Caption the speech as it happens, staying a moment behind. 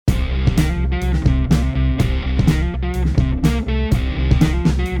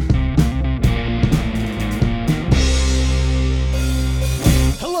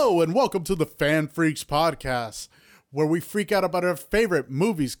and welcome to the Fan Freaks Podcast, where we freak out about our favorite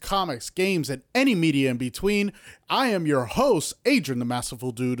movies, comics, games, and any media in between. I am your host, Adrian, the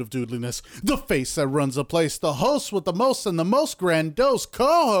masterful dude of doodliness, the face that runs the place, the host with the most and the most grandiose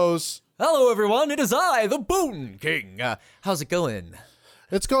co-hosts. Hello, everyone. It is I, the Boon King. How's it going?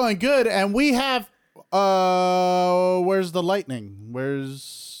 It's going good, and we have, where's the lightning?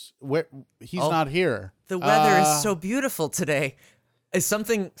 He's not here. The weather is so beautiful today. Is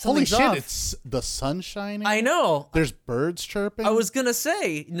something Holy shit, off. it's the sun shining? I know. There's birds chirping? I was going to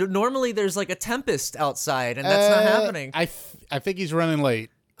say, normally there's like a tempest outside, and that's not happening. I think he's running late.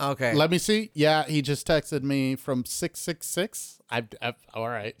 Okay. Let me see. Yeah, he just texted me from 666. All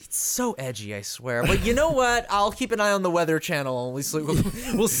right. It's so edgy, I swear. But you know what? I'll keep an eye on the Weather Channel. We'll see what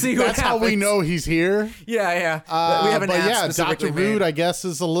happens. That's how we know he's here. Yeah. We have an app specifically Dr. Rude, made. I guess,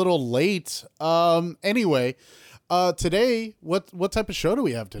 is a little late. Anyway, today, what type of show do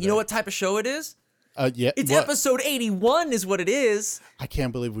we have today? You know what type of show it is? Yeah. It's what? episode 81 is what it is. I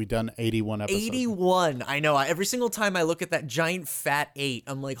can't believe we've done 81 episodes. 81. I know. Every single time I look at that giant fat 8,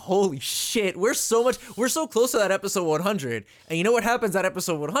 I'm like, holy shit, we're so close to that episode 100. And you know what happens at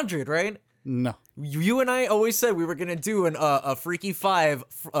episode 100, right? No. You and I always said we were going to do a Freaky 5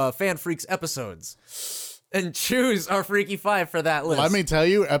 Fan Freaks episodes. And choose our Freaky 5 for that list. Let me tell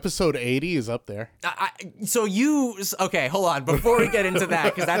you, episode 80 is up there. Okay, hold on. Before we get into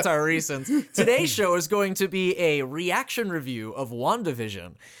that, because that's our recent. Today's show is going to be a reaction review of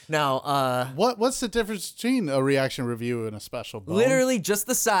WandaVision. Now, what's the difference between a reaction review and a special bone? Literally just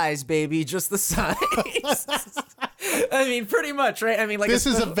the size, baby. Just the size. I mean, pretty much, right? I mean, like this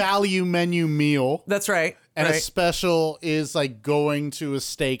is a value menu meal. That's right. And right. a special is like going to a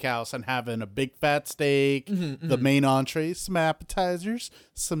steakhouse and having a big fat steak, the main entree, some appetizers,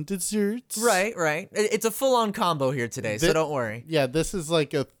 some desserts. Right. It's a full-on combo here today, so don't worry. Yeah, this is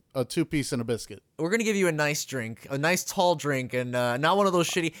like a two-piece and a biscuit. We're going to give you a nice drink, a nice tall drink, and not one of those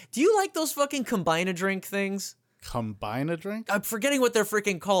shitty... Do you like those fucking combine-a-drink things? Combine a drink? I'm forgetting what they're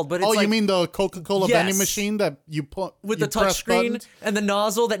freaking called, but it's you mean the Coca-Cola vending machine that you put... With the touchscreen and the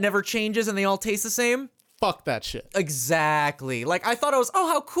nozzle that never changes and they all taste the same? Fuck that shit. Exactly. Like, I thought it was,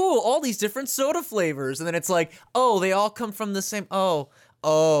 how cool, all these different soda flavors. And then it's like, they all come from the same,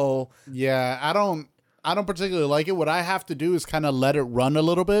 Yeah, I don't particularly like it. What I have to do is kind of let it run a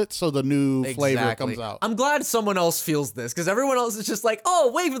little bit so the new flavor comes out. I'm glad someone else feels this, because everyone else is just like,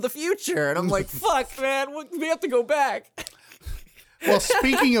 wave of the future. And I'm like, fuck, man, we have to go back. Well,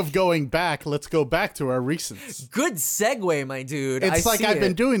 speaking of going back, let's go back to our recents. Good segue, my dude. It's like I've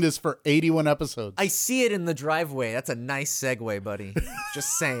been doing this for 81 episodes. I see it in the driveway. That's a nice segue, buddy.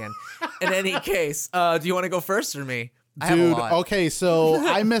 Just saying. In any case, do you want to go first or me? I have a Dude, lot. okay, so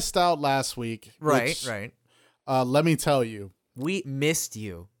I missed out last week. Right. Let me tell you. We missed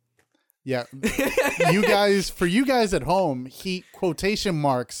you. Yeah. For you guys at home, he quotation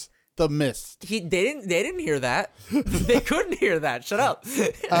marks the mist. They didn't hear that. They couldn't hear that. Shut up.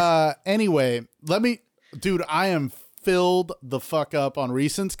 Anyway, dude, I am filled the fuck up on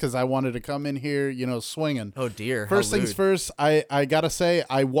recents because I wanted to come in here, swinging. Oh dear. First things first, I gotta say,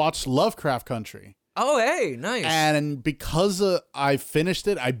 I watched Lovecraft Country. Oh, hey, nice. And because I finished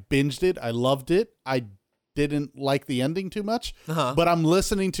it, I binged it, I loved it. I didn't like the ending too much, but I'm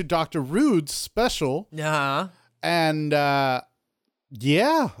listening to Dr. Rude's special. And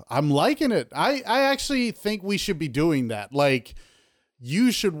yeah, I'm liking it. I actually think we should be doing that. Like,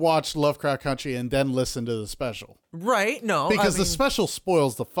 you should watch Lovecraft Country and then listen to the special. Right, no. Because the special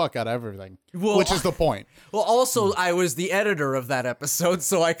spoils the fuck out of everything, which is the point. Well, also, I was the editor of that episode,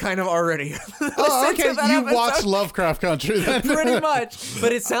 so I kind of already okay, you watched Lovecraft Country then. Pretty much,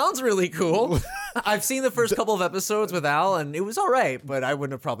 but it sounds really cool. I've seen the first couple of episodes with Al, and it was all right, but I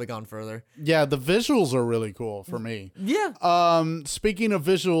wouldn't have probably gone further. Yeah, the visuals are really cool for me. Yeah. Speaking of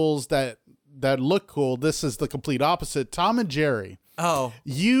visuals that look cool, this is the complete opposite. Tom and Jerry. Oh.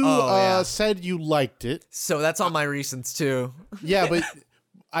 You said you liked it. So that's on my recents too. Yeah, but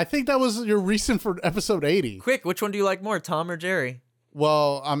I think that was your recent for episode 80. Quick, which one do you like more, Tom or Jerry?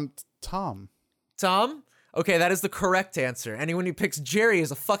 Well, I'm Tom. Tom? Okay, that is the correct answer. Anyone who picks Jerry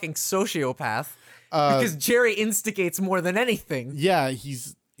is a fucking sociopath. Because Jerry instigates more than anything. Yeah,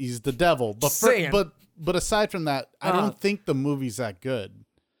 he's the devil. But aside from that, I don't think the movie's that good.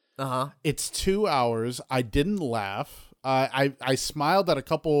 It's 2 hours. I didn't laugh. I smiled at a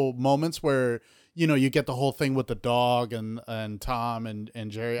couple moments where, you get the whole thing with the dog and Tom and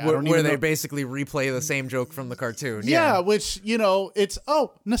Jerry. Where they basically replay the same joke from the cartoon. Yeah, which, it's,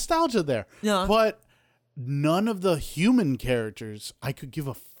 nostalgia there. Yeah. But none of the human characters I could give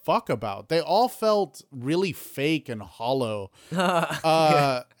a fuck about. They all felt really fake and hollow.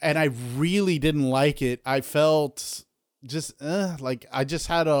 And I really didn't like it. I felt just like I just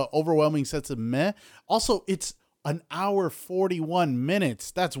had a overwhelming sense of meh. Also, it's an hour 41 minutes.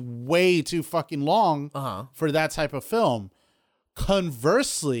 That's way too fucking long for that type of film.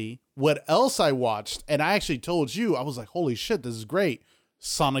 Conversely, what else I watched, and I actually told you, I was like, holy shit, this is great.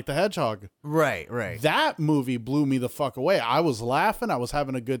 Sonic the Hedgehog. Right. That movie blew me the fuck away. I was laughing. I was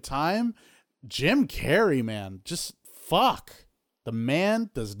having a good time. Jim Carrey, man, just fuck. The man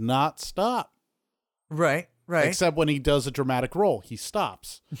does not stop. Right. Except when he does a dramatic role. He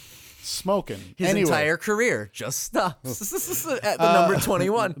stops. Smoking. His entire career just stops at the number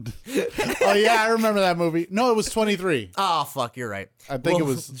 21. Oh, yeah, I remember that movie. No, it was 23. Oh, fuck, you're right. I think it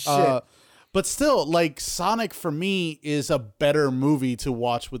was. Shit. But still, like, Sonic for me is a better movie to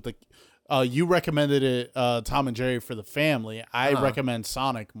watch with the. You recommended it, Tom and Jerry for the family. I recommend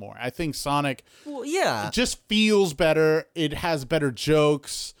Sonic more. I think Sonic, it just feels better. It has better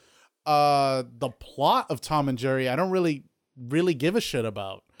jokes. The plot of Tom and Jerry, I don't really give a shit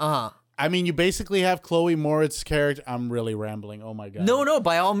about. I mean, you basically have Chloe Moritz's character. I'm really rambling. Oh my God. No,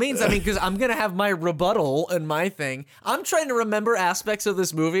 by all means. I mean, because I'm going to have my rebuttal and my thing. I'm trying to remember aspects of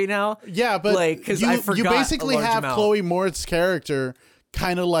this movie now. Yeah, but like, because I forgot you basically have amount. Chloe Moritz's character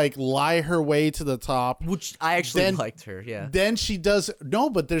kind of like lie her way to the top. Which I actually liked her, yeah. Then she does,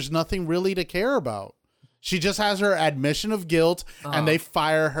 no, but there's nothing really to care about. She just has her admission of guilt, and they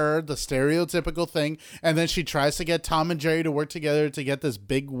fire her, the stereotypical thing, and then she tries to get Tom and Jerry to work together to get this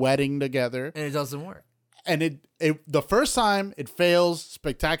big wedding together. And it doesn't work. And it the first time, it fails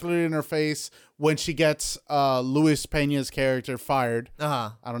spectacularly in her face when she gets Luis Peña's character fired.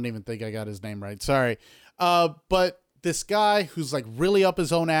 I don't even think I got his name right. Sorry. But this guy who's like really up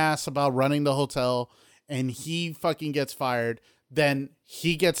his own ass about running the hotel, and he fucking gets fired. Then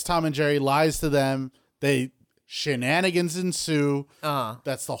he gets Tom and Jerry, lies to them. Shenanigans ensue.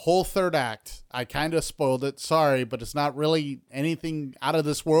 That's the whole third act. I kind of spoiled it. Sorry, but it's not really anything out of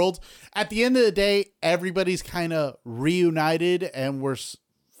this world. At the end of the day, everybody's kind of reunited and we're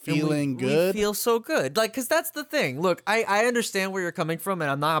feeling good. We feel so good. Like, because that's the thing. Look, I understand where you're coming from,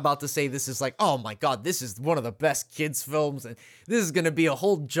 and I'm not about to say this is like, oh my God, this is one of the best kids' films, and this is going to be a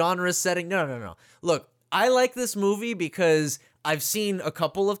whole genre setting. No. Look, I like this movie because I've seen a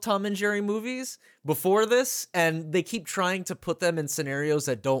couple of Tom and Jerry movies before this, and they keep trying to put them in scenarios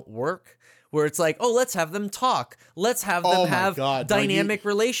that don't work, where it's like, oh, let's have them talk. Let's have them have dynamic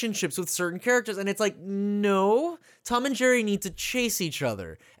relationships with certain characters. And it's like, no, Tom and Jerry need to chase each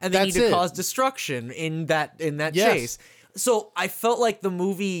other, and they need to cause destruction in that chase. So I felt like the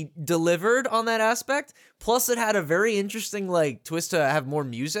movie delivered on that aspect. Plus, it had a very interesting like twist to have more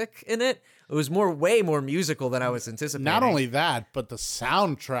music in it. It was way more musical than I was anticipating. Not only that, but the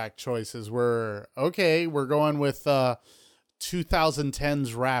soundtrack choices were, okay, we're going with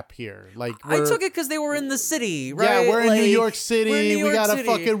 2010s rap here. Like I took it because they were in the city, right? Yeah, we're in New York City. We gotta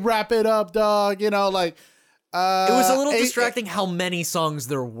fucking wrap it up, dog. You know, like... it was a little distracting how many songs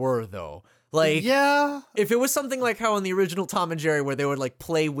there were, though. Like, yeah, if it was something like how in the original Tom and Jerry where they would like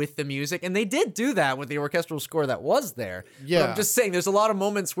play with the music, and they did do that with the orchestral score that was there. Yeah. But I'm just saying there's a lot of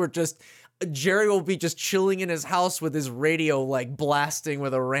moments where just Jerry will be just chilling in his house with his radio like blasting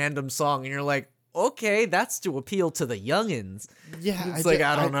with a random song, and you're like, okay, that's to appeal to the youngins. Yeah. It's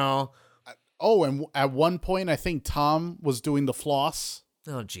I don't know. And at one point I think Tom was doing the floss.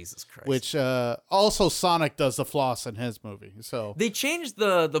 Oh, Jesus Christ. Which also Sonic does the floss in his movie. So they changed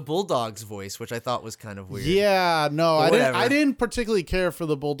the Bulldog's voice, which I thought was kind of weird. Yeah, no, I didn't particularly care for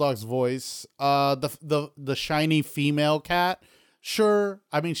the Bulldog's voice. The shiny female cat, sure.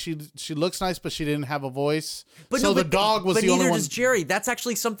 I mean, she looks nice, but she didn't have a voice. But the dog was the only one. But neither does Jerry. That's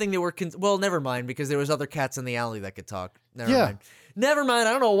actually something they were. Well, never mind, because there was other cats in the alley that could talk. Never mind.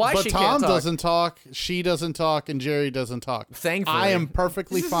 I don't know why she can't talk. But Tom doesn't talk, she doesn't talk, and Jerry doesn't talk. Thankfully. I am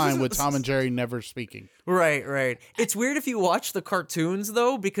perfectly fine with Tom and Jerry never speaking. Right. It's weird if you watch the cartoons,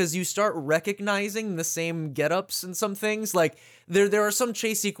 though, because you start recognizing the same get-ups and some things. Like, there are some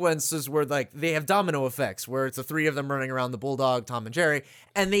chase sequences where, like, they have domino effects, where it's the three of them running around the Bulldog, Tom and Jerry,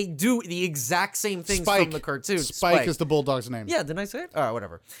 and they do the exact same things from the cartoon. Spike is the Bulldog's name. Yeah, didn't I say it? All right,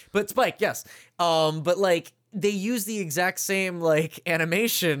 whatever. But Spike, yes. But, like, they use the exact same, like,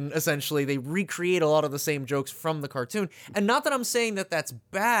 animation, essentially. They recreate a lot of the same jokes from the cartoon. And not that I'm saying that that's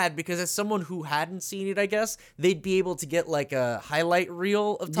bad, because as someone who hadn't seen it, I guess, they'd be able to get, like, a highlight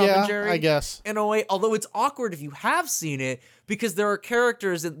reel of Tom and Jerry. I guess. In a way. Although it's awkward if you have seen it, because there are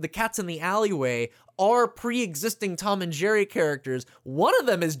characters, the cats in the alleyway are pre-existing Tom and Jerry characters. One of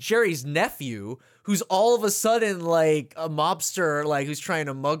them is Jerry's nephew, who's all of a sudden like a mobster, like who's trying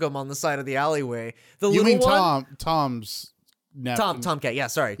to mug him on the side of the alleyway. You mean Tom's nephew? Tomcat, yeah,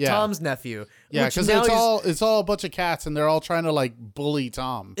 sorry. Yeah. Tom's nephew. Yeah, because it's all a bunch of cats and they're all trying to like bully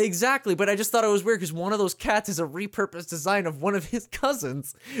Tom. Exactly, but I just thought it was weird because one of those cats is a repurposed design of one of his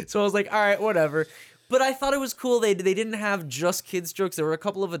cousins. So I was like, all right, whatever. But I thought it was cool. They didn't have just kids jokes. There were a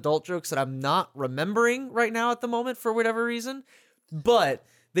couple of adult jokes that I'm not remembering right now at the moment for whatever reason. But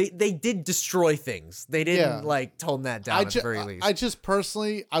they did destroy things. They didn't like tone that down at the very least. I just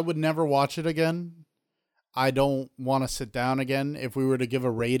personally, I would never watch it again. I don't want to sit down again if we were to give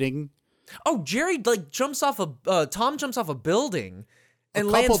a rating. Oh, Jerry like jumps off Tom jumps off a building and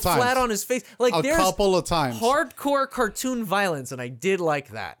lands flat on his face. Like there's a couple of times. Hardcore cartoon violence, and I did like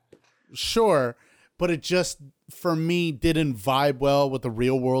that. Sure, but it just for me didn't vibe well with the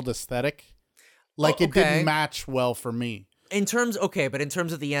real world aesthetic. Like it didn't match well for me. But in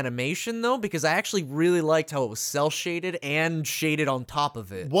terms of the animation though, because I actually really liked how it was cel shaded and shaded on top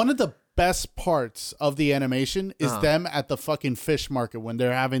of it. One of the best parts of the animation is them at the fucking fish market when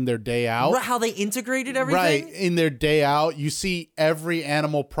they're having their day out. Right, how they integrated everything? Right, in their day out, you see every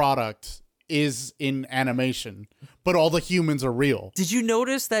animal product is in animation, but all the humans are real. Did you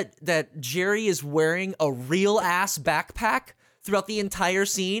notice that Jerry is wearing a real ass backpack throughout the entire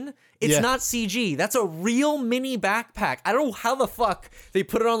scene? It's not CG. That's a real mini backpack. I don't know how the fuck they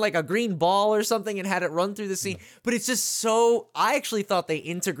put it on like a green ball or something and had it run through the scene. But it's just so... I actually thought they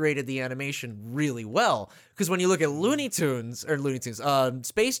integrated the animation really well. Because when you look at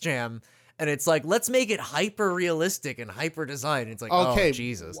Space Jam, and it's like, let's make it hyper realistic and hyper designed. It's like, oh,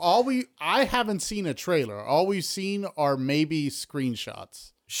 Jesus. I haven't seen a trailer. All we've seen are maybe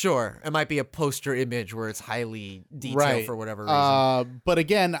screenshots. Sure, it might be a poster image where it's highly detailed for whatever reason. But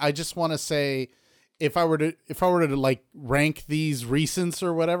again, I just want to say, if I were to like rank these recents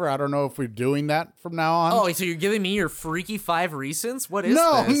or whatever, I don't know if we're doing that from now on. Oh, so you're giving me your freaky 5 recents? What is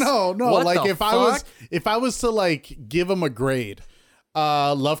this? No. What like if I was to like give them a grade,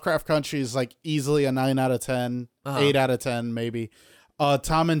 Lovecraft Country is like easily a 9 out of 10, 8 out of 10 maybe.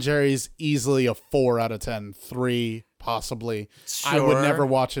 Tom and Jerry's easily a 4 out of 10, 3 possibly. Sure. I would never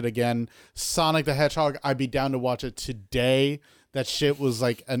watch it again. Sonic the Hedgehog, I'd be down to watch it today. That shit was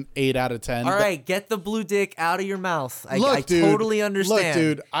like an 8 out of 10. All right, get the blue dick out of your mouth. I totally understand. Look,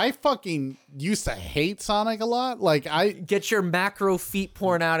 dude, I fucking used to hate Sonic a lot. Like get your macro feet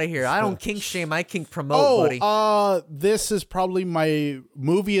porn out of here. I don't kink shame. I kink promote, buddy. This is probably my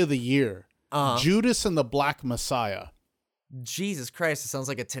movie of the year. Judas and the Black Messiah. Jesus Christ, it sounds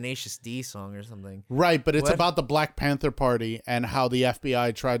like a Tenacious D song or something. Right, but it's about the Black Panther Party and how the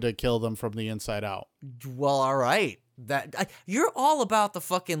FBI tried to kill them from the inside out. Well, all right. You're all about the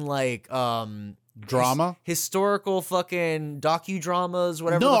fucking like drama, historical fucking docudramas,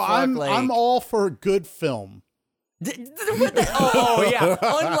 whatever. No, the fuck, I'm all for good film. Yeah.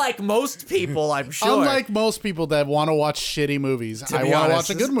 Unlike most people, I'm sure. Unlike most people that want to watch shitty movies, I want to watch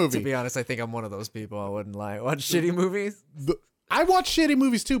a good movie. To be honest, I think I'm one of those people. I wouldn't lie. Watch shitty movies. I watch shitty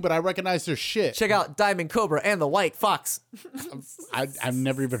movies too, but I recognize their shit. Check out Diamond Cobra and the White Fox. I've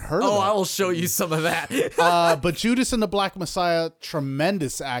never even heard of that. Oh, I will show you some of that. But Judas and the Black Messiah,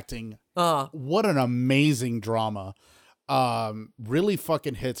 tremendous acting. What an amazing drama. Really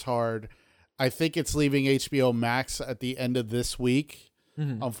fucking hits hard. I think it's leaving HBO Max at the end of this week,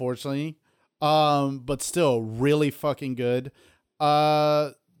 unfortunately. But still, really fucking good.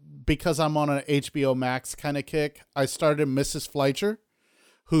 Because I'm on an HBO Max kind of kick, I started Mrs. Fleischer,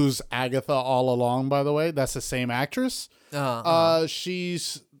 who's Agatha all along, by the way. That's the same actress.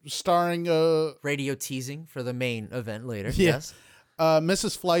 She's starring... radio teasing for the main event later. Yeah. Yes.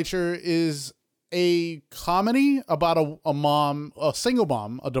 Mrs. Fleischer is a comedy about a single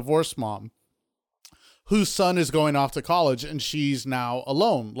mom, a divorced mom, whose son is going off to college and she's now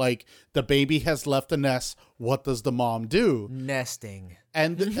alone. Like, the baby has left the nest. What does the mom do? Nesting.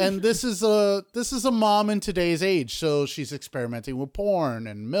 And this is a mom in today's age. So she's experimenting with porn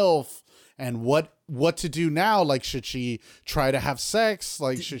and MILF and what to do now. Like, should she try to have sex?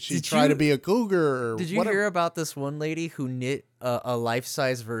 Like, should she try to be a cougar? Or did you hear about this one lady who knit a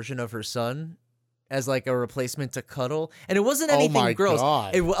life-size version of her son as like a replacement to cuddle? And it wasn't anything gross.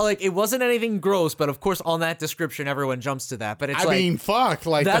 God. It wasn't anything gross, but of course on that description everyone jumps to that. But it's fuck,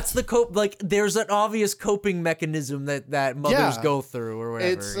 like that's the cope. Like, there's an obvious coping mechanism that mothers go through or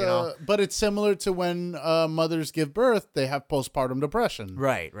whatever. It's but it's similar to when mothers give birth, they have postpartum depression.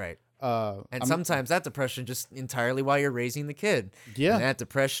 Right. And sometimes that depression just entirely while you're raising the kid. Yeah. And that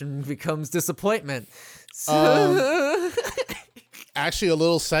depression becomes disappointment. So actually a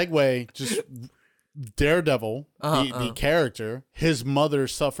little segue. Just Daredevil, the character, his mother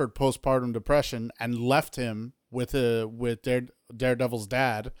suffered postpartum depression and left him with Daredevil's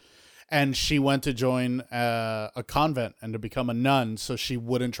dad, and she went to join a convent and to become a nun so she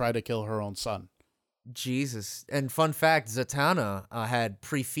wouldn't try to kill her own son. Jesus. And fun fact, Zatanna had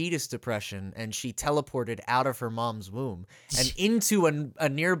pre-fetus depression, and she teleported out of her mom's womb and into a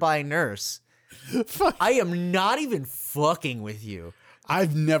nearby nurse. I am not even fucking with you.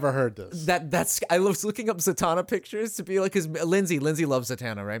 I've never heard this. I was looking up Zatanna pictures to be like, because Lindsay loves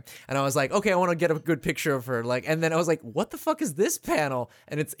Zatanna, right? And I was like, okay, I want to get a good picture of her. Like, and then I was like, what the fuck is this panel?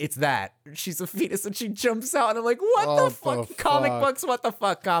 And it's that she's a fetus and she jumps out, and I'm like, what the fuck? Comic books? What the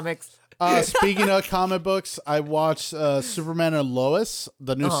fuck, comics? Speaking of comic books, I watched Superman and Lois,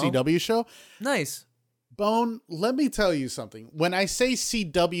 the new CW show. Nice. Bone, let me tell you something. When I say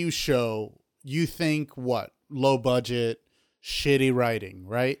CW show, you think what? Low budget, shitty writing,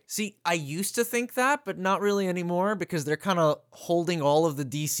 right? See, I used to think that, but not really anymore, because they're kind of holding all of the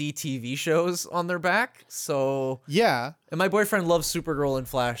DC TV shows on their back. So yeah. And my boyfriend loves Supergirl and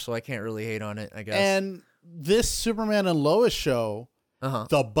Flash, so I can't really hate on it, I guess. And this Superman and Lois show,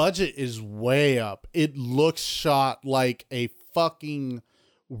 the budget is way up. It looks shot like a fucking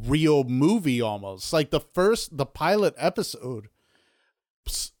real movie almost. Like the pilot episode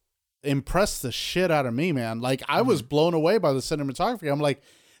impressed the shit out of me, man. Like, I was blown away by the cinematography. I'm like,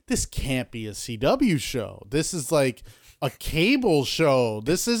 this can't be a CW show. This is like a cable show.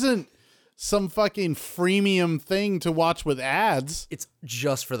 This isn't some fucking freemium thing to watch with ads. It's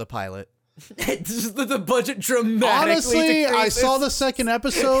just for the pilot. The budget dramatically Honestly, decreases. I saw the second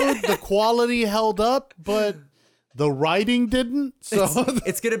episode. The quality held up, but the writing didn't. So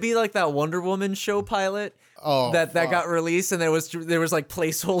it's gonna be like that Wonder Woman show pilot that got released, and there was like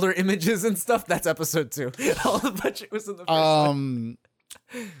placeholder images and stuff. That's episode 2. All the budget was in the first one.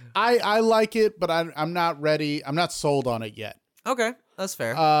 I like it, but I'm not ready. I'm not sold on it yet. Okay, that's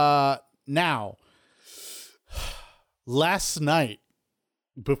fair. Now, last night,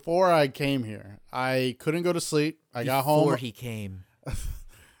 before I came here, I couldn't go to sleep. I got home. Before he came.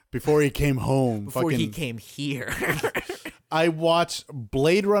 Before he came home. Before he came here. I watched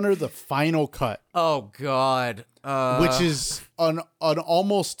Blade Runner, the final cut. Oh, God. Which is an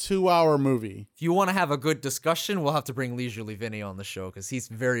almost 2-hour movie. If you want to have a good discussion, we'll have to bring Leisurely Vinny on the show, because he's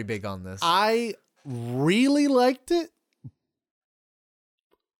very big on this. I really liked it.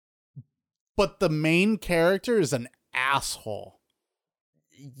 But the main character is an asshole.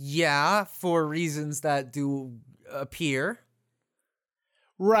 Yeah, for reasons that do appear.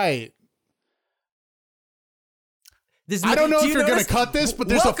 Right. I don't know if you're going to cut this, but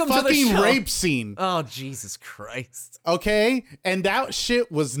there's a fucking rape scene. Oh, Jesus Christ. Okay? And that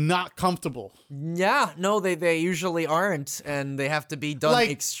shit was not comfortable. Yeah, no, they usually aren't, and they have to be done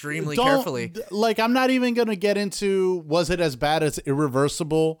extremely carefully. Like, I'm not even going to get into, was it as bad as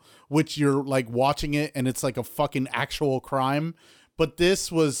Irreversible, which you're, like, watching it, and it's like a fucking actual crime. But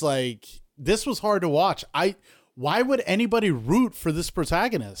this was hard to watch. Why would anybody root for this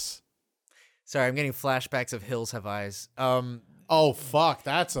protagonist? Sorry, I'm getting flashbacks of Hills Have Eyes. Oh, fuck.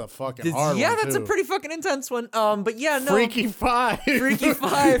 That's a fucking hard one, yeah, that's too. A pretty fucking intense one. But yeah, no. Freaky Five. Freaky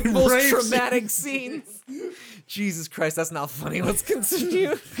Five, most traumatic scenes. Jesus Christ, that's not funny. Let's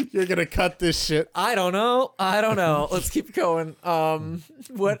continue. You're going to cut this shit. I don't know. Let's keep going.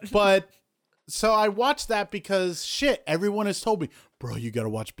 What? But, so I watched that because, shit, everyone has told me, bro, you got to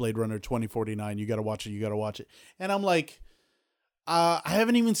watch Blade Runner 2049. You got to watch it. And I'm like, I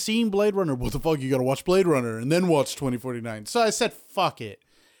haven't even seen Blade Runner. What the fuck? You got to watch Blade Runner and then watch 2049. So I said, fuck it.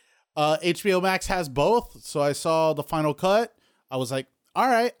 HBO Max has both. So I saw the final cut. I was like, all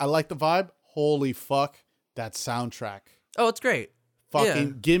right, I like the vibe. Holy fuck, that soundtrack. Oh, it's great.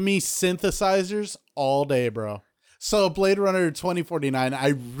 Fucking give me synthesizers all day, bro. So Blade Runner 2049, I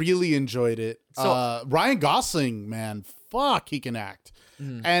really enjoyed it. So, Ryan Gosling, man, fuck, he can act.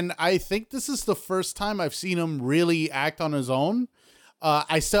 And I think this is the first time I've seen him really act on his own.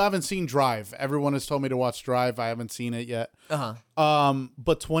 I still haven't seen Drive. Everyone has told me to watch Drive. I haven't seen it yet.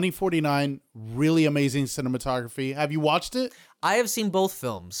 But 2049, really amazing cinematography. Have you watched it? I have seen both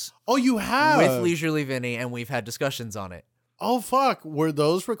films. Oh, you have? With Leisurely Vinny, and we've had discussions on it. Oh, fuck. Were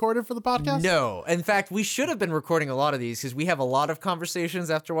those recorded for the podcast? No. In fact, we should have been recording a lot of these because we have a lot of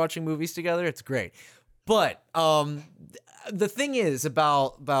conversations after watching movies together. It's great. But the thing is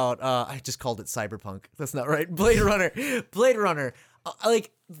about I just called it Cyberpunk. That's not right. Blade Runner.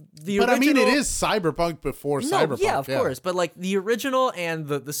 Like, the but original, I mean, it is cyberpunk before cyberpunk. Yeah, of course. But like the original and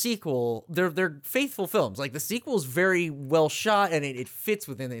the sequel, they're faithful films. Like the sequel is very well shot and it fits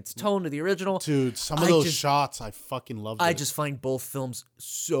within its tone to the original. Dude, some of those shots, I fucking loved. I just find both films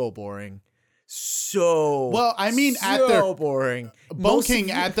so boring. So well, I mean, so at their boring.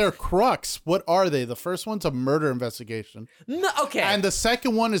 King at their crux, what are they? The first one's a murder investigation. No, okay, and the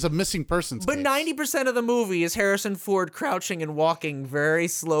second one is a missing persons. But 90% of the movie is Harrison Ford crouching and walking very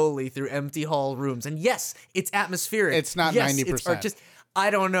slowly through empty hall rooms. And yes, it's atmospheric. It's not 90%. Just I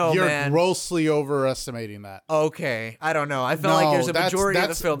don't know, You're man. grossly overestimating that. Okay, I don't know. I felt like there's a majority of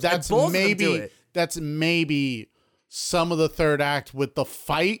the films. That's both maybe of them do it. That's maybe some of the third act with the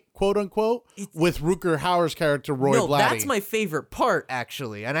fight, quote unquote, with Rutger Hauer's character Roy Blatty. That's my favorite part,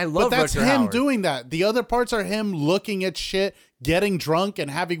 actually, and I love. But that's Rutger him Hauer. doing that. The other parts are him looking at shit, getting drunk, and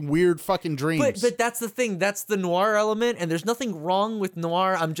having weird fucking dreams. But that's the thing. That's the noir element, and there's nothing wrong with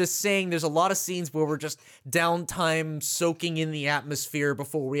noir. I'm just saying there's a lot of scenes where we're just downtime soaking in the atmosphere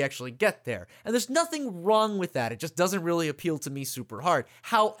before we actually get there. And there's nothing wrong with that. It just doesn't really appeal to me super hard.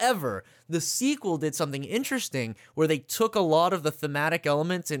 However, the sequel did something interesting where they took a lot of the thematic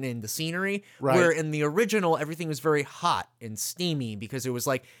elements and in the scenery, where in the original, everything was very hot and steamy because it was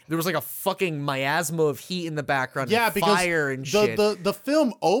like, there was like a fucking miasma of heat in the background and fire and shit. The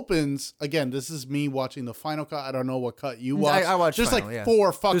film opens, again, this is me watching the final cut. I don't know what cut you watched. I watched There's final, like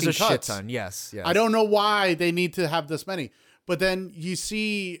 4 fucking There's a cuts. shit ton, yes. I don't know why they need to have this many. But then you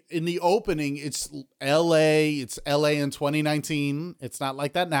see in the opening, it's LA. It's LA in 2019. It's not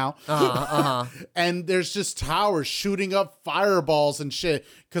like that now. And there's just towers shooting up fireballs and shit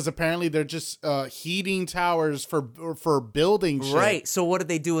because apparently they're just heating towers for building shit. Right. So what did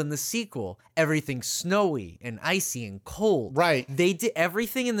they do in the sequel? Everything's snowy and icy and cold. Right. They did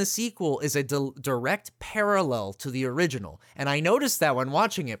everything in the sequel is a direct parallel to the original. And I noticed that when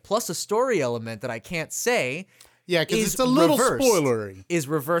watching it, plus a story element that I can't say. Yeah, because it's a little spoilery. Is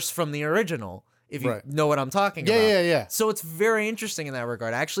reversed from the original, if you know what I'm talking about. Yeah. So it's very interesting in that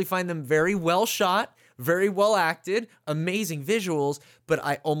regard. I actually find them very well shot, very well acted, amazing visuals, but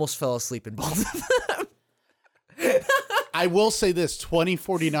I almost fell asleep in both of them. I will say this,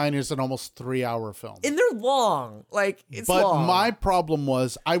 2049 is an almost 3-hour film. And they're long. Like, it's but long. my problem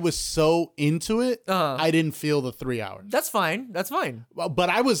was I was so into it, I didn't feel the 3 hours. That's fine. That's fine. But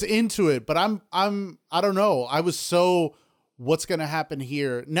I was into it, but I don't know. I was so, what's going to happen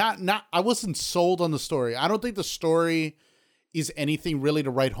here? I wasn't sold on the story. I don't think the story is anything really to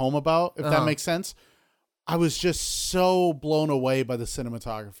write home about, if that makes sense. I was just so blown away by the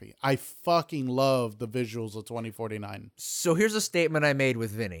cinematography. I fucking love the visuals of 2049. So here's a statement I made with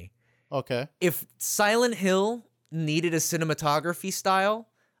Vinny. Okay. If Silent Hill needed a cinematography style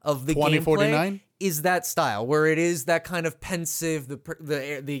of the 2049 gameplay, is that style where it is that kind of pensive,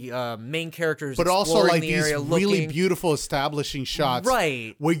 the main characters, but also like the these area really beautiful establishing shots,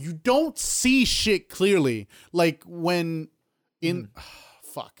 right? Where you don't see shit clearly, like when in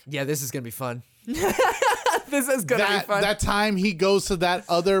fuck. Yeah, this is gonna be fun. This is gonna be fun. That time he goes to that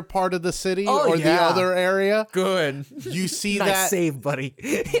other part of the city the other area. Good. You see nice that save, buddy.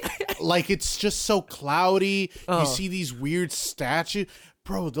 like it's just so cloudy. You see these weird statues.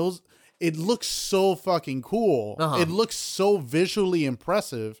 Bro, it looks so fucking cool. It looks so visually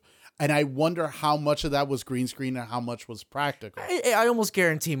impressive. And I wonder how much of that was green screen and how much was practical. I almost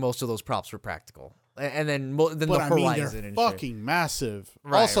guarantee most of those props were practical. And then the horizon they're and fucking shit. Massive.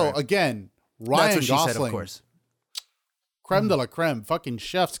 Right, also, again, Ryan That's what Gosling, she said, of course. Creme de la creme, fucking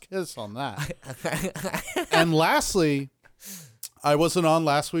chef's kiss on that. And lastly, I wasn't on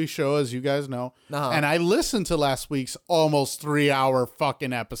last week's show, as you guys know, and I listened to last week's almost 3-hour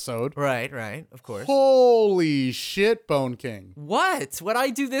fucking episode. Right, of course. Holy shit, Bone King! What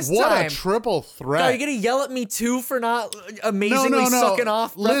I do this time? What a triple threat! Are you gonna yell at me too for not amazingly sucking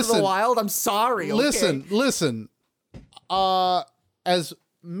off Breath of the Wild? I'm sorry. Okay? Listen. As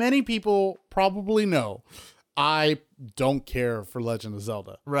many people probably know, I don't care for Legend of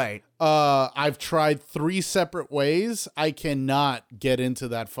Zelda. Right. I've tried 3 separate ways. I cannot get into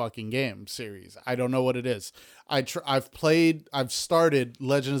that fucking game series. I don't know what it is. I've started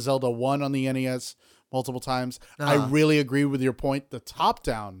Legend of Zelda 1 on the NES multiple times. I really agree with your point. The top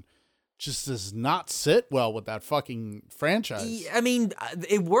down just does not sit well with that fucking franchise. I mean,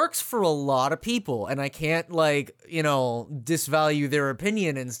 it works for a lot of people, and I can't disvalue their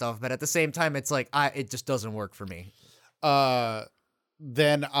opinion and stuff, but at the same time, it's like, it just doesn't work for me.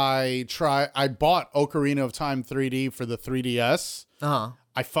 Then I bought Ocarina of Time 3D for the 3DS.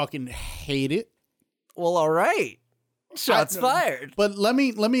 I fucking hate it. Well, all right. Shots fired. But let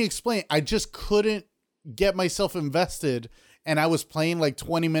me explain. I just couldn't get myself invested and I was playing like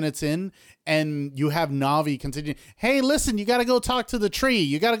 20 minutes in, and you have Navi continue, hey, listen, you got to go talk to the tree.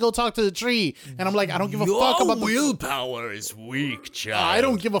 You got to go talk to the tree. And I'm like, I don't give a fuck about the willpower is weak, child. I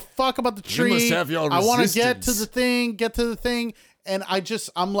don't give a fuck about the tree. You must have your resistance. I want to get to the thing. And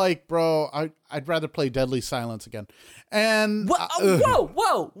I'm like, bro, I'd rather play Deadly Silence again. And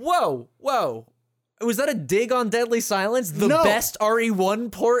whoa. Was that a dig on Deadly Silence? The best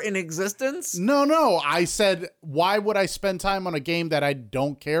RE1 port in existence? No. I said, why would I spend time on a game that I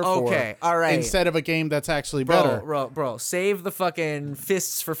don't care for? Okay, all right. Instead of a game that's actually better. Bro, save the fucking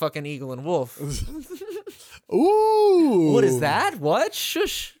fists for fucking Eagle and Wolf. Ooh. What is that? What?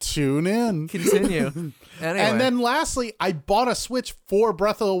 Shush. Tune in. Continue. Anyway. And then lastly, I bought a Switch for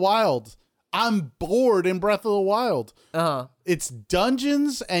Breath of the Wild. I'm bored in Breath of the Wild. It's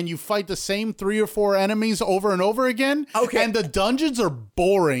dungeons, and you fight the same 3 or 4 enemies over and over again. Okay. And the dungeons are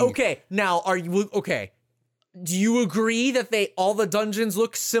boring. Okay. Now, are you okay? Do you agree that all the dungeons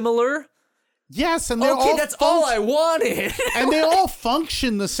look similar? Yes, and they're all that's all I wanted. And they all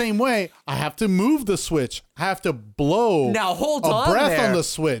function the same way. I have to move the Switch. I have to blow now hold a on breath there. on the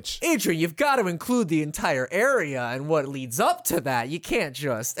Switch. Adrian, you've got to include the entire area and what leads up to that. You can't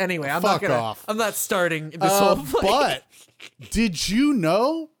just anyway. I'm not starting this whole play. But did you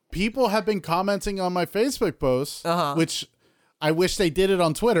know people have been commenting on my Facebook posts, which I wish they did it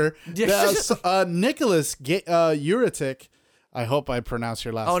on Twitter. Nicholas Uritic. I hope I pronounce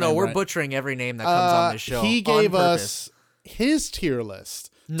your last name. Oh, no, we're right. butchering every name that comes on this show. He gave us his tier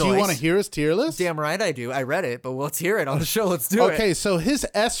list. Nice. Do you want to hear his tier list? Damn right I do. I read it, but let's hear it on the show. Let's do it. Okay, so his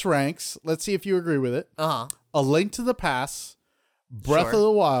S ranks, let's see if you agree with it. A Link to the Past, Breath of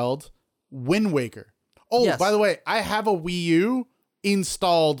the Wild, Wind Waker. Oh, yes. By the way, I have a Wii U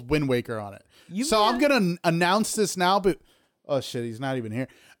installed Wind Waker on it. I'm going to announce this now, but... Oh, shit, he's not even here.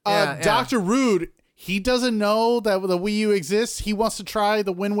 Dr. Rude... He doesn't know that the Wii U exists. He wants to try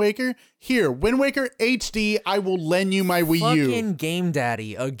the Wind Waker. Here, Wind Waker HD, I will lend you my Wii U. Fucking Game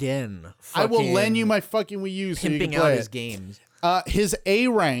Daddy again. I will lend you my fucking Wii U so you can play out his games. His A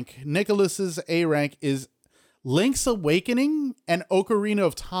rank, Nicholas's A rank is Link's Awakening and Ocarina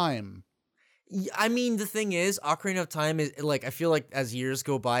of Time. I mean, the thing is, Ocarina of Time is like, I feel like as years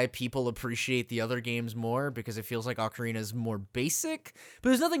go by, people appreciate the other games more because it feels like Ocarina is more basic.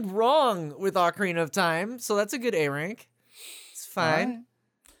 But there's nothing wrong with Ocarina of Time, so that's a good A rank. It's fine.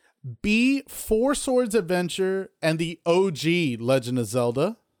 Right. B, Four Swords Adventure and the OG Legend of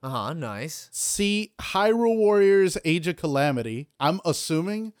Zelda. Nice. C, Hyrule Warriors Age of Calamity. I'm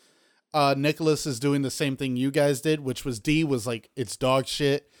assuming Nicholas is doing the same thing you guys did, which was D was like, it's dog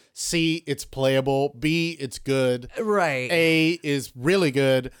shit. C, it's playable. B, it's good. Right. A is really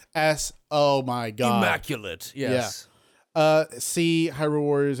good. S, oh my god. Immaculate. Yes. Yeah. C, Hyrule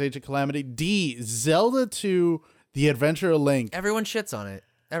Warriors Age of Calamity. D, Zelda 2, The Adventure of Link. Everyone shits on it.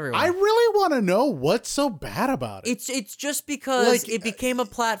 Everyone. I really want to know what's so bad about it. It's just because it became a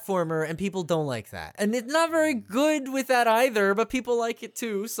platformer and people don't like that. And it's not very good with that either, but people like it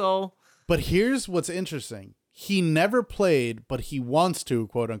too, so. But here's what's interesting. He never played, but he wants to,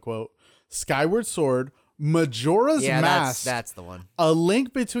 quote unquote, Skyward Sword, Majora's Mask. That's the one. A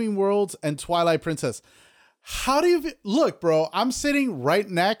Link Between Worlds, and Twilight Princess. How do you look, bro? I'm sitting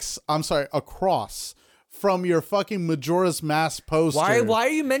across from your fucking Majora's Mask poster. Why are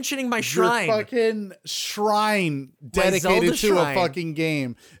you mentioning my shrine? Your fucking shrine dedicated to a fucking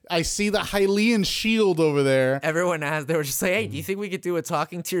game. I see the Hylian shield over there. Everyone asked, they were just like, hey, do you think we could do a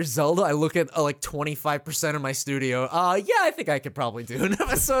talking to your Zelda? I look at like 25% of my studio. Yeah, I think I could probably do an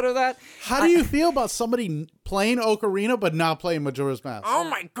episode of that. How do you feel about somebody playing Ocarina but not playing Majora's Mask? Oh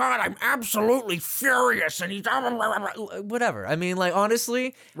my god, I'm absolutely furious. And he's whatever. I mean, like,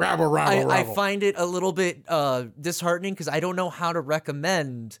 honestly, I find it a little bit disheartening because I don't know how to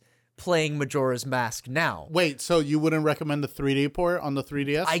recommend playing Majora's Mask now. Wait, so you wouldn't recommend the 3D port on the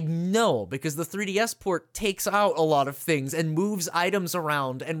 3DS? I know, because the 3DS port takes out a lot of things and moves items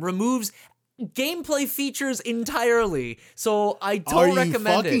around and removes gameplay features entirely. So I don't recommend it.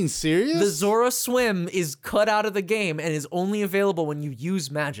 Are you fucking serious? The Zora Swim is cut out of the game and is only available when you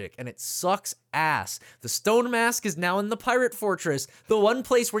use magic, and it sucks ass. The Stone Mask is now in the Pirate Fortress, the one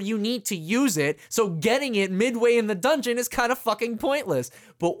place where you need to use it, so getting it midway in the dungeon is kind of fucking pointless.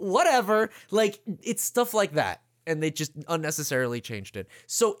 But whatever, like, it's stuff like that, and they just unnecessarily changed it.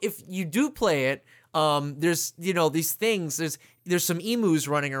 So if you do play it, there's, you know, these things, there's some emus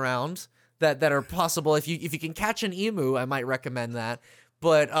running around that are possible. If you can catch an emu, I might recommend that.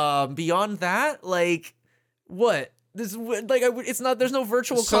 But beyond that, like, what? There's no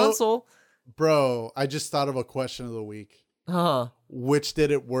virtual console. Bro, I just thought of a question of the week. Which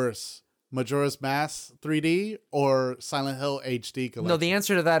did it worse? Majora's Mask 3D or Silent Hill HD collection? No, the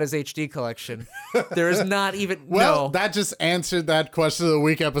answer to that is HD collection. There is not even well, no. that just answered that question of the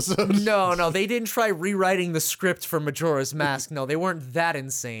week episode. No, they didn't try rewriting the script for Majora's Mask. No, they weren't that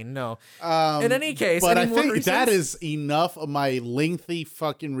insane. No. In any case, but any I more think reasons? that is enough of my lengthy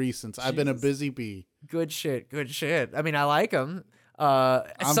fucking reasons. I've been a busy bee. Good shit. I mean, I like them.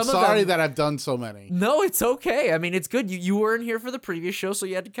 I'm sorry that I've done so many. No, it's okay. I mean, it's good. You weren't here for the previous show, so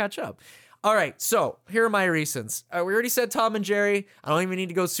you had to catch up. All right, so here are my reasons. We already said Tom and Jerry. I don't even need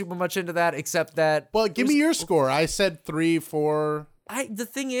to go super much into that, except that. Well, give me your score. I said 3, 4. The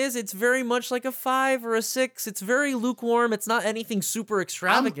thing is, it's very much like a 5 or a 6. It's very lukewarm. It's not anything super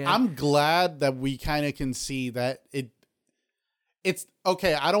extravagant. I'm glad that we kind of can see that it's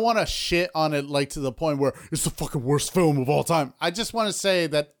okay. I don't want to shit on it like to the point where it's the fucking worst film of all time. I just want to say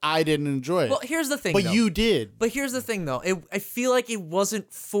that I didn't enjoy it. Well, here's the thing, but though. you did. But here's the thing, though. I feel like it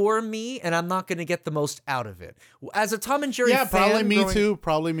wasn't for me, and I'm not going to get the most out of it. As a Tom and Jerry fan... Yeah, probably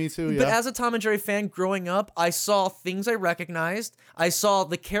me too, But as a Tom and Jerry fan growing up, I saw things I recognized. I saw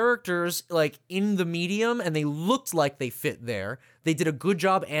the characters, like, in the medium, and they looked like they fit there. They did a good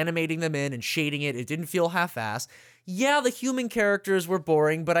job animating them in and shading it. It didn't feel half-assed. Yeah, the human characters were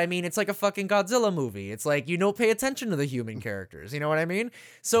boring, but I mean, it's like a fucking Godzilla movie. It's like, you don't pay attention to the human characters. You know what I mean?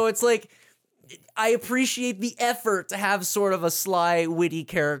 So it's like, I appreciate the effort to have sort of a sly, witty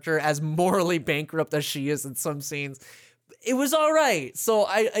character, as morally bankrupt as she is in some scenes. It was all right. So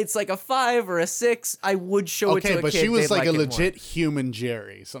it's like a 5 or a 6. I would show it to a kid. Okay, but she was like a legit more. Human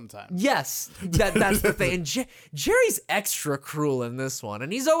Jerry sometimes. Yes, that's the thing. And Jerry's extra cruel in this one.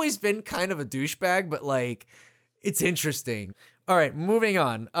 And he's always been kind of a douchebag, but like... It's interesting. All right, moving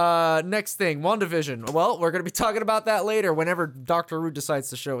on. Next thing, WandaVision. Well, we're going to be talking about that later whenever Dr. Rude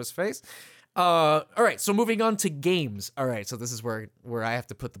decides to show his face. All right, so moving on to games. All right, so this is where I have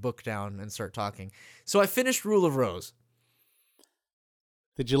to put the book down and start talking. So I finished Rule of Rose.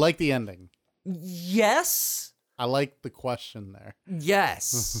 Did you like the ending? Yes. I like the question there.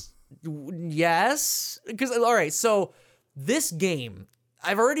 Yes. Yes. Because, all right, so this game...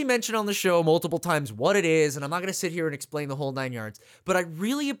 I've already mentioned on the show multiple times what it is, and I'm not going to sit here and explain the whole 9 yards, but I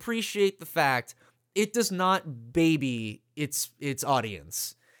really appreciate the fact it does not baby its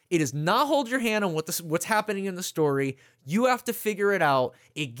audience. It does not hold your hand on what's happening in the story. You have to figure it out.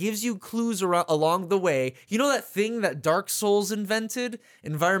 It gives you clues along the way. You know that thing that Dark Souls invented?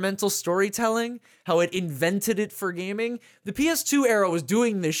 Environmental storytelling? How it invented it for gaming? The PS2 era was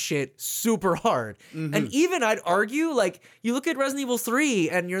doing this shit super hard. Mm-hmm. And even I'd argue, like, you look at Resident Evil 3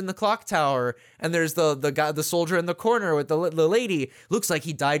 and you're in the clock tower and there's the guy, the soldier in the corner with the lady. Looks like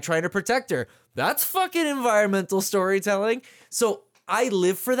he died trying to protect her. That's fucking environmental storytelling. So I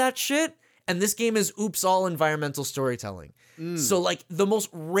live for that shit, and this game is oops all environmental storytelling. So like the most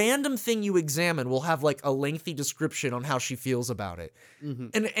random thing you examine will have like a lengthy description on how she feels about it.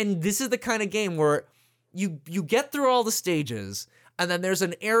 Mm-hmm. And this is the kind of game where you get through all the stages, and then there's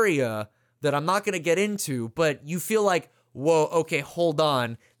an area that I'm not going to get into, but you feel like, whoa, okay, hold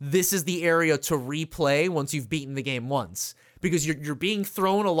on. This is the area to replay once you've beaten the game once. Because you're being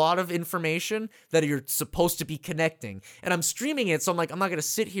thrown a lot of information that you're supposed to be connecting. And I'm streaming it, so I'm like, I'm not going to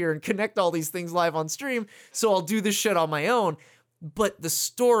sit here and connect all these things live on stream, so I'll do this shit on my own. But the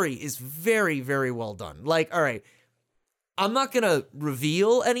story is very, very well done. Like, all right, I'm not going to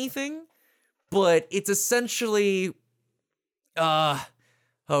reveal anything, but it's essentially, oh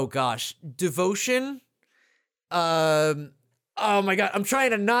gosh, Devotion, oh my god, I'm trying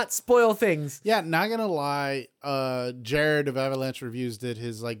to not spoil things. Yeah, not gonna lie, Jared of Avalanche Reviews did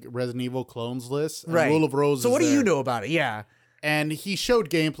his like Resident Evil clones list. And right. Rule of Rose. So what do you know about it? Yeah. And he showed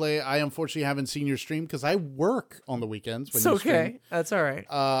gameplay. I unfortunately haven't seen your stream because I work on the weekends. When it's you okay. Stream. That's all right.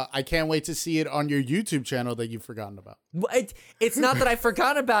 I can't wait to see it on your YouTube channel that you've forgotten about. It's not that I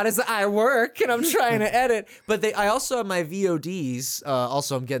forgot about it. It's that I work and I'm trying to edit. But I also have my VODs.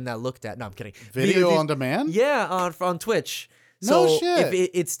 Also, I'm getting that looked at. No, I'm kidding. Video VODs, on demand? Yeah, on Twitch. No so shit. If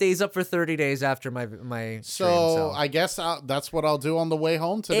it stays up for 30 days after my stream. So I guess that's what I'll do on the way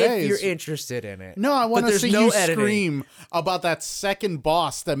home today. If you're interested in it. No, I want to see you editing. scream about that second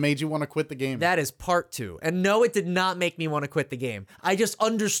boss that made you want to quit the game. That is part 2. And no, it did not make me want to quit the game. I just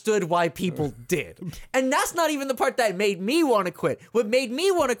understood why people did. And that's not even the part that made me want to quit. What made me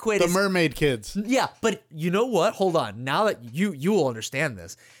want to quit is... The mermaid kids. Yeah, but you know what? Hold on. Now that you will understand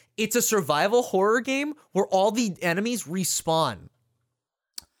this. It's a survival horror game where all the enemies respawn.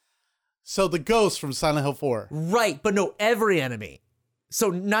 So the ghosts from Silent Hill 4. Right, but no, every enemy. So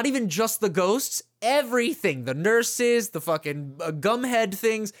not even just the ghosts, everything. The nurses, the fucking gumhead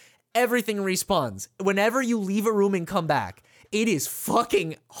things, everything respawns. Whenever you leave a room and come back, It is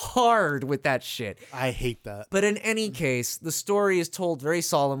fucking hard with that shit. I hate that. But in any case, the story is told very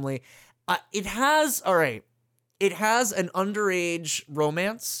solemnly. It has an underage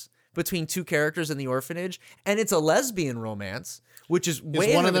romance between two characters in the orphanage, and it's a lesbian romance, which is way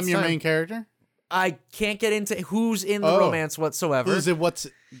Is one of ahead them your time. main character? I can't get into who's in the romance whatsoever. Who's it?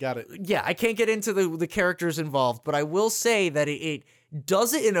 Got it. Yeah, I can't get into the characters involved, but I will say that it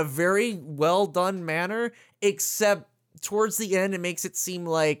does it in a very well done manner, except towards the end, it makes it seem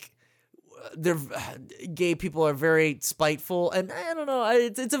like gay people are very spiteful, and I don't know.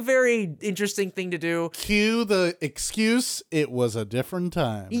 It's a very interesting thing to do. Cue the excuse. It was a different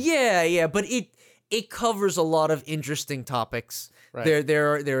time. Yeah, but it covers a lot of interesting topics. Right.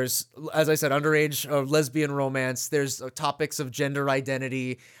 There's, as I said, underage lesbian romance. There's topics of gender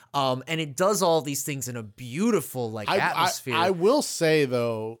identity, and it does all these things in a beautiful atmosphere. I will say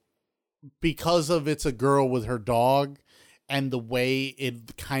though, because of it's a girl with her dog, and the way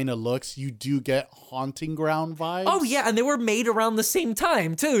it kind of looks, you do get Haunting Ground vibes. Oh, yeah, and they were made around the same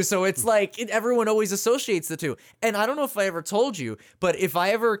time, too, so it's like everyone always associates the two. And I don't know if I ever told you, but if I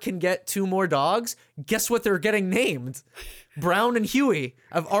ever can get 2 more dogs, guess what they're getting named? Brown and Huey.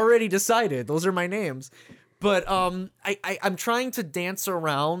 I've already decided. Those are my names. But I'm trying to dance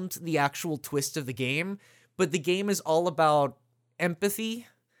around the actual twist of the game, but the game is all about empathy,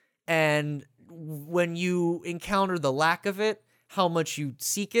 and when you encounter the lack of it, how much you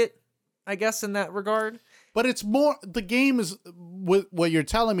seek it, I guess, in that regard. But it's more, the game is, with what you're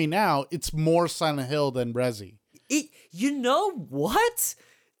telling me now, it's more Silent Hill than Resi. You know what?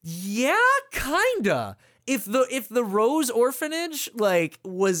 Yeah, kinda. If the Rose Orphanage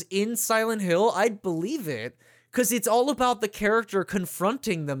was in Silent Hill, I'd believe it, because it's all about the character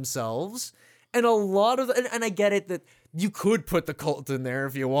confronting themselves, and a lot of and I get it that you could put the cult in there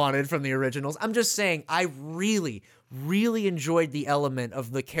if you wanted from the originals. I'm just saying I really, really enjoyed the element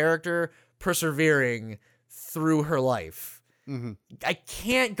of the character persevering through her life. Mm-hmm. I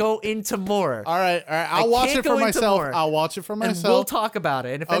can't go into more. All right. I'll watch it for myself. I'll watch it for myself. And we'll talk about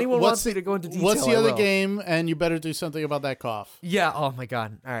it. And if anyone wants me to go into detail, what's the other game? And you better do something about that cough. Yeah. Oh my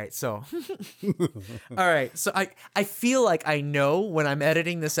God. All right. So, I feel like I know when I'm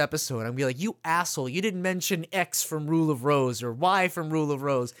editing this episode, I'm gonna be like, you asshole, you didn't mention X from Rule of Rose or Y from Rule of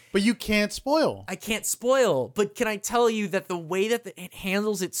Rose. But you can't spoil. I can't spoil. But can I tell you that the way that it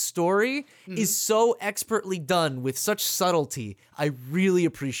handles its story is so expertly done with such subtlety. I really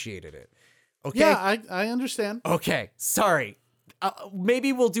appreciated it. Okay. Yeah, I understand. Okay. Sorry.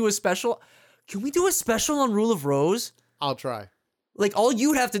 Maybe we'll do a special. Can we do a special on Rule of Rose? I'll try. All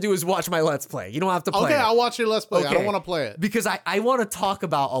you have to do is watch my Let's Play. You don't have to play it. I'll watch your Let's Play. Okay. I don't want to play it. Because I want to talk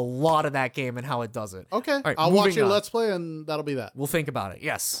about a lot of that game and how it does it. Okay. All right, I'll watch your Let's Play and that'll be that. We'll think about it.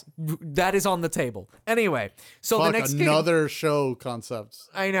 Yes. That is on the table. Anyway, so the next another show concepts.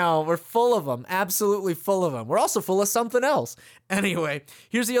 I know. We're full of them. Absolutely full of them. We're also full of something else. Anyway,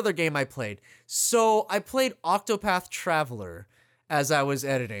 here's the other game I played. So I played Octopath Traveler as I was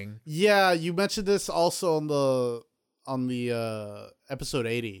editing. Yeah, you mentioned this also on the episode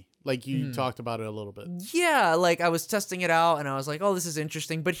 80. You talked about it a little bit. Yeah, I was testing it out and I was like, oh, this is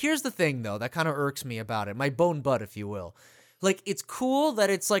interesting. But here's the thing, though, that kind of irks me about it. My bone butt, if you will. It's cool that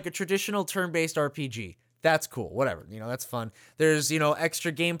it's a traditional turn-based RPG. That's cool. Whatever. That's fun. There's,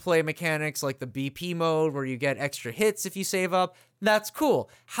 extra gameplay mechanics like the BP mode where you get extra hits if you save up. That's cool.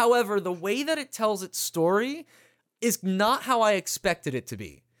 However, the way that it tells its story is not how I expected it to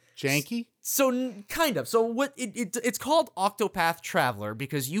be. Janky? So kind of. So what it's called Octopath Traveler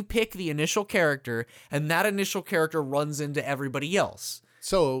because you pick the initial character and that initial character runs into everybody else.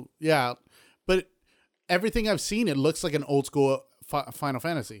 So, yeah. But everything I've seen, it looks like an old school Final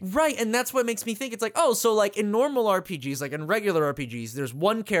Fantasy. Right, and that's what makes me think it's in normal RPGs, in regular RPGs, there's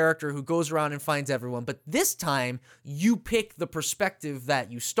one character who goes around and finds everyone, but this time you pick the perspective that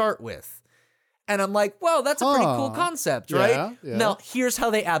you start with. And I'm like, well, that's a pretty cool concept, right? Yeah. Now, here's how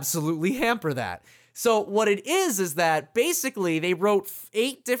they absolutely hamper that. So what it is that basically they wrote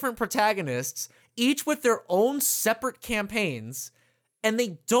 8 different protagonists, each with their own separate campaigns, and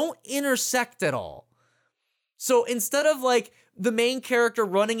they don't intersect at all. So instead of the main character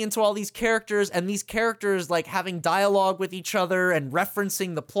running into all these characters and these characters having dialogue with each other and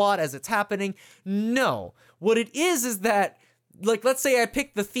referencing the plot as it's happening, no. What it is that let's say I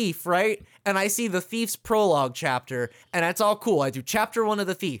pick the thief, right? And I see the thief's prologue chapter, and that's all cool. I do chapter 1 of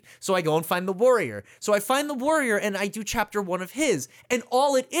the thief. So I go and find the warrior. So I find the warrior, and I do chapter 1 of his. And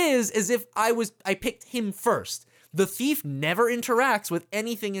all it is if I picked him first. The thief never interacts with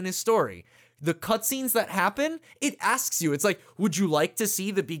anything in his story. the cutscenes that happen, it asks you, it's like, would you like to see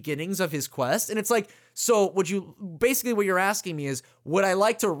the beginnings of his quest? And it's like, so basically what you're asking me is, would I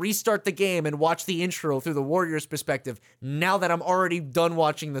like to restart the game and watch the intro through the warrior's perspective now that I'm already done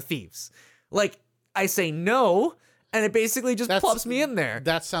watching the thieves? Like, I say no, and it basically just plops me in there.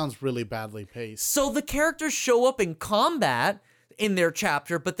 That sounds really badly paced. So the characters show up in combat in their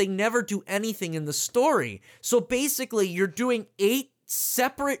chapter, but they never do anything in the story. So basically, you're doing 8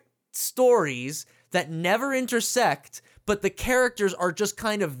 separate stories that never intersect, but the characters are just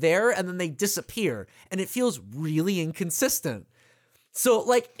kind of there and then they disappear, and it feels really inconsistent. So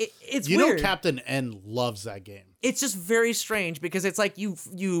like it's weird. You know, Captain N loves that game. It's just very strange because it's like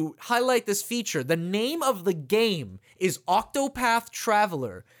you highlight this feature. The name of the game is Octopath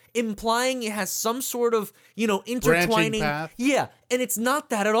Traveler, implying it has some sort of, intertwining path. Yeah, and it's not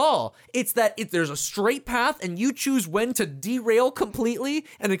that at all. It's that there's a straight path and you choose when to derail completely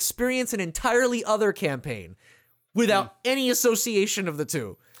and experience an entirely other campaign without any association of the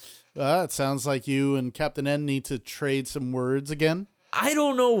two. It sounds like you and Captain N need to trade some words again. I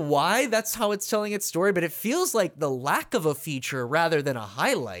don't know why that's how it's telling its story, but it feels like the lack of a feature rather than a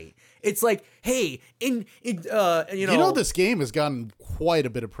highlight. It's like, hey, This game has gotten quite a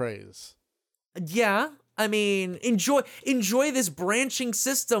bit of praise. Yeah, I mean, enjoy this branching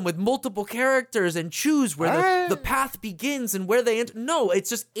system with multiple characters and choose where the path begins and where they end. No, it's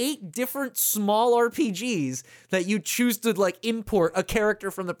just 8 different small RPGs that you choose to like import a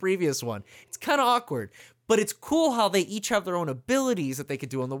character from the previous one. It's kind of awkward. But it's cool how they each have their own abilities that they could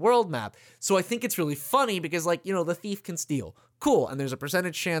do on the world map. So I think it's really funny because, the thief can steal. Cool. And there's a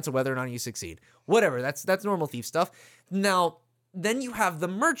percentage chance of whether or not you succeed. Whatever. That's normal thief stuff. Now, then you have the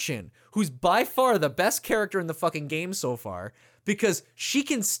merchant, who's by far the best character in the fucking game so far because she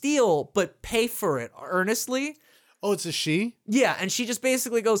can steal but pay for it earnestly. Oh, it's a she? Yeah, and she just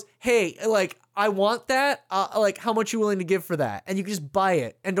basically goes, hey, I want that. How much you willing to give for that? And you can just buy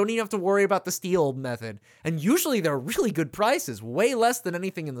it and don't even have to worry about the steal method. And usually they're really good prices, way less than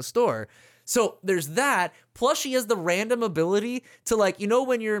anything in the store. So there's that. Plus she has the random ability to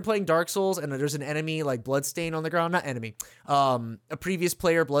when you're playing Dark Souls and there's an enemy like Bloodstain on the ground, not enemy, a previous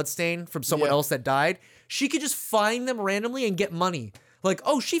player Bloodstain from someone else that died. She could just find them randomly and get money. Like,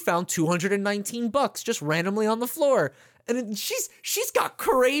 oh, she found $219 just randomly on the floor. And she's got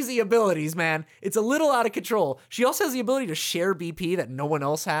crazy abilities, man. It's a little out of control. She also has the ability to share BP that no one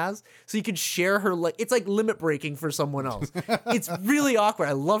else has. So you can share her, it's like limit breaking for someone else. It's really awkward.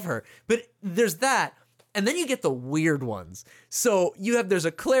 I love her. But there's that. And then you get the weird ones. So there's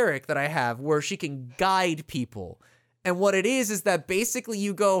a cleric that I have where she can guide people. And what it is that basically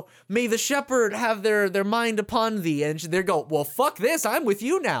you go, may the shepherd have their mind upon thee. And they go, well, fuck this. I'm with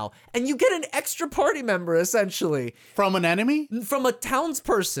you now. And you get an extra party member, essentially. From an enemy? From a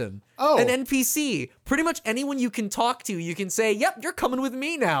townsperson. Oh. An NPC. Pretty much anyone you can talk to, you can say, yep, you're coming with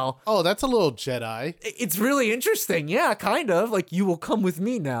me now. Oh, that's a little Jedi. It's really interesting. Yeah, kind of. Like, you will come with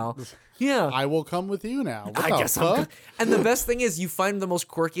me now. Yeah. I will come with you now. I guess And the best thing is you find the most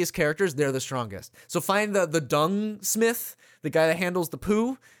quirkiest characters, they're the strongest. So find the dung smith, the guy that handles the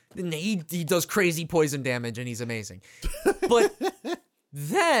poo, and he does crazy poison damage and he's amazing. But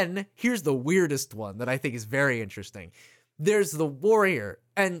then here's the weirdest one that I think is very interesting. There's the warrior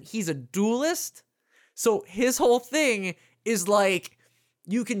and he's a duelist. So his whole thing is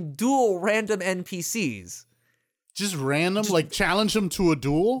you can duel random NPCs. Just random, challenge them to a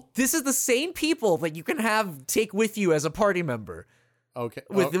duel? This is the same people that you can take with you as a party member. Okay.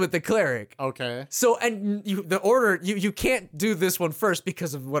 With the cleric. Okay. So, and you can't do this one first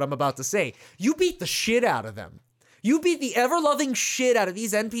because of what I'm about to say. You beat the shit out of them. You beat the ever-loving shit out of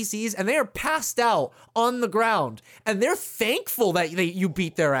these NPCs, and they are passed out on the ground, and they're thankful that you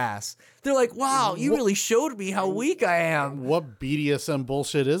beat their ass. They're like, wow, you really showed me how weak I am. What BDSM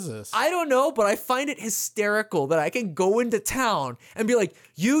bullshit is this? I don't know, but I find it hysterical that I can go into town and be like,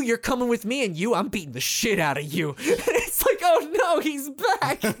 you're coming with me, and I'm beating the shit out of you. And it's like, oh no, he's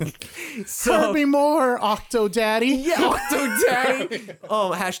back. So, hurt me more, Octo Daddy. Yeah, Octo Daddy.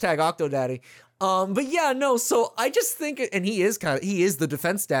 Oh, hashtag Octo Daddy. But yeah, no, so I just think, and he is the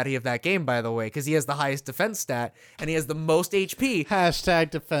defense daddy of that game, by the way, because he has the highest defense stat, and he has the most HP. Hashtag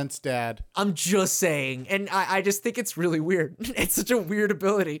defense dad. I'm just saying, and I just think it's really weird. It's such a weird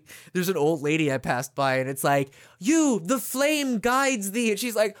ability. There's an old lady I passed by, and it's like, the flame guides thee, and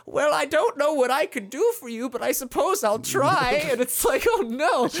she's like, well, I don't know what I could do for you, but I suppose I'll try, and it's like, oh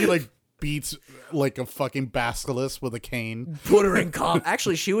no. She beats a fucking basilisk with a cane. Put her in comp.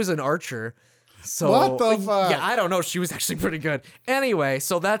 Actually, she was an archer. So What the fuck? Yeah, I don't know. She was actually pretty good. Anyway,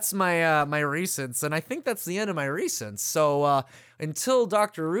 so that's my my recents, and I think that's the end of my recents. So until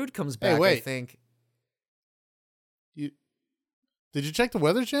Dr. Rude comes back, wait. I think Did you check the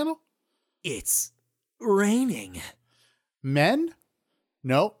Weather Channel? it's raining. Men?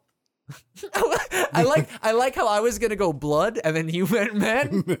 Nope. I like how I was gonna go blood and then you went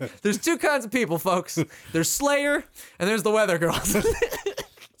men. There's two kinds of people, folks. There's Slayer and there's the Weather Girls.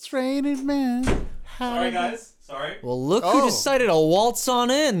 It's raining, man. Sorry, guys. Sorry. Well, look who decided to waltz on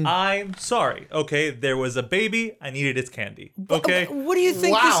in. I'm sorry. Okay, there was a baby. I needed its candy. Okay. What do you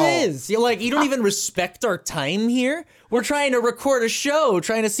think this is? You're like, you don't even respect our time here? We're trying to record a show,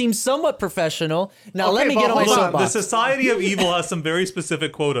 trying to seem somewhat professional. Now, let me get on my Hold on. soapbox. The Society of Evil has some very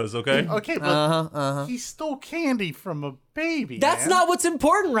specific quotas. Okay. Okay, but he stole candy from a baby. That's man. not what's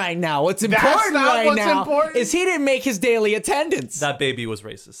important right now. What's important not right what's now important? is he didn't make his daily attendance. That baby was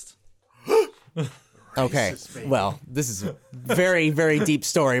racist. Okay, well, this is a very, very deep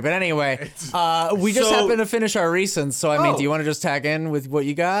story. But anyway, we just So- happened to finish our recents. So, I mean, Oh. do you want to just tag in with what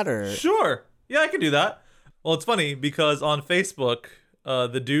you got? Or Sure. Yeah, I can do that. Well, it's funny because on Facebook,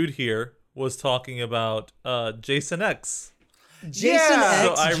 the dude here was talking about Jason X. Jason Yeah.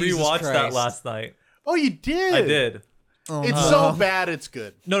 X, So I Jesus rewatched that Christ. last night. Oh, you did? I did. It's so bad, it's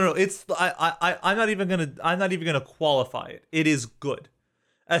good. No. It's I'm not even gonna qualify it. It is good,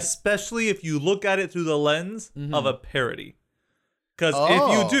 especially if you look at it through the lens of a parody. Because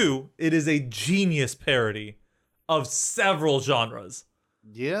if you do, it is a genius parody of several genres.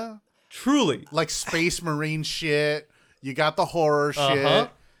 Yeah. Truly, Like Space Marine shit. You got the horror shit.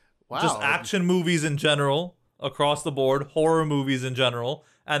 Wow. just action movies in general, across the board, horror movies in general,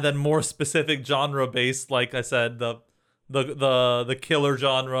 and then more specific genre based, like I said, the killer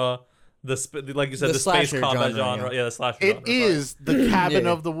genre. Like you said, The the space slasher combat genre, genre. yeah. Yeah, the slasher It genre. sorry. is the cabin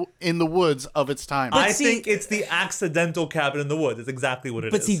Yeah. of in the woods of its time. I see- think it's the accidental cabin in the woods. It's exactly what it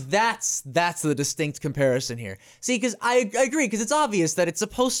is. But see, that's the distinct comparison here. See, because I agree, because it's obvious that it's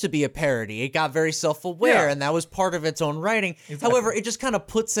supposed to be a parody. It got very self-aware, Yeah. and that was part of its own writing. However, it just kind of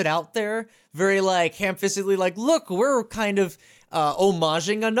puts it out there very, like, ham-fistedly, like, look, we're kind of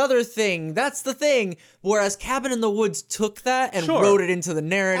homaging another thing. That's the thing. Whereas Cabin in the Woods took that and Sure. wrote it into the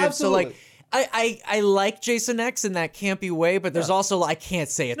narrative. Absolutely. So, like, I like Jason X in that campy way, but there's also, I can't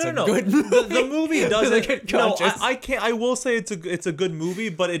say it's No. a good movie. The movie doesn't. good No, conscience. I can't. I will say it's a good movie,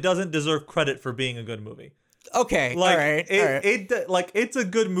 but it doesn't deserve credit for being a good movie. Okay, Like all right. it's a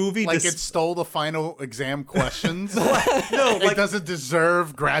good movie. Like it stole the final exam questions. no, It like doesn't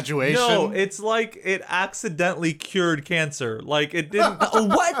deserve graduation. no, it's like it accidentally cured cancer. Like it didn't.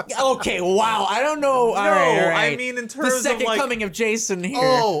 What? Okay, wow. I don't know. All right. I mean in terms the of second like coming of Jason here.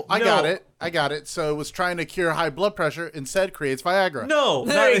 Oh, I got No. it. I got it. So it was trying to cure high blood pressure, instead creates Viagra. no,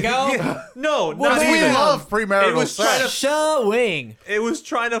 There not- you go. yeah, no, Well, not Because we even. love premarital It was trying sex. Showing. It was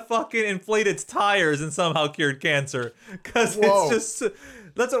trying to fucking inflate its tires and somehow cured cancer. Because Whoa. it's just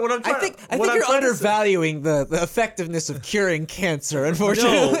that's what I'm trying. I think what I'm you're trying to say- undervaluing the effectiveness of curing cancer. No,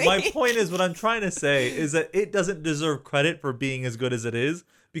 Unfortunately, my point is what I'm trying to say is that it doesn't deserve credit for being as good as it is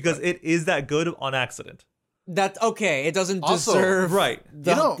because it is that good on accident. That okay. It doesn't Also, deserve right.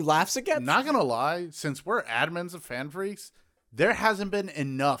 the You know, laughs again. Not gonna lie, since we're admins of fan freaks, there hasn't been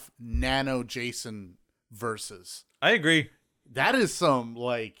enough Nano Jason verses. I agree. That is some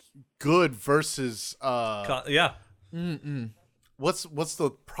like good versus Yeah. what's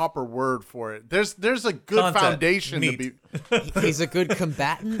the proper word for it? There's a good Content. foundation Meat. to be. He's a good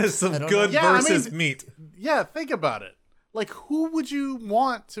combatant. Some I don't good know. Yeah, I versus mean- meat. Yeah, think about it. Like, who would you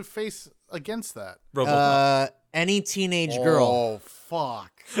want to face against that? Robocop. Any teenage girl. Oh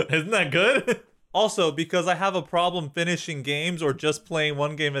fuck! Isn't that good? Also, because I have a problem finishing games or just playing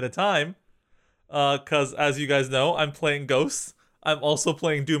one game at a time, because as you guys know, I'm playing Ghosts. I'm also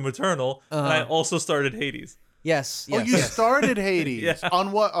playing Doom Eternal, and I also started Hades. Yes. Oh, Yes. you started Hades Yeah.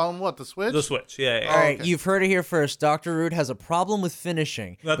 on what? On what? The Switch? The Switch, yeah. All right, okay. you've heard it here first. Dr. Rude has a problem with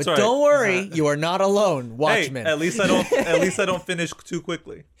finishing. That's but right. don't worry, you are not alone. Hey, Watchmen. at least I don't. At least I don't finish too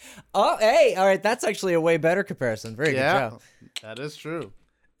quickly. Oh, hey, all right, that's actually a way better comparison. Very good Yeah, job. that is true.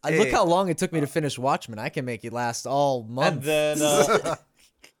 Look how long it took me to finish Watchmen. I can make it last all month.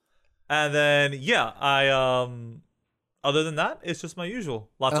 And then yeah, I other than that, it's just my usual.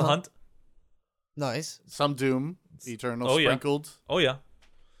 Lots of hunt. Nice. Some Doom Eternal Oh, yeah. sprinkled. Oh yeah.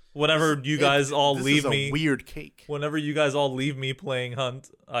 Whenever you guys all This leave is a me, weird cake. whenever you guys all leave me playing Hunt,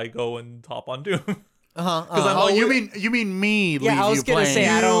 I go and hop on Doom. Uh-huh. I'm Oh, always- you mean me? Yeah, leave I was you going to playing. say,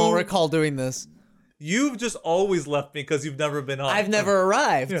 I don't You- recall doing this. You've just always left me because you've never been on. I've never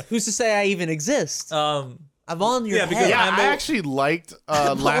arrived. Who's to say I even exist? Um, I'm on your head. because Yeah, I actually liked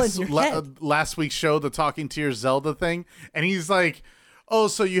head. last week's show, the Talking to Your Zelda thing, and he's like, "Oh,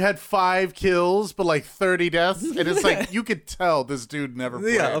 so you had 5 kills, but like 30 deaths," and it's like you could tell this dude never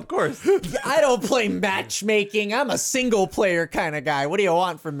played. Yeah, of course. I don't play matchmaking. I'm a single player kind of guy. What do you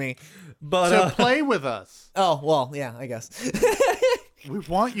want from me? But So play with us. Oh, well, yeah, I guess. We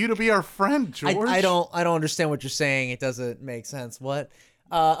want you to be our friend, George. I don't understand what you're saying. It doesn't make sense. What?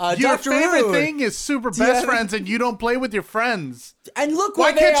 Your Dr. favorite Rude. thing is super you best have- friends, and you don't play with your friends. And look Why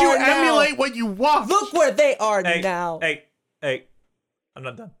where they can't you are now. emulate what you want? Look where they are hey, now. hey, I'm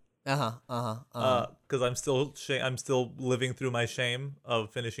not done. Because I'm still living through my shame of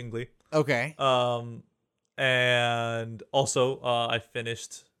finishing Glee. Okay. And also I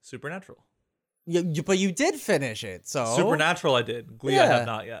finished Supernatural. But you did finish it, so Supernatural I did. Glee I Yeah. have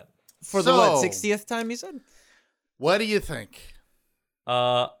not yet. for the what So- 60th time you said? What do you think?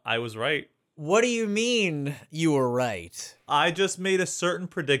 I was right. What do you mean you were right? I just made a certain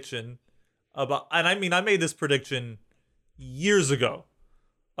prediction about, and I mean I made this prediction years ago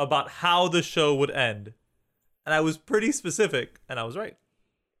about how the show would end, and I was pretty specific, and I was right.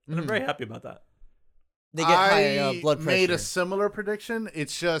 And I'm very happy about that. They get high I blood pressure. made a similar prediction.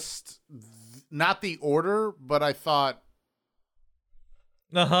 It's just not the order, but I thought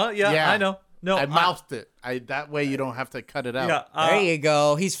Yeah, I know. No, I mouthed it. That way you don't have to cut it out. Yeah, There you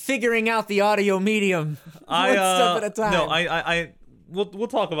go. He's figuring out the audio medium one step at a time. No, we'll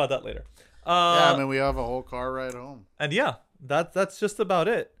talk about that later. Yeah, I mean we have a whole car ride home. And yeah, that's just about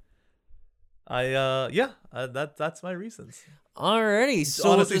it. That's my reasons. Alrighty. So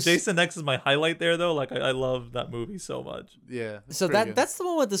Honestly, this- Jason X is my highlight there though. Like I love that movie so much. Yeah. it's So pretty good. that's the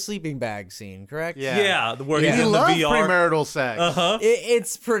one with the sleeping bag scene, correct? Yeah. Yeah, where Yeah. he's You in the love VR. premarital sex.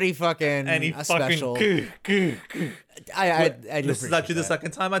 It's pretty fucking And he special. fucking. I do This is appreciate actually the that.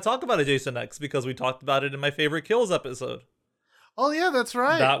 second time I talk about a Jason X because we talked about it in my favorite kills episode. Oh yeah, that's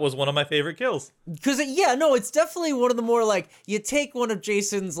right. That was one of my favorite kills. Because it's definitely one of the more like you take one of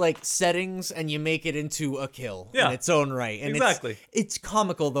Jason's like settings and you make it into a kill Yeah. in its own right. And Exactly. It's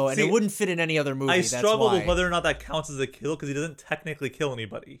comical though, and See, it wouldn't fit in any other movie. I That's struggle why. with whether or not that counts as a kill because he doesn't technically kill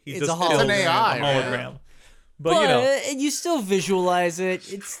anybody. He It's just a kills hologram. It's an AI, a man. hologram. But you know, and you still visualize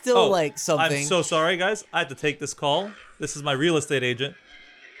it. It's still like something. I'm so sorry, guys. I have to take this call. This is my real estate agent.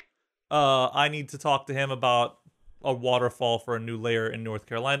 I need to talk to him about a waterfall for a new layer in North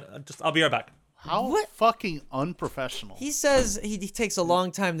Carolina. I'll be right back. How fucking unprofessional. He says he takes a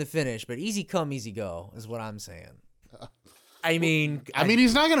long time to finish, but easy come, easy go is what I'm saying. I mean,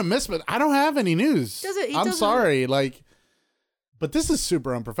 he's not gonna miss, but I don't have any news. He I'm doesn't- sorry, but this is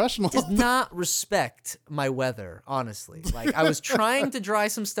super unprofessional. does not respect my weather, honestly. Like, I was trying to dry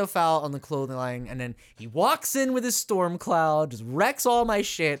some stuff out on the clothing line, and then he walks in with his storm cloud, just wrecks all my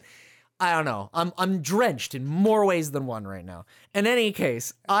shit. I don't know. I'm drenched in more ways than one right now. In any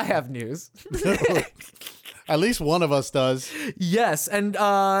case, I have news. At least one of us does. Yes, and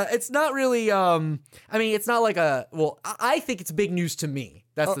it's not really. It's not like a. Well, I think it's big news to me.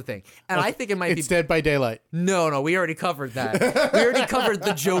 That's the thing, and I think it might It's be. Dead by Daylight. No, we already covered that. We already covered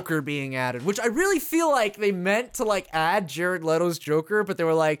the Joker being added, which I really feel like they meant to like add Jared Leto's Joker, but they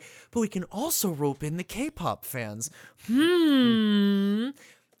were like, but we can also rope in the K-pop fans.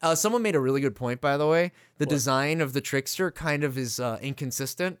 Someone made a really good point, by the way. The design of the trickster kind of is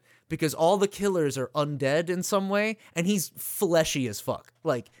inconsistent because all the killers are undead in some way, and he's fleshy as fuck.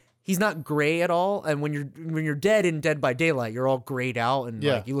 Like, he's not gray at all. And when you're dead in Dead by Daylight, you're all grayed out and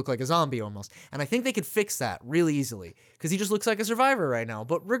like you look like a zombie almost. And I think they could fix that really easily because he just looks like a survivor right now.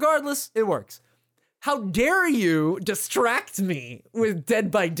 But regardless, it works. How dare you distract me with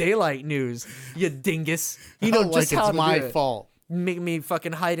Dead by Daylight news, you dingus? You know Like just how it's to my do it. fault. Make me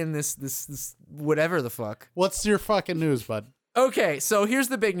fucking hide in this whatever the fuck. What's your fucking news, bud? Okay, so here's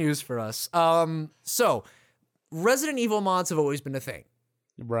the big news for us. So Resident Evil mods have always been a thing.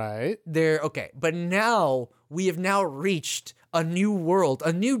 Right. But now we have now reached a new world,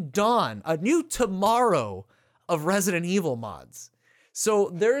 a new dawn, a new tomorrow of Resident Evil mods.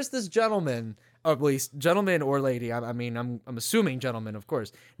 So there's this gentleman, or at least gentleman or lady. I'm assuming gentleman, of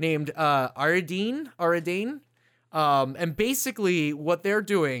course, named Aradine. And basically what they're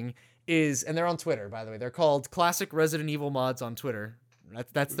doing is, and they're on Twitter, by the way. They're called Classic Resident Evil Mods on Twitter.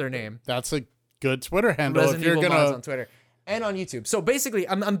 That's their name. That's a good Twitter handle. Resident if you're Evil gonna Mods on Twitter and on YouTube. So basically,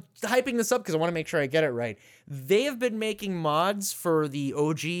 I'm hyping this up because I want to make sure I get it right. They have been making mods for the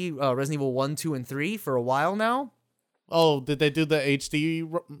OG Resident Evil 1, 2, and 3 for a while now. Oh, did they do the HD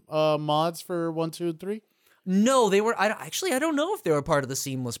mods for 1, 2, and 3? No, they were. I don't know if they were part of the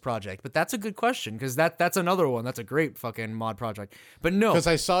Seamless project, but that's a good question because that's another one. That's a great fucking mod project. But no, Because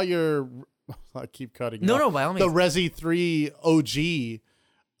I saw your I keep cutting. No, by all means. The Resi 3 OG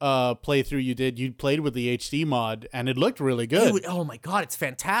playthrough you played with the HD mod, and it looked really good. Oh my god, it's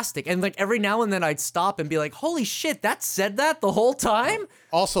fantastic. And like every now and then I'd stop and be like, holy shit, that said that the whole time?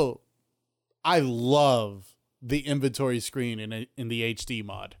 Also, I love the inventory screen in the HD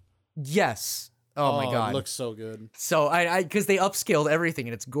mod. Yes. Oh my god. It looks so good. So I because they upscaled everything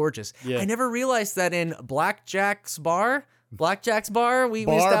and it's gorgeous. Yeah. I never realized that in Blackjack's bar, we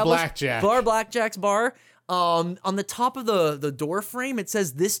established Blackjack. Blackjack's bar. On the top of the door frame, it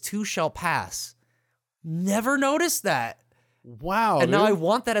says "This too shall pass." Never noticed that. Wow. And now I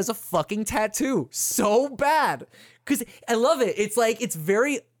want that as a fucking tattoo so bad. Because I love it. It's like, it's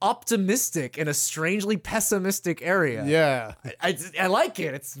very optimistic in a strangely pessimistic area. Yeah. I like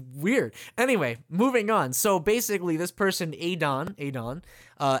it. It's weird. Anyway, moving on. So basically, this person, Adon,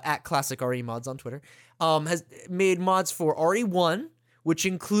 at Classic RE Mods on Twitter, has made mods for RE1, which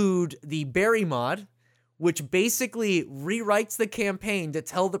include the Barry mod, which basically rewrites the campaign to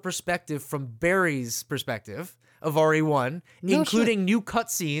tell the perspective from Barry's perspective of RE1, including new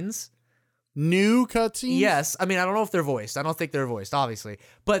cutscenes. New cutscenes? Yes. I mean, I don't know if they're voiced. I don't think they're voiced, obviously.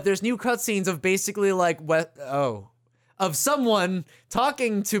 But there's new cutscenes of basically like, of someone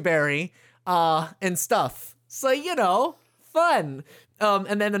talking to Barry and stuff. So, you know, fun.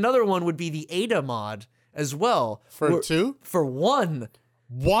 And then another one would be the Ada mod as well. For 2? For 1.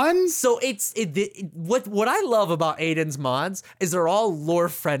 1? So what I love about Aiden's mods is they're all lore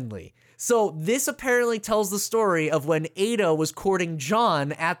friendly. So this apparently tells the story of when Ada was courting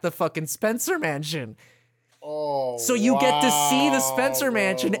John at the fucking Spencer Mansion. Oh, so you get to see the Spencer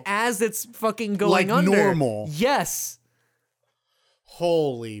Mansion as it's fucking going like under. normal. Yes.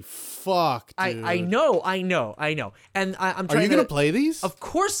 Holy fuck, dude. I know. And I'm trying Are you going to play these? Of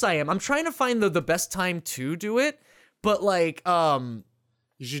course I am. I'm trying to find the best time to do it. But like, you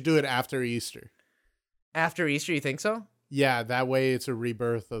should do it after Easter. After Easter, you think so? Yeah, that way it's a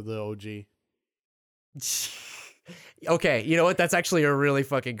rebirth of the OG. Okay, you know what? That's actually a really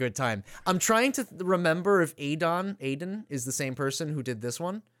fucking good time. I'm trying to remember if Aiden is the same person who did this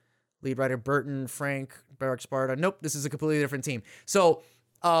one. Lead writer Burton, Frank, Barak Sparta. Nope, this is a completely different team. So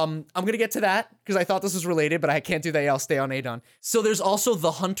I'm going to get to that because I thought this was related, but I can't do that. I'll stay on Aiden. So there's also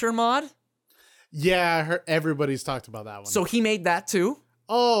the Hunter mod. Yeah, I heard everybody's talked about that one. So he made that too.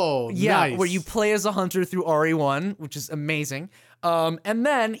 Oh, yeah, nice. Where you play as a hunter through RE1, which is amazing. And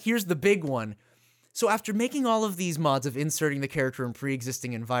then here's the big one. So after making all of these mods of inserting the character in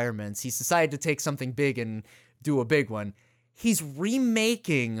pre-existing environments, he's decided to take something big and do a big one. He's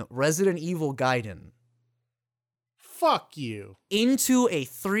remaking Resident Evil Gaiden. Fuck you. Into a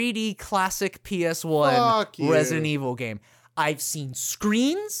 3D classic PS1 Resident Evil game. I've seen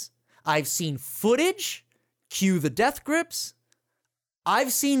screens. I've seen footage. Cue the death grips.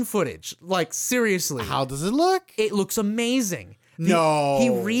 I've seen footage. Like, seriously. How does it look? It looks amazing. No. He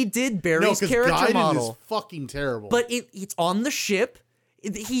redid Barry's character Gaiden model. is fucking terrible. But it's on the ship.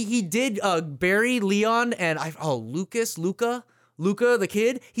 He did Barry, Leon, and Luca, the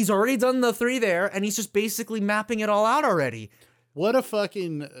kid. He's already done the 3 there, and he's just basically mapping it all out already. What a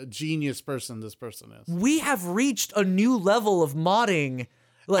fucking genius person this person is. We have reached a new level of modding.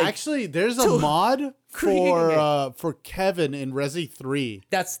 Like, actually, there's a mod for Kevin in Resi 3.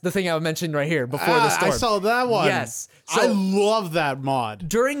 That's the thing I mentioned right here before the storm. I saw that one. Yes. So, I love that mod.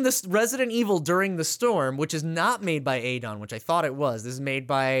 During this Resident Evil During the Storm, which is not made by Adon, which I thought it was. This is made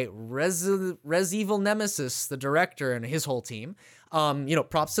by Res Evil Nemesis, the director, and his whole team.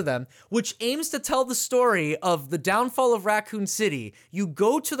 Props to them, which aims to tell the story of the downfall of Raccoon City. You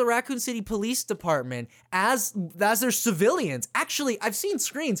go to the Raccoon City Police Department as they're civilians. Actually, I've seen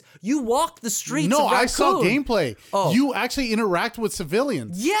screens. You walk the streets of Raccoon. I saw gameplay. Oh. You actually interact with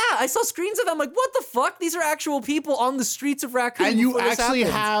civilians. Yeah, I saw screens of them. Like, what the fuck? These are actual people on the streets of Raccoon. And you actually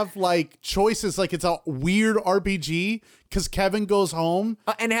have, like, choices. Like, it's a weird RPG because Kevin goes home.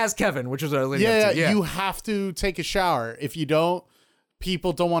 And it has Kevin, which is what I leading up to. Yeah, you have to take a shower. If you don't,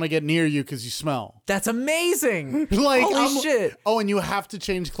 people don't want to get near you because you smell. That's amazing. Like, holy shit. Oh, and you have to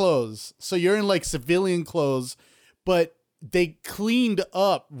change clothes. So you're in, like, civilian clothes, but they cleaned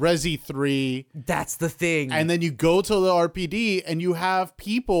up Resi 3. That's the thing. And then you go to the RPD and you have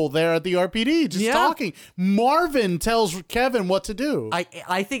people there at the RPD just talking. Marvin tells Kevin what to do.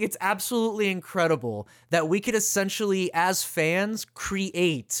 I think it's absolutely incredible that we could essentially, as fans,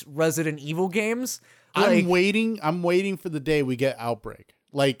 create Resident Evil games. I'm waiting for the day we get Outbreak.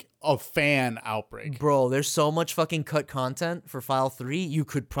 like a fan outbreak. Bro, there's so much fucking cut content for File 3, you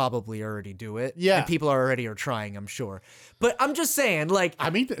could probably already do it. Yeah. And people are trying, I'm sure. But I'm just saying, like, I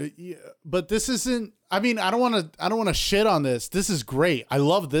mean, but this isn't. I mean, I don't want to shit on this. This is great. I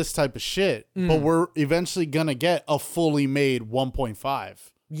love this type of shit. But we're eventually gonna get a fully made 1.5.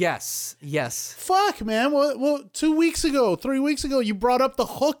 yes. Fuck, man. Well, 2 weeks ago, 3 weeks ago, you brought up the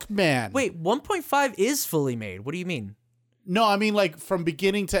hook, man. Wait, 1.5 is fully made. What do you mean? No, I mean, like, from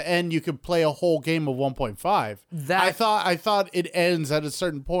beginning to end, you could play a whole game of 1.5. I thought it ends at a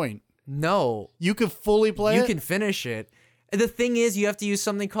certain point. No. You could fully play it? You can finish it. The thing is, you have to use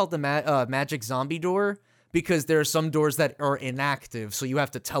something called the magic zombie door, because there are some doors that are inactive, so you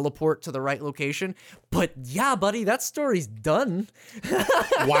have to teleport to the right location. But yeah, buddy, that story's done.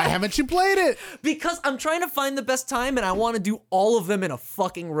 Why haven't you played it? Because I'm trying to find the best time, and I want to do all of them in a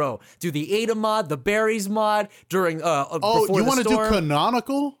fucking row. Do the Ada mod, the Berries mod, during before you want to do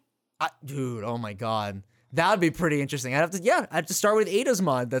canonical? Dude, oh my god. That would be pretty interesting. I'd have to start with Ada's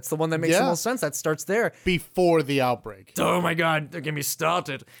mod. That's the one that makes the most sense. That starts there. Before the outbreak. Oh my god, they're getting me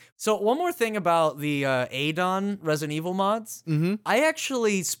started. So one more thing about the Adon Resident Evil mods. Mm-hmm. I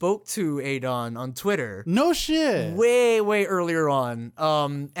actually spoke to Adon on Twitter. No shit. Way earlier on.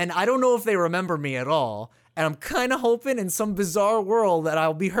 And I don't know if they remember me at all. And I'm kind of hoping in some bizarre world that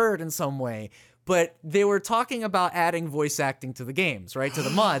I'll be heard in some way. But they were talking about adding voice acting to the games, right? To the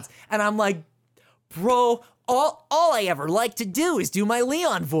mods. And I'm like, bro, all I ever like to do is do my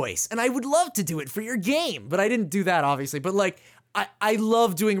Leon voice, and I would love to do it for your game, but I didn't do that, obviously. But, like, I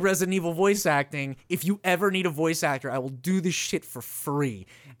love doing Resident Evil voice acting. If you ever need a voice actor, I will do this shit for free.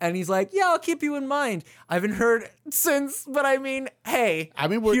 And he's like, yeah, I'll keep you in mind. I haven't heard since, but I mean, hey,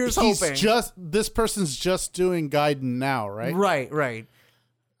 here's hoping. This person's just doing Gaiden now, right? Right.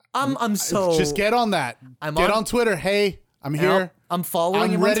 I'm so... Just get on that. Get on Twitter. Hey, I'm here. I'm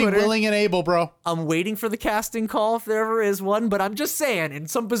following him on Twitter. I'm ready, willing, and able, bro. I'm waiting for the casting call if there ever is one, but I'm just saying, in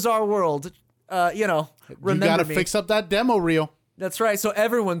some bizarre world, remember you gotta fix up that demo reel. That's right. So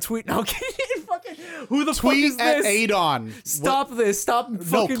everyone tweet. No, who the fuck is this? Tweet at Adon. Stop this. Stop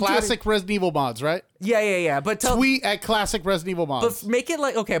fucking classic tweeting. Resident Evil mods, right? Yeah. But tweet at classic Resident Evil mods. But make it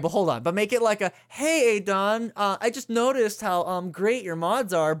like, okay, but hold on. But make it like a, hey, Adon, I just noticed how great your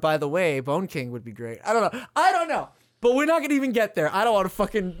mods are. By the way, Bone King would be great. I don't know. But we're not going to even get there. I don't want to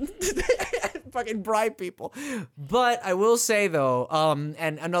fucking bribe people. But I will say, though,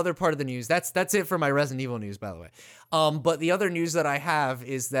 and another part of the news, that's it for my Resident Evil news, by the way. But the other news that I have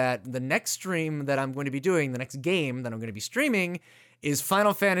is that the next stream that I'm going to be doing, the next game that I'm going to be streaming, is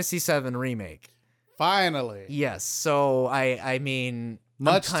Final Fantasy VII Remake. Finally. Yes. So, I mean...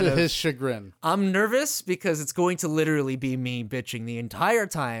 Much to his chagrin. I'm nervous because it's going to literally be me bitching the entire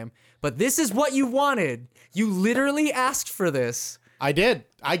time. But this is what you wanted. You literally asked for this. I did.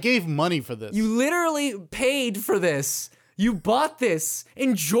 I gave money for this. You literally paid for this. You bought this.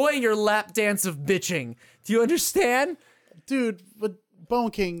 Enjoy your lap dance of bitching. Do you understand? Dude, but Bone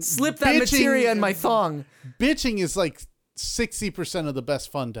King... Slip that materia in my thong. Bitching is like 60% of the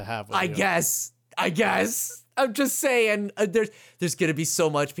best fun to have with I guess. I'm just saying, there's gonna be so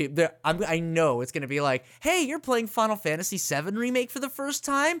much people there. I know it's gonna be like, hey, you're playing Final Fantasy VII Remake for the first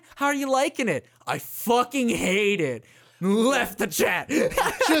time? How are you liking it? I fucking hate it. Left the chat.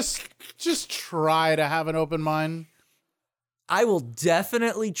 just try to have an open mind. I will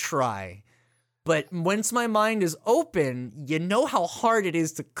definitely try. But once my mind is open, you know how hard it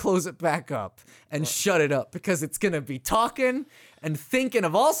is to close it back up and shut it up, because it's gonna be talking and thinking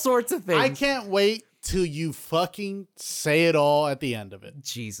of all sorts of things. I can't wait till you fucking say it all at the end of it.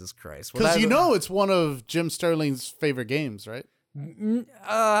 Jesus Christ. Because it's one of Jim Sterling's favorite games, right?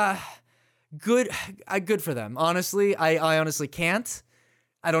 Good for them. Honestly, I honestly can't.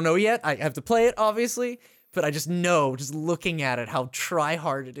 I don't know yet. I have to play it, obviously. But I just know, just looking at it, how try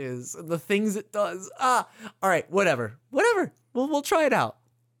hard it is and the things it does. All right, whatever. We'll try it out.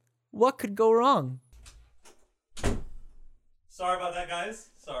 What could go wrong? Sorry about that, guys.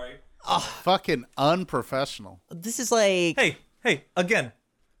 Sorry. Fucking unprofessional. This is like... Hey, again,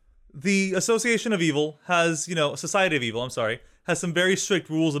 the Association of Evil has, Society of Evil, has some very strict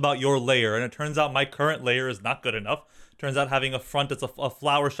rules about your layer, and it turns out my current layer is not good enough. Turns out having a front that's a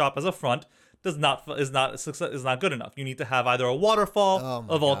flower shop as a front is not good enough. You need to have either a waterfall,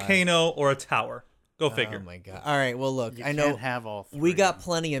 a volcano, or a tower. Go figure. Oh my god. All right, well look, I know can't have all three. We got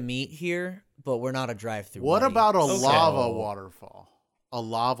plenty of meat here, but we're not a drive-through. What about a lava waterfall? A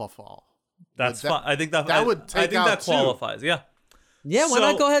lava fall. That's fine. I think that qualifies. Yeah. Yeah, why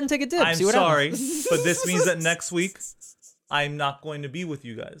not go ahead and take a dip? I'm sorry, but this means that next week I'm not going to be with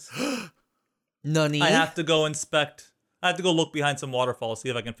you guys. Nani? I have to go inspect I have to go look behind some waterfalls, see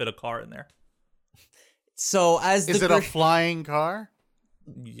if I can fit a car in there. So as Is it a flying car?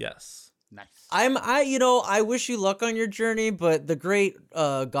 Yes. Nice. I wish you luck on your journey, but the great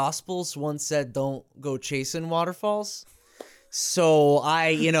Gospels once said, "Don't go chasing waterfalls." So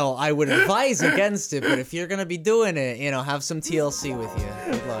I would advise against it. But if you're gonna be doing it, have some TLC with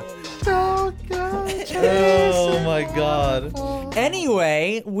you. Good luck. Don't go chasing Oh my god.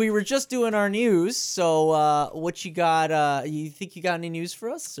 Anyway, we were just doing our news. So what you got? You think you got any news for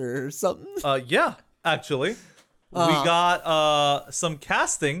us or something? Yeah, actually. We got some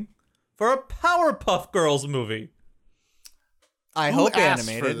casting for a Powerpuff Girls movie. I Who hope asked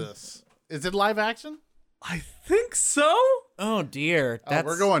animated. for this? Is it live action? I think so. Oh dear,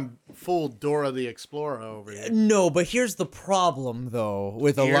 We're going full Dora the Explorer over here. No, but here's the problem though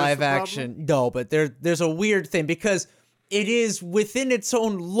with a Here's live the action. No, but there's a weird thing because it is within its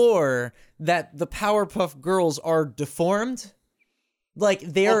own lore that the Powerpuff Girls are deformed. Like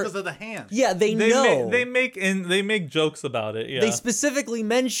they're because of the hands. yeah, they know. They make jokes about it. Yeah. They specifically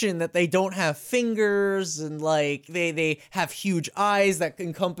mention that they don't have fingers and like they have huge eyes that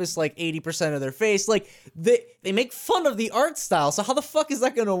encompass like 80% of their face. Like they make fun of the art style. So how the fuck is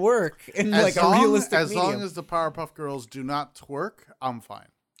that gonna work in like a realistic As medium? long as the Powerpuff Girls do not twerk, I'm fine.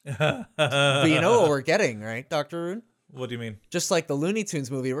 But you know what we're getting, right, Dr. Rune? What do you mean? Just like the Looney Tunes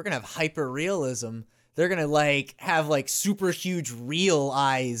movie, we're gonna have hyper realism. They're gonna like have like super huge real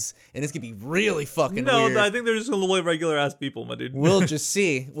eyes, and it's gonna be really fucking weird. I think they're just gonna look regular ass people, my dude. We'll just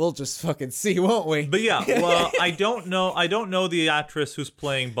see. We'll just fucking see, won't we? But yeah, well, I don't know the actress who's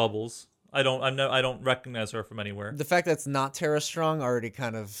playing Bubbles. I don't recognize her from anywhere. The fact that it's not Tara Strong already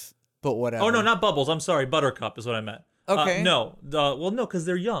kind of, but whatever. Oh no, not Bubbles. I'm sorry, Buttercup is what I meant. Okay. No, because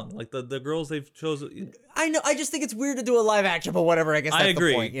they're young. Like the girls they've chosen. I know. I just think it's weird to do a live action, but whatever. I guess that's I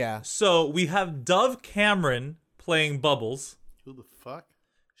agree. the point. Yeah. So we have Dove Cameron playing Bubbles. Who the fuck?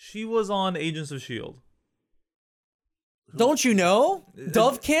 She was on Agents of Shield. Don't you know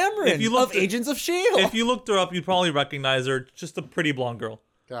Dove Cameron if you of looked Agents of Shield? If you looked her up, you'd probably recognize her. Just a pretty blonde girl.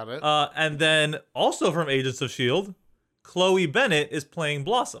 Got it. And then also from Agents of Shield, Chloe Bennett is playing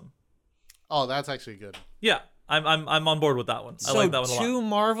Blossom. Oh, that's actually good. Yeah, I'm on board with that one. I like that one a lot. Two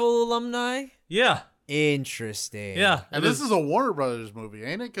Marvel alumni. Yeah, Interesting. yeah. And this is a Warner Brothers movie,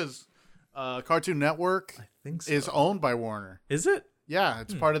 ain't it? Because Cartoon Network think so. is owned by Warner. Is it? Yeah,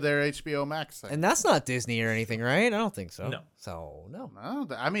 it's part of their HBO Max thing. And that's not Disney or anything, right? I don't think so. No. So no. No,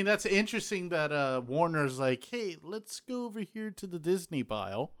 I mean, that's interesting that Warner's like, hey, let's go over here to the Disney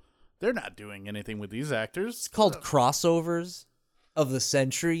pile. They're not doing anything with these actors. It's called crossovers of the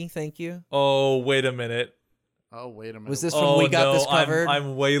century. Thank you. Oh, wait a minute. Oh, wait a minute. Was this when we got this covered?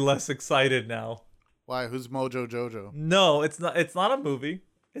 I'm way less excited now. Why? Who's Mojo Jojo? No, it's not. It's not a movie.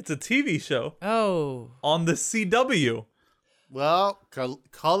 It's a TV show Oh. on the CW. Well,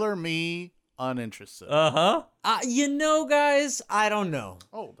 color me uninterested. Guys, I don't know.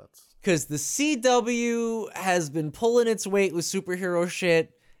 Oh, that's... Because the CW has been pulling its weight with superhero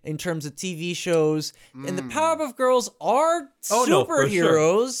shit in terms of TV shows, and the Powerpuff Girls are no, for superheroes.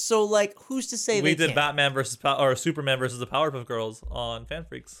 sure. So, like, who's to say We they did can't? Batman versus or Superman versus the Powerpuff Girls on Fan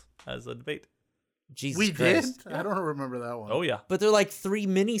Freaks as a debate. Jesus We Christ. did? I don't remember that one. Oh yeah, But they're like 3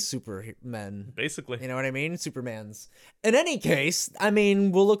 mini supermen. basically. You know what I mean? Supermans. In any case, I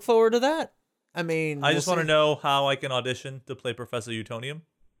mean, we'll look forward to that. I mean, I just want to know how I can audition to play Professor Utonium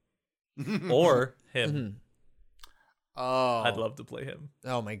or him. Oh. I'd love to play him.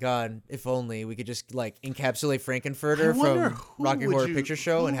 Oh my god! If only we could just like encapsulate Frankenfurter I wonder from who Rocky would Horror you- Picture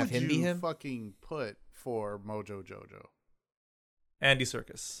Show who and have would him be you him. fucking put for Mojo Jojo? Andy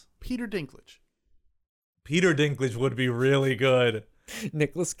Serkis. Peter Dinklage. Peter Dinklage would be really good.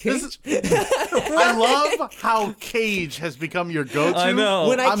 Nicholas Cage. I love how Cage has become your go-to. I know.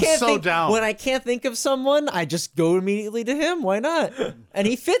 When I'm can't so think, down. When I can't think of someone, I just go immediately to him. Why not? And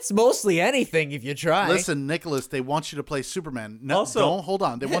he fits mostly anything if you try. Listen, Nicholas, they want you to play Superman. No, Also- don't hold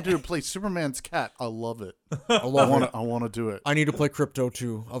on. They want you to play Superman's cat. I love it. I love it. I want to do it. I need to play Crypto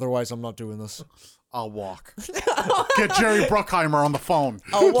too. Otherwise, I'm not doing this. I'll walk. Get Jerry Bruckheimer on the phone.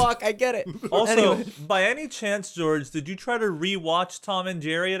 I'll walk. I get it. Also, Anyway. by any chance, George, did you try to rewatch Tom and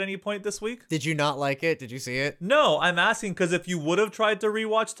Jerry at any point this week? Did you not like it? Did you see it? No, I'm asking because if you would have tried to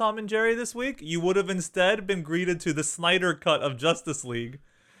rewatch Tom and Jerry this week, you would have instead been greeted to the Snyder cut of Justice League.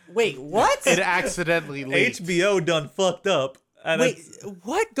 Wait, what? It accidentally leaked. HBO done fucked up. And Wait,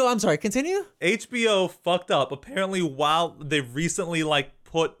 what? Go. I'm sorry. Continue. HBO fucked up. Apparently, while they've recently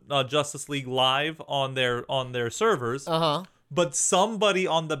put Justice League live on their servers, but somebody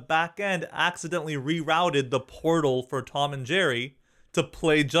on the back end accidentally rerouted the portal for Tom and Jerry to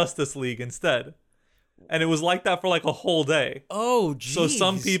play Justice League instead. And it was like that for like a whole day. Oh, geez. So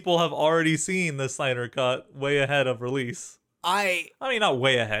some people have already seen the Snyder Cut way ahead of release. I mean, not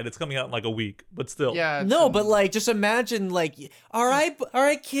way ahead. It's coming out in like a week, but still. Yeah. No, but like, just imagine, like, all right,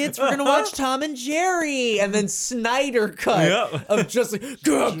 kids, we're gonna watch Tom and Jerry, and then Snyder Cut of just like,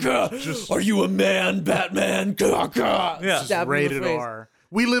 gah, gah, are you a man, Batman? Gah, gah. Yeah, just rated R.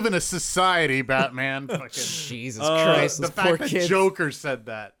 We live in a society, Batman. Jesus Christ, the fact that Joker said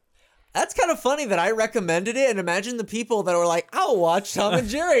that. That's kind of funny that I recommended it, and imagine the people that were like, I'll watch Tom and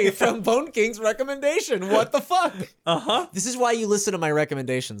Jerry from Bone King's recommendation. What the fuck? This is why you listen to my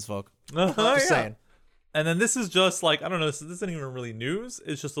recommendations, folk. Just saying. And then this is just like, I don't know, this isn't even really news.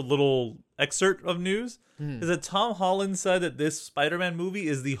 It's just a little excerpt of news. Is that Tom Holland said that this Spider-Man movie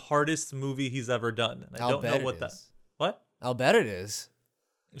is the hardest movie he's ever done. And I don't know what that. What? I'll bet it is.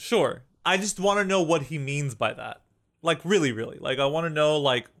 Sure. I just want to know what he means by that. Like, really, really. Like, I want to know,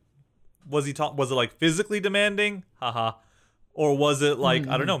 like, was it like physically demanding? Haha. Or was it like,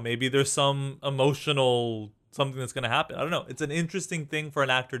 I don't know, maybe there's some emotional something that's going to happen. I don't know. It's an interesting thing for an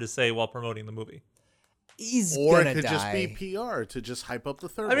actor to say while promoting the movie. He's or gonna it could die. just be PR to just hype up the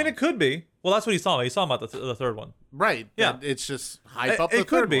third one. I mean, it could be. Well, that's what he's talking about. He's talking about the third one. Right. Yeah. It's just hype up the third It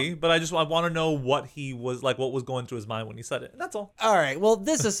could be, one. but I want to know what he was like, what was going through his mind when he said it. And that's all. All right. Well,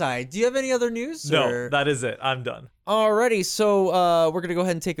 this aside, do you have any other news? No, that is it. I'm done. Alrighty, so we're going to go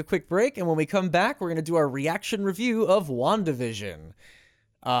ahead and take a quick break, and when we come back, we're going to do our reaction review of WandaVision.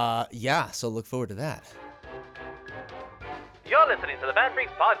 So look forward to that. You're listening to the Fan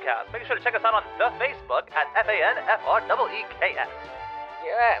Freaks Podcast. Make sure to check us out on the Facebook at FANFREEKS.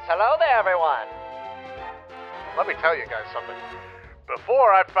 Yes, hello there, everyone. Let me tell you guys something.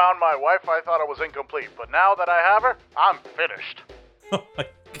 Before I found my wife, I thought I was incomplete, but now that I have her, I'm finished. Oh my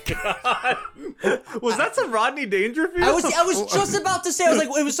God. Was that some Rodney Dangerfield? I was just about to say, I was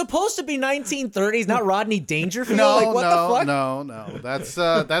like, it was supposed to be 1930s, not Rodney Dangerfield. No, like, what the fuck?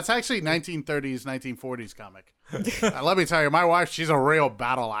 no. That's actually 1930s, 1940s comic. Let me tell you, my wife, she's a real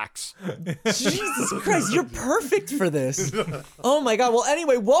battle axe. Jesus Christ, you're perfect for this. Oh my God. Well,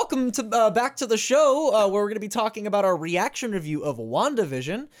 anyway, welcome to back to the show where we're going to be talking about our reaction review of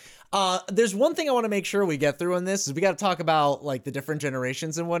WandaVision. There's one thing I want to make sure we get through on this is we got to talk about like the different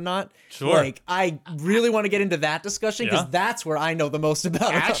generations and whatnot. Sure. Like I really want to get into that discussion because that's where I know the most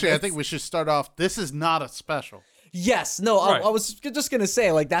about it. Actually, I think we should start off. This is not a special. Yes, no, Right. I was just going to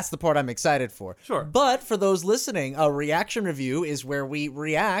say, like, that's the part I'm excited for. Sure. But for those listening, a reaction review is where we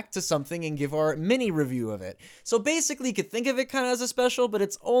react to something and give our mini review of it. So basically, you could think of it kind of as a special, but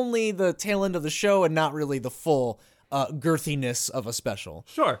it's only the tail end of the show and not really the full girthiness of a special.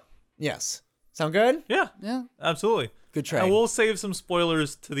 Sure. Yes. Sound good? Yeah. Yeah. Absolutely. Good try. And we'll save some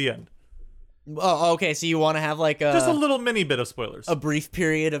spoilers to the end. Oh, okay, so you want to have like Just a little mini bit of spoilers. a brief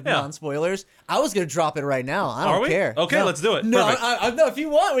period of non-spoilers? I was going to drop it right now. I don't Are we? care. Okay, No. let's do it. No, Perfect. no, if you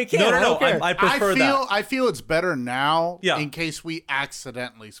want, we can. No, I don't care. I prefer that. I feel it's better now Yeah. in case we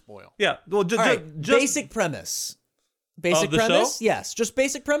accidentally spoil. Yeah. Well, All right, just basic premise. Basic Of the premise? show? Yes, just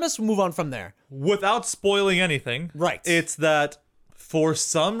basic premise. We'll move on from there. without spoiling anything. Right. It's that for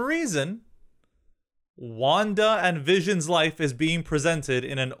some reason, Wanda and Vision's life is being presented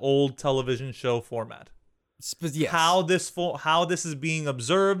in an old television show format. Yes. How this is being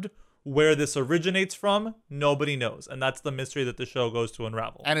observed, where this originates from, nobody knows, and that's the mystery that the show goes to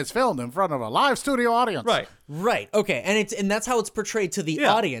unravel. And it's filmed in front of a live studio audience. Right. Right. Okay. And that's how it's portrayed to the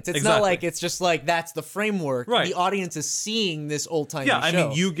Yeah, audience. It's exactly. not like it's just like that's the framework. Right. The audience is seeing this old timey Yeah, show. I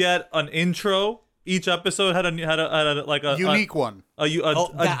mean, you get an intro. Each episode had a like a Unique one. I gotta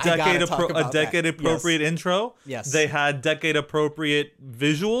talk about decade that. appropriate intro. Yes. They had decade appropriate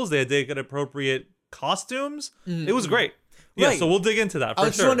visuals. They had decade appropriate costumes. It was great. Yeah, Right. so we'll dig into that for I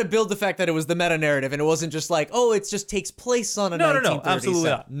just sure. wanted to build the fact that it was the meta narrative and it wasn't just like, oh, it just takes place on a No, 1930s absolutely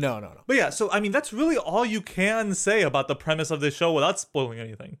set. not. No. But yeah, so I mean, that's really all you can say about the premise of this show without spoiling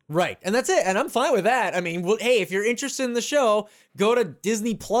anything. Right. And that's it. And I'm fine with that. I mean, well, hey, if you're interested in the show, go to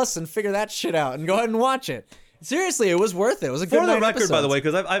Disney Plus and figure that shit out and go ahead and watch it. Seriously, it was worth it. It was a good For the 9 record, by the episodes. way,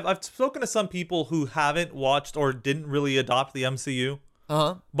 because I've spoken to some people who haven't watched or didn't really adopt the MCU,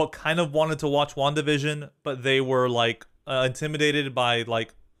 but kind of wanted to watch WandaVision, but they were like intimidated by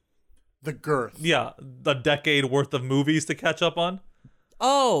like The girth. the decade worth of movies to catch up on.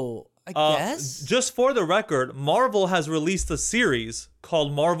 Oh, I guess. Just for the record, Marvel has released a series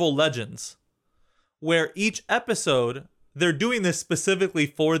called Marvel Legends, where each episode, they're doing this specifically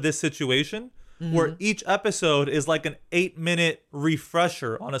for this situation, where each episode is like an 8-minute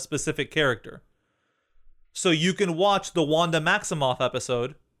refresher on a specific character. So you can watch the Wanda Maximoff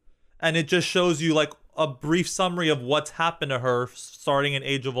episode, and it just shows you like a brief summary of what's happened to her starting in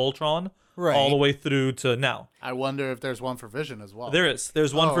Age of Ultron all the way through to now. I wonder if there's one for Vision as well. There is.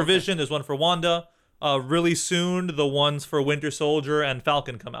 There's one for okay. Vision. There's one for Wanda. Really soon, the ones for Winter Soldier and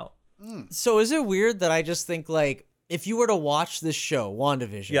Falcon come out. So is it weird that I just think, like, if you were to watch this show,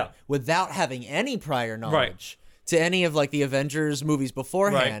 WandaVision, without having any prior knowledge to any of, like, the Avengers movies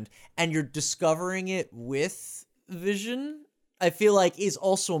beforehand, and you're discovering it with Vision, I feel like is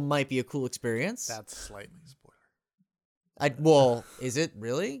also might be a cool experience. That's slightly spoiler. Well, is it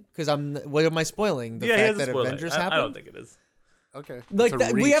really? Because what am I spoiling? The fact that Avengers happened? I don't think it is. Okay. Like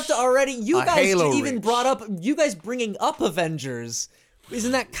we have to already. You guys even reach. brought up. You guys bringing up Avengers.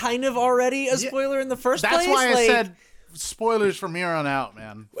 Isn't that kind of already a spoiler in the first place? That's why I said spoilers from here on out,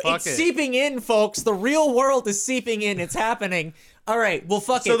 man. It's seeping in, folks. The real world is seeping in. It's happening. All right. Well,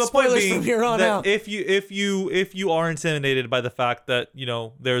 fuck So it. the Spoilers point being from here on that out. if you are intimidated by the fact that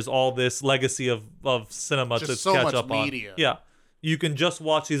there's all this legacy of cinema Just to so catch much up media. on, you can just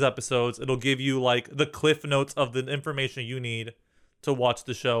watch these episodes. It'll give you like the cliff notes of the information you need to watch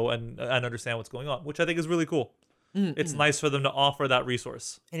the show and understand what's going on, which I think is really cool. It's nice for them to offer that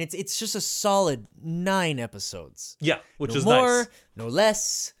resource. And it's just a solid 9 episodes. Yeah, which No is more, nice. no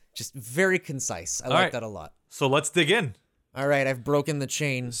less. Just very concise. I like right. that a lot. So let's dig in. All right, I've broken the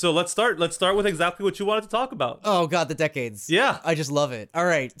chain. So let's start with exactly what you wanted to talk about. Oh god, the decades. Yeah. I just love it. All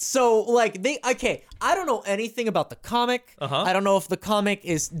right. So like I don't know anything about the comic. I don't know if the comic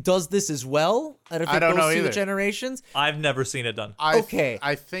does this as well. And if I it don't goes know through the either. generations. I've never seen it done. I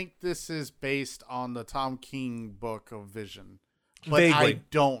think this is based on the Tom King book of Vision. But I Vaguely.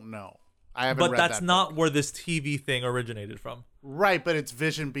 don't know. I haven't But read that's that not book. where this TV thing originated from. Right, but it's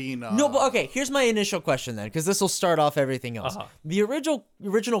Vision being No, but okay, here's my initial question then, because this will start off everything else. The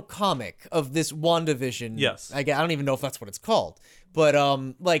original comic of this WandaVision. Yes. I don't even know if that's what it's called. But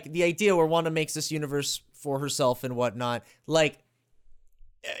like the idea where Wanda makes this universe for herself and whatnot, like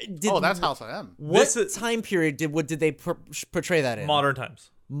that's House of M. What time period did they portray that in? Modern times.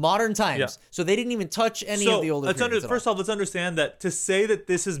 Modern times. Yeah. So they didn't even touch any of the older periods. First off, let's understand that to say that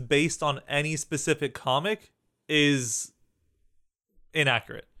this is based on any specific comic is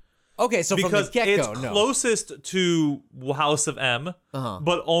inaccurate. Okay, so Because from the get-go, it's closest to House of M,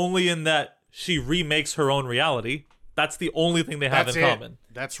 but only in that she remakes her own reality. That's the only thing they have in common.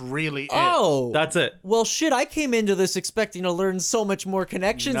 That's really Oh. That's it. Well, shit, I came into this expecting to learn so much more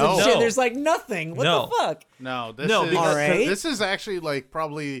connections No. and shit. No. There's like nothing. What No. the fuck? No, this No, is because- Alright. this is actually like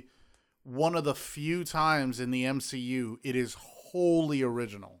probably one of the few times in the MCU it is wholly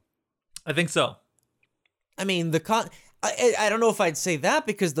original. I think so. I mean, I don't know if I'd say that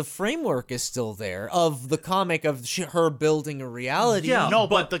because the framework is still there of the comic of her building a reality. Yeah. No,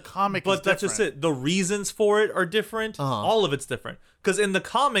 but the comic is But that's just different. it. The reasons for it are different. All of it's different. Because in the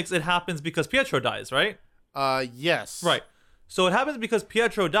comics, it happens because Pietro dies, right? Yes. Right. So it happens because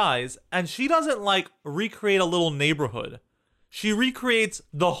Pietro dies, and she doesn't like recreate a little neighborhood. She recreates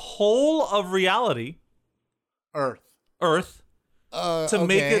the whole of reality, Earth. to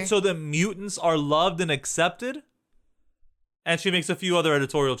make okay. it so that mutants are loved and accepted. And she makes a few other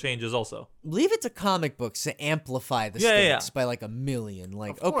editorial changes also. Leave it to comic books to amplify the Yeah, stakes by like a million.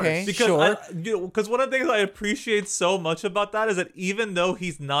 Like, Of course. okay, Because sure. because one of the things I appreciate so much about that is that even though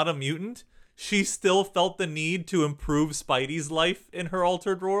he's not a mutant, she still felt the need to improve Spidey's life in her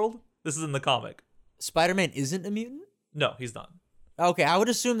altered world. This is in the comic. Spider-Man isn't a mutant? No, he's not. Okay, I would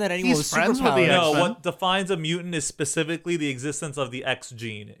assume that anyone He's with friends with the superpowers. No, X-Men. what defines a mutant is specifically the existence of the X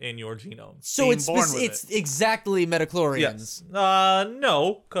gene in your genome. So being it's born with it's exactly metachlorians. Yes.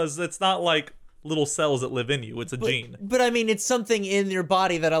 No, because it's not like little cells that live in you. It's a gene. But I mean, it's something in your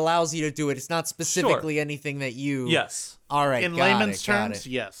body that allows you to do it. It's not specifically anything that you. Yes. All right. In got layman's it, got terms, it.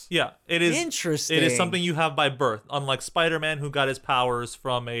 yes. Yeah, it is. Interesting. It is something you have by birth, unlike Spider-Man, who got his powers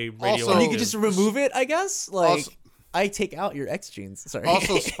from a radioactive. Also- You could just remove it, I guess. Like, Also- I take out your X genes. Sorry.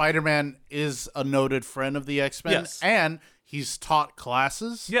 Also, Spider-Man is a noted friend of the X-Men, Yes. and he's taught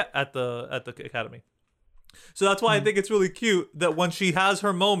classes. Yeah, at the academy. So that's why I think it's really cute that when she has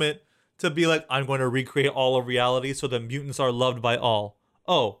her moment to be like, I'm going to recreate all of reality so that mutants are loved by all.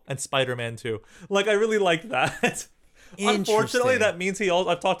 Oh, and Spider-Man too. Like, I really like that. Unfortunately, Interesting. that means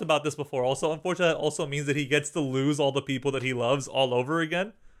I've talked about this before. Also, unfortunately, that also means that he gets to lose all the people that he loves all over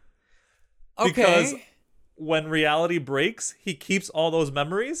again. Okay. Because when reality breaks, he keeps all those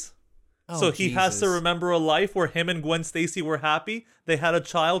memories. So he has to Jesus. remember a life where him and Gwen Stacy were happy. They had a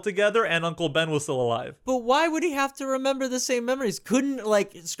child together, and Uncle Ben was still alive. But why would he have to remember the same memories? Couldn't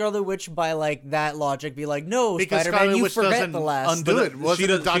like Scarlet Witch by like that logic be like, no, Because Spider-Man, Scarlet you Witch forget doesn't the last undo it. She Wasn't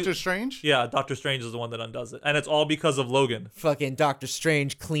it does- Doctor she- Strange? Yeah, Doctor Strange is the one that undoes it, and it's all because of Logan. fucking Doctor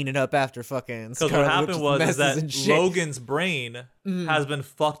Strange cleaning up after fucking. Because what happened was is that shit. Mm-hmm. Logan's brain has been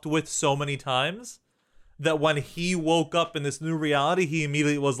fucked with so many times that when he woke up in this new reality, he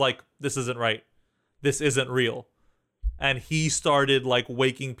immediately was like, "This isn't right. This isn't real," and he started like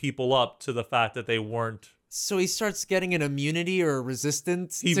waking people up to the fact that they weren't. So he starts getting an immunity or a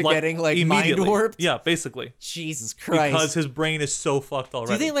resistance He to getting like mind immediately. warped. Yeah, basically, Jesus Christ. because his brain is so fucked Do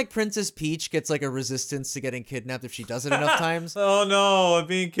already. you think like Princess Peach gets like a resistance to getting kidnapped if she does it enough times? Oh no, I'm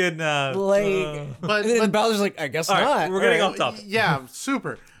being kidnapped. Like, But, and then but Bowser's like, I guess All right, not. we're getting All off topic. yeah,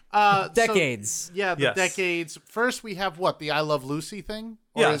 super. So, Decades. yeah, the Yes. decades. First, we have what, the I Love Lucy thing?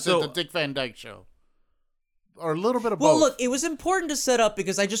 Or Yeah, is so- it the Dick Van Dyke Show? Or a little bit of Well, both. look, it was important to set up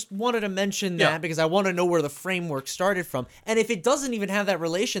because I just wanted to mention that Yeah. because I want to know where the framework started from. And if it doesn't even have that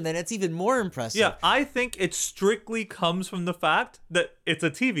relation, then it's even more impressive. Yeah, I think it strictly comes from the fact that it's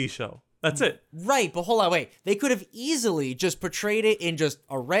a TV show. That's it. Right, but hold on, wait. They could have easily just portrayed it in just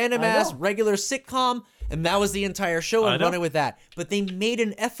a random ass regular sitcom, and that was the entire show I and know. run it with that. But they made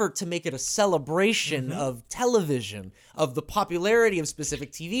an effort to make it a celebration Mm-hmm. of television, of the popularity of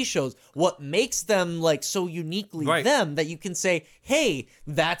specific TV shows, what makes them like so uniquely Right. them that you can say, hey,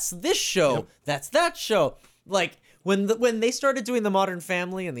 that's this show, that's that show. Like when they started doing the Modern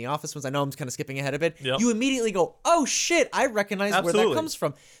Family and the Office ones, I know I'm kind of skipping ahead a bit. Yep. You immediately go, "Oh shit, I recognize where Absolutely. that comes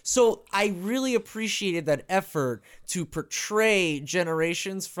from." So I really appreciated that effort to portray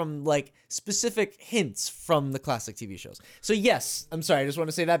generations from like specific hints from the classic TV shows. So yes, I'm sorry, I just want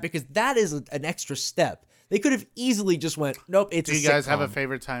to say that because that is an extra step. They could have easily just went, "Nope, it's Do a you guys have a sitcom."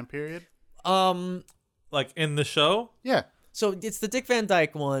 favorite time period? Like in the show, Yeah. So it's the Dick Van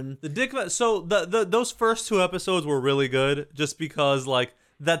Dyke one. the Dick. So the those first two episodes were really good, just because like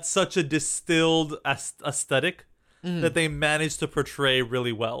that's such a distilled aesthetic that they managed to portray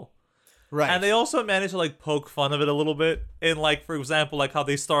really well. Right. And they also managed to like poke fun of it a little bit in like, for example, like how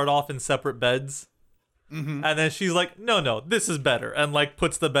they start off in separate beds. And then she's like, no, this is better. And like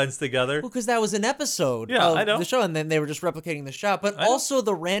puts the beds together. Well, because that was an episode Yeah, of I know. the show, and then they were just replicating the shot. But I know. also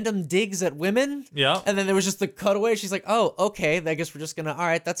the random digs at women. Yeah. And then there was just the cutaway. She's like, oh, okay, I guess we're just gonna, all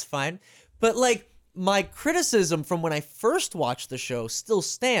right, that's fine. But like, my criticism from when I first watched the show still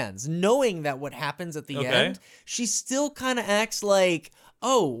stands. Knowing that what happens at the Okay. end, she still kind of acts like,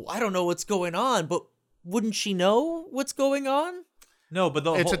 oh, I don't know what's going on, but wouldn't she know what's going on? No, but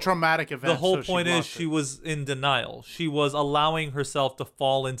It's a traumatic event. The whole so she point is blocked she it. was in denial. She was allowing herself to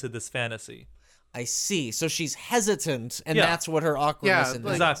fall into this fantasy. I see. So she's hesitant, and Yeah. that's what her awkwardness Yeah, in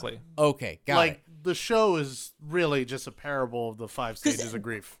like- that. Exactly. Okay, got like it. the show is really just a parable of the 5 stages of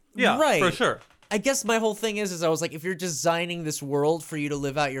grief. Yeah, Right. for sure. I guess my whole thing is I was like, if you're designing this world for you to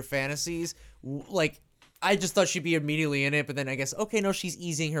live out your fantasies, like, I just thought she'd be immediately in it, but then I guess, okay, no, she's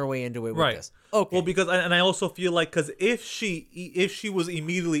easing her way into it with Right. this. Okay. Well, because and I also feel like because if she was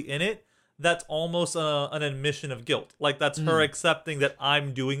immediately in it, that's almost an admission of guilt. Like that's her accepting that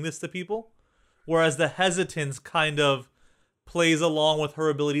I'm doing this to people, whereas the hesitance kind of plays along with her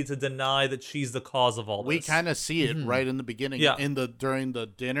ability to deny that she's the cause of all this. We kind of see it right in the beginning, Yeah. during the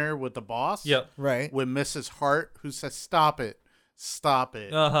dinner with the boss. Yep. right. With Mrs. Hart, who says, "Stop it, stop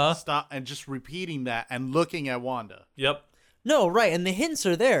it, Uh-huh. stop," and just repeating that and looking at Wanda. Yep. No, right. And the hints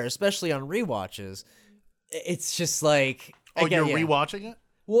are there, especially on rewatches. It's just like. Oh, again, you're yeah. rewatching it?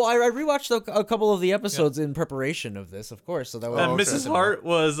 Well, I rewatched a couple of the episodes in preparation of this, of course. So that was And okay. Mrs. Hart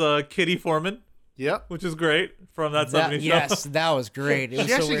was Kitty Foreman, Yep. which is great from that that, 70s show. yes, that was great. It was She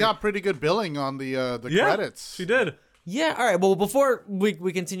so actually weird. got pretty good billing on the Yeah, credits. she did. Yeah, all right. Well, before we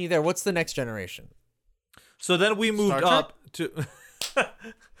continue there, what's the next generation? So then we moved Star Trek? up to.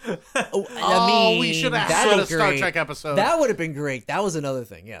 Oh, Oh, we should have that'd had be a Star great. Trek episode. That would have been great. That was another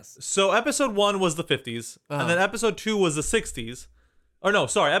thing. Yes. So episode 1 was the 50s, and then episode 2 was the 60s. Or no,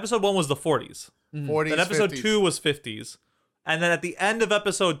 sorry, episode 1 was the 40s. 40s, Then episode 50s. 2 was 50s. And then at the end of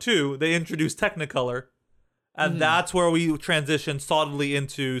episode 2, they introduced Technicolor. And that's where we transitioned solidly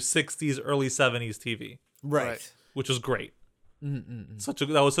into 60s, early 70s TV, Right. which was great.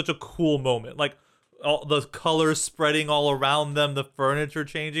 That was such a cool moment. Like all the colors spreading all around them, the furniture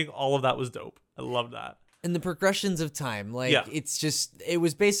changing, all of that was dope. I love that. And the progressions of time, like Yeah. it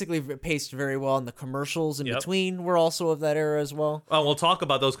was basically paced very well, and the commercials in Yep. between were also of that era as well. We'll talk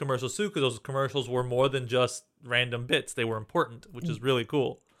about those commercials too, because those commercials were more than just random bits. They were important, which is really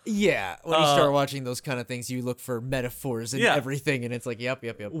cool. Yeah, when you start watching those kind of things, you look for metaphors in everything, and it's like, yep.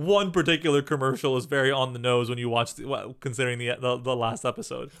 One particular commercial is very on the nose when you watch, considering the last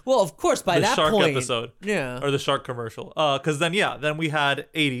episode. Well, of course, by that shark point, episode, yeah, or the shark commercial. Because then we had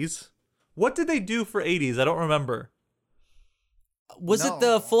 80s. What did they do for 80s? I don't remember. Was it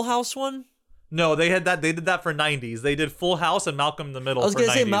the Full House one? No, they had that. They did that for 90s. They did Full House and Malcolm in the Middle. I was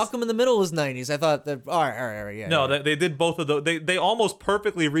gonna say 90s. Malcolm in the Middle was 90s. I thought that. All right, yeah. No, yeah. they did both of those. They almost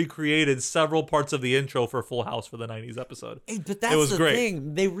perfectly recreated several parts of the intro for Full House for the 90s episode. Hey, but that's the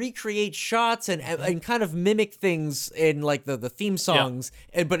thing. They recreate shots and kind of mimic things in like the theme songs,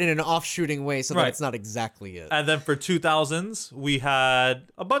 but in an off-shooting way, so that it's not exactly it. And then for 2000s, we had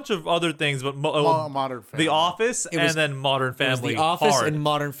a bunch of other things, but Modern Family. The Office, and then Modern Family. It was The Office hard. and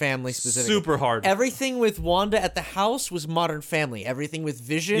Modern Family specifically. Super hard. Everything with Wanda at the house was Modern Family. Everything with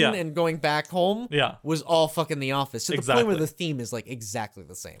Vision and going back home was all fucking The Office. To the point where the theme is like exactly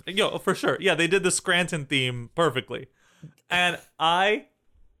the same. Yo, for sure. Yeah, they did the Scranton theme perfectly. And I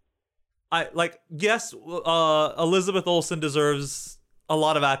yes, Elizabeth Olsen deserves a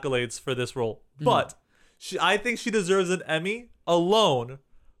lot of accolades for this role. But I think she deserves an Emmy alone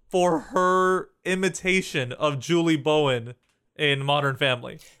for her imitation of Julie Bowen in Modern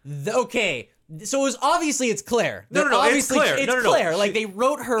Family. Okay. So it's Claire. No, it's Claire. It's Claire. Like they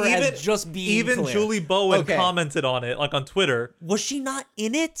wrote her as just being even Claire. Julie Bowen commented on it, like on Twitter. Was she not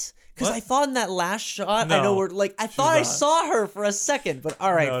in it? Because I thought in that last shot, No, I know I thought I saw her for a second. But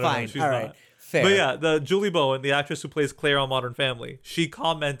all right, fine. She's all right, not. fair. But yeah, the Julie Bowen, the actress who plays Claire on Modern Family, she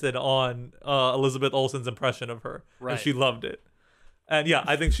commented on Elizabeth Olsen's impression of her, and she loved it. And yeah,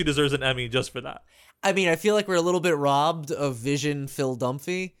 I think she deserves an Emmy just for that. I mean, I feel like we're a little bit robbed of Vision Phil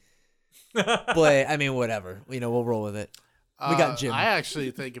Dunphy. But I mean, whatever. We'll roll with it. We got Jim. I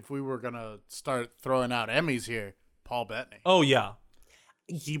actually think if we were gonna start throwing out Emmys here, Paul Bettany. Oh yeah,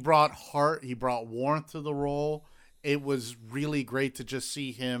 he brought heart. He brought warmth to the role. It was really great to just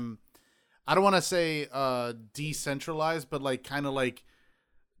see him. I don't want to say decentralized, but like kind of like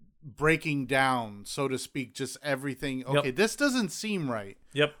breaking down, so to speak, just everything. Okay, this doesn't seem right.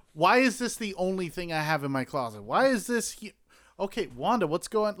 Yep. Why is this the only thing I have in my closet? Why is this? Okay, Wanda, what's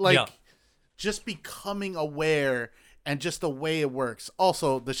going? Like. Just becoming aware and just the way it works.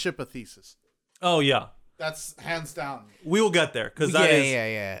 Also, the Shippa thesis. Oh, yeah. That's hands down. We will get there because that is...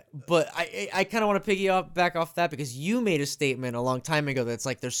 Yeah. But I kind of want to piggy back off that because you made a statement a long time ago that's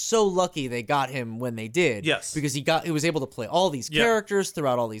like they're so lucky they got him when they did. Yes. Because he was able to play all these characters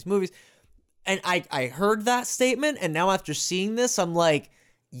throughout all these movies. And I heard that statement, and now after seeing this, I'm like...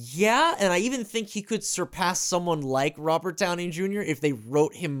 Yeah, and I even think he could surpass someone like Robert Downey Jr. if they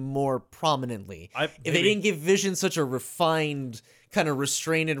wrote him more prominently. If they didn't give Vision such a refined, kind of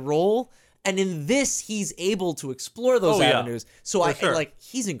restrained role. And in this, he's able to explore those avenues. So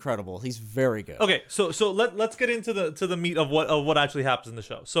he's incredible. He's very good. Okay, so let's get into the meat of what actually happens in the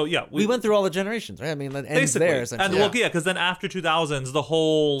show. So yeah, we went through all the generations, right? I mean, that ends there essentially. And because then after 2000s, the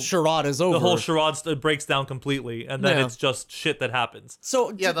whole charade is over. The whole charade breaks down completely, and then it's just shit that happens.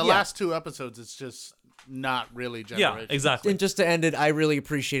 So the last two episodes, it's just not really generation. Yeah, exactly. And just to end it, I really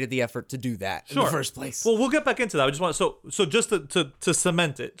appreciated the effort to do that in the first place. Well, we'll get back into that. I just want so just to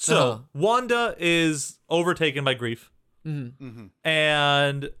cement it. So Wanda is overtaken by grief,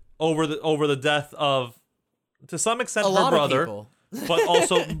 and over the death of, to some extent, her brother, but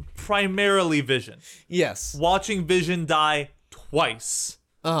also primarily Vision. Yes, watching Vision die twice.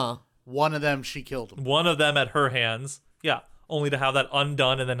 One of them she killed him. One of them at her hands. Yeah. Only to have that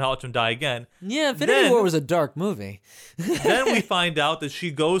undone and then watch him die again. Yeah, Infinity War was a dark movie. Then we find out that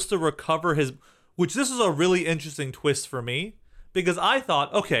she goes to recover his... Which this is a really interesting twist for me. Because I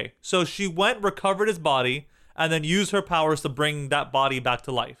thought, okay, so she recovered his body, and then used her powers to bring that body back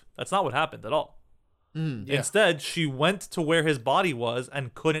to life. That's not what happened at all. Instead, she went to where his body was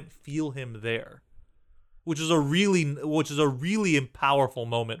and couldn't feel him there. Which is a really powerful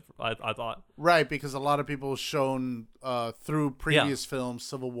moment, I thought. Right, because a lot of people shown through previous films,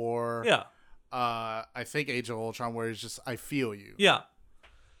 Civil War. Yeah. I think Age of Ultron, where it's just, I feel you. Yeah.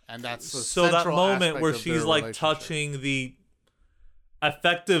 And that's the so that moment where she's like touching the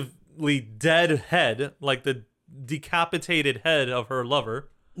effectively dead head, like the decapitated head of her lover.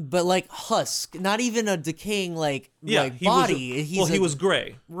 But like husk, not even a decaying body. He was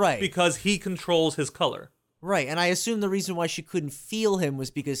gray, right? Because he controls his color, right? And I assume the reason why she couldn't feel him was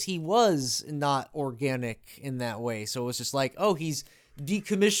because he was not organic in that way. So it was just like, oh, he's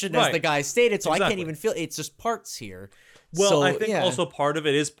decommissioned, as the guy stated. So I can't even feel. It's just parts here. Well, I think also part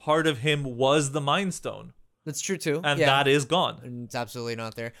of him was the Mind Stone. That's true too. And that is gone. And it's absolutely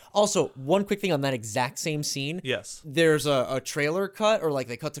not there. Also, one quick thing on that exact same scene. Yes. There's a trailer cut, or like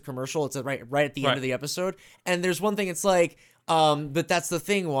they cut to commercial. It's right at the end of the episode. And there's one thing, it's like, but that's the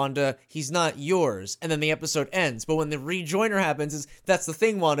thing, Wanda, he's not yours. And then the episode ends. But when the rejoiner happens, that's the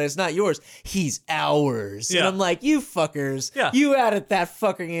thing, Wanda, it's not yours. He's ours. And I'm like, you fuckers. Yeah. You added that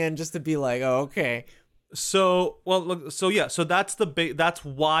fucking in just to be like, oh, okay. So that's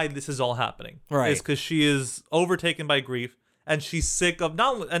why this is all happening. Right. It's because she is overtaken by grief, and she's sick of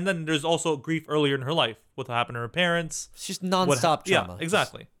and then there's also grief earlier in her life, what happened to her parents. She's nonstop trauma. Yeah,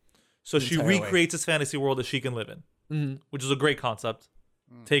 exactly. So she recreates this fantasy world that she can live in, which is a great concept,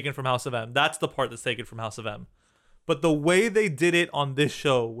 taken from House of M. That's the part that's taken from House of M. But the way they did it on this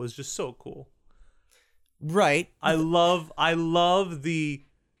show was just so cool. Right. I love the,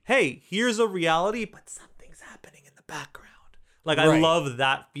 hey, here's a reality, but something's happening in the background. Like, I love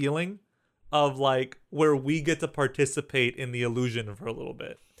that feeling of, like, where we get to participate in the illusion for a little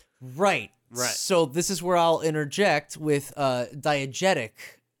bit. Right. So this is where I'll interject with diegetic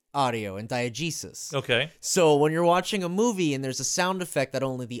audio and diegesis. Okay. So when you're watching a movie and there's a sound effect that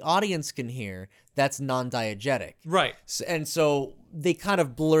only the audience can hear, that's non-diegetic. Right. And so they kind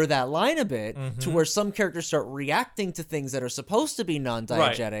of blur that line a bit to where some characters start reacting to things that are supposed to be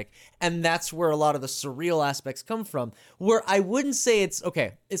non-diegetic, and that's where a lot of the surreal aspects come from, where I wouldn't say it's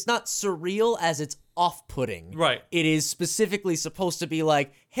not surreal as it's off-putting. Right. It is specifically supposed to be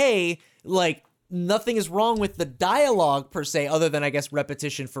like, hey, like, nothing is wrong with the dialogue per se, other than, I guess,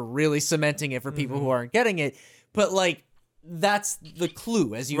 repetition for really cementing it for people who aren't getting it. But, like, that's the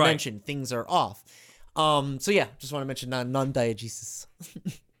clue. As you mentioned, things are off. So, yeah, just want to mention non-diegesis.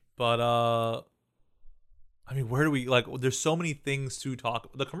 But, I mean, where do we, like, there's so many things to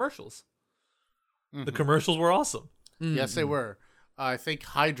talk. The commercials. The commercials were awesome. Yes, they were. I think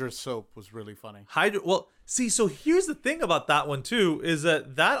Hydra soap was really funny. Well, see, so here's the thing about that one, too, is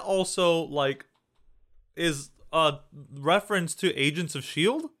that also, like, is a reference to Agents of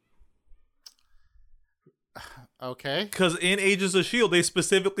S.H.I.E.L.D. Okay. Because in Agents of S.H.I.E.L.D., they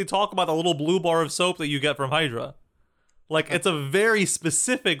specifically talk about the little blue bar of soap that you get from Hydra. Like, it's a very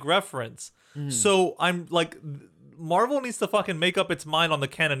specific reference. So I'm like, Marvel needs to fucking make up its mind on the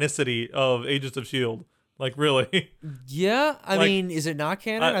canonicity of Agents of S.H.I.E.L.D. Like, really. Yeah, I mean, is it not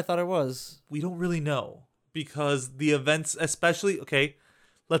canon? I thought it was. We don't really know. Because the events, especially, okay,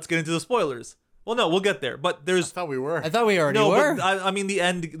 let's get into the spoilers. Well, no, we'll get there. But there's. I thought we were. I thought we already were. But I mean the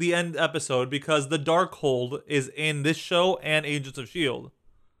end episode, because the Darkhold is in this show and Agents of S.H.I.E.L.D.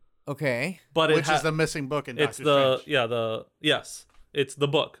 Okay. But which is the missing book in Doctor Strange. It's the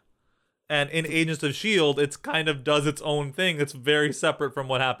book. And in Agents of S.H.I.E.L.D., it's kind of does its own thing. It's very separate from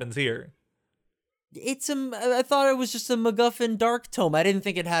what happens here. I thought it was just a MacGuffin Dark Tome. I didn't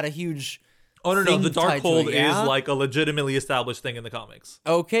think it had a huge. Oh, no. The Darkhold is like a legitimately established thing in the comics.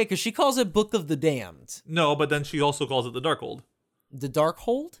 Okay, because she calls it Book of the Damned. No, but then she also calls it the Darkhold. The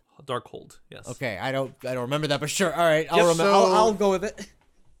Darkhold? Darkhold, yes. Okay, I don't remember that, but sure. All right, I'll go with it.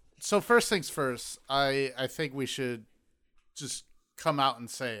 So first things first, I think we should just come out and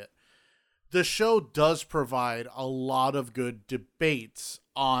say it. The show does provide a lot of good debates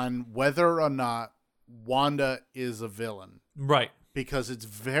on whether or not Wanda is a villain. Right. Because it's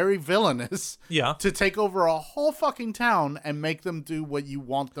very villainous to take over a whole fucking town and make them do what you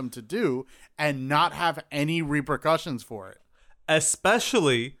want them to do and not have any repercussions for it.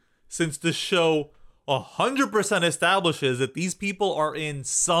 Especially since the show 100% establishes that these people are in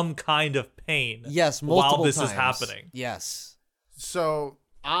some kind of pain. Yes, multiple while this times. is happening. Yes. So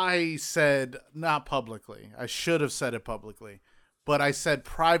I said, not publicly, I should have said it publicly, but I said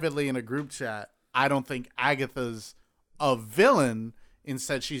privately in a group chat, I don't think Agatha's a villain.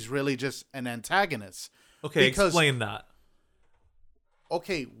 Instead, she's really just an antagonist. Okay, explain that.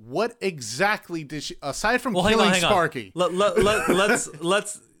 Okay, what exactly did she, aside from killing Sparky? Let's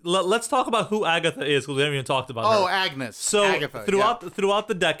talk about who Agatha is, because we haven't even talked about her. Oh, Agnes. So Agatha, throughout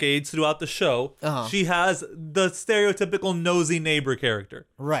the decades, throughout the show, she has the stereotypical nosy neighbor character.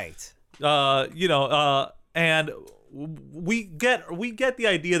 Right. And we get the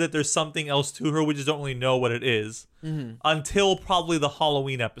idea that there's something else to her. We just don't really know what it is until probably the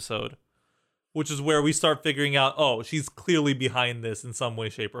Halloween episode, which is where we start figuring out, oh, she's clearly behind this in some way,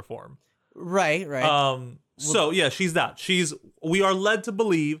 shape, or form. Right. So yeah, she's that. We are led to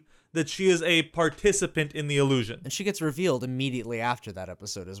believe that she is a participant in the illusion. And she gets revealed immediately after that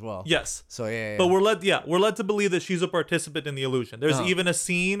episode as well. Yes. So yeah. But we're led to believe that she's a participant in the illusion. There's even a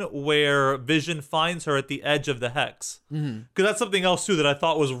scene where Vision finds her at the edge of the hex. Because that's something else too that I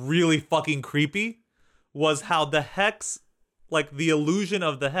thought was really fucking creepy, was how the hex like the illusion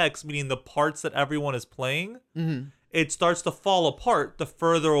of the hex, meaning the parts that everyone is playing, it starts to fall apart the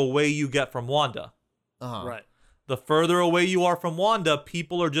further away you get from Wanda. Right. The further away you are from Wanda,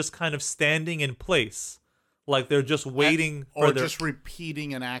 people are just kind of standing in place. Like they're just waiting or just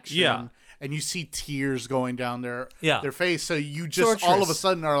repeating an action. Yeah. And you see tears going down their face. So you just Torturous. all of a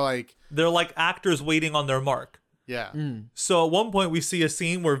sudden are like... They're like actors waiting on their mark. Yeah. So at one point we see a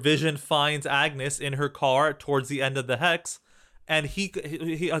scene where Vision finds Agnes in her car towards the end of the hex. And he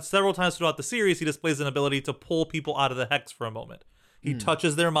several times throughout the series, he displays an ability to pull people out of the hex for a moment. He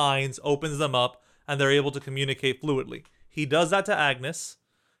touches their minds, opens them up, and they're able to communicate fluidly. He does that to Agnes.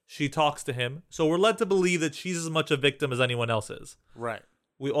 She talks to him. So we're led to believe that she's as much a victim as anyone else is. Right.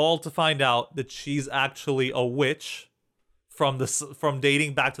 We all to find out that she's actually a witch from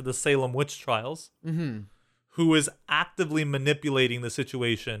dating back to the Salem witch trials, who is actively manipulating the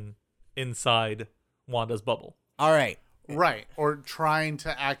situation inside Wanda's bubble. All right. Right. Or trying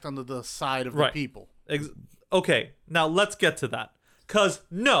to act on the side of the people. Okay, now let's get to that. Because,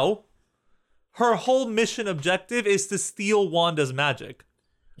 no, her whole mission objective is to steal Wanda's magic.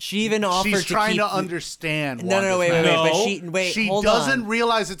 She even offered She's trying to keep understand. No, wait. But she hold doesn't on.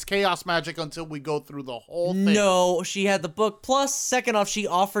 realize it's chaos magic until we go through the whole thing. No, she had the book. Plus, second off, she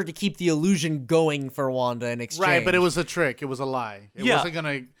offered to keep the illusion going for Wanda in exchange. Right, but it was a trick. It was a lie. It wasn't going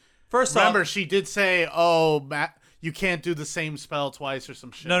to... First Remember, off, she did say, Matt, you can't do the same spell twice or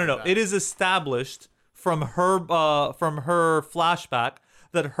some shit. No. Like It is established from her flashback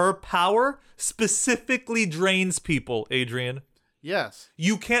that her power specifically drains people, Adrian. Yes.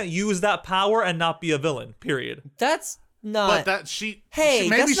 You can't use that power and not be a villain, period. That's not... But that Hey,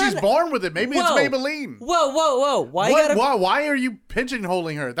 maybe that's she's not... born with it. Maybe Whoa. it's Maybelline. Whoa. Why are you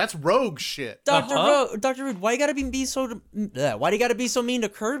pigeonholing her? That's rogue shit. Dr. Rude, why you gotta be so... Why do you gotta be so mean to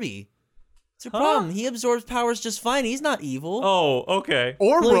Kirby? It's a problem. He absorbs powers just fine. He's not evil. Oh, okay.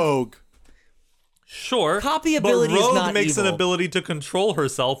 Or rogue. Sure. Copy ability but is Rogue not makes evil. an ability to control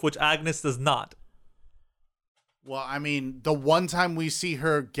herself, which Agnes does not. Well, I mean, the one time we see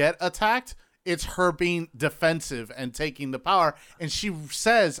her get attacked, it's her being defensive and taking the power. And she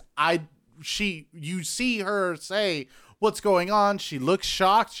says, you see her say, what's going on? She looks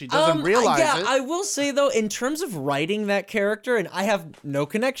shocked. She doesn't realize it. I will say, though, in terms of writing that character, and I have no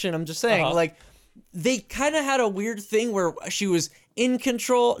connection, I'm just saying, like, they kind of had a weird thing where she was in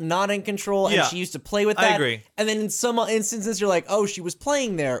control, not in control, and she used to play with that. I agree. And then in some instances, you're like, oh, she was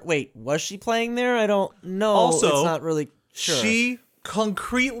playing there. Wait, was she playing there? I don't know. Also, it's not really sure. She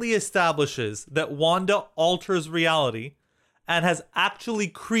concretely establishes that Wanda alters reality and has actually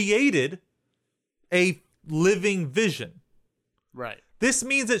created a living Vision. Right. This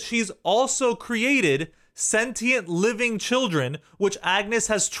means that she's also created sentient living children, which Agnes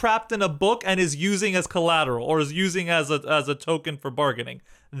has trapped in a book and is using as collateral or is using as a token for bargaining.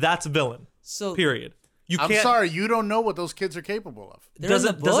 That's villain. So period. I'm sorry, you don't know what those kids are capable of.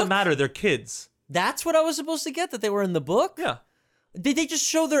 Doesn't matter. They're kids. That's what I was supposed to get, that they were in the book? Yeah. Did they just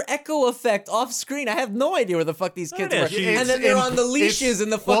show their echo effect off screen? I have no idea where the fuck these kids Yeah, were. And then they're on the leashes in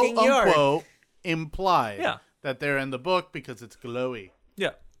the fucking quote, yard. Unquote, implied that they're in the book because it's glowy.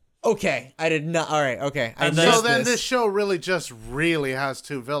 Yeah. Okay, I did not. All right, okay. And so then this show really has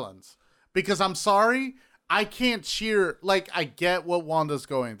two villains. Because I'm sorry, I can't cheer. Like, I get what Wanda's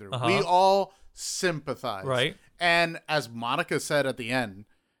going through. We all sympathize. Right. And as Monica said at the end,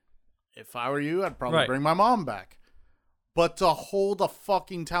 if I were you, I'd probably bring my mom back. But to hold a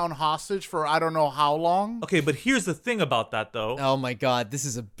fucking town hostage for I don't know how long. Okay, but here's the thing about that, though. Oh my god, this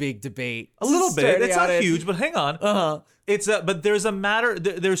is a big debate. A little bit. It's not huge, but hang on. But there's a matter.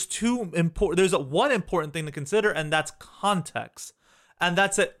 There's one important thing to consider, and that's context. And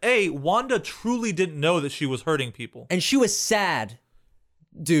that's that Wanda truly didn't know that she was hurting people, and she was sad,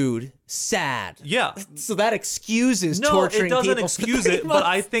 dude. Sad. Yeah. So that excuses No, torturing it doesn't people excuse for it. 3 But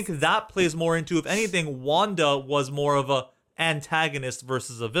I months. think that plays more into, if anything, Wanda was more of a antagonist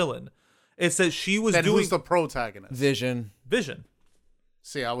versus a villain. It's that she was Then doing who's the protagonist? Vision.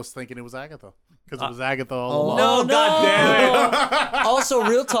 See, I was thinking it was Agatha. Because it was Agatha all along. No, goddamn. Also,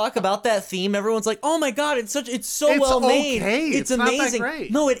 real talk about that theme. Everyone's like, "Oh my god, it's so well made. Okay. It's not that amazing."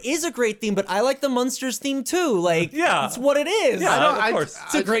 great. No, it is a great theme, but I like the Munsters theme too. Like, Yeah. it's what it is. Yeah, of course.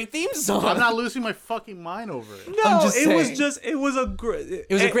 It's a great theme song. I'm not losing my fucking mind over it. No, just it was saying. just it was a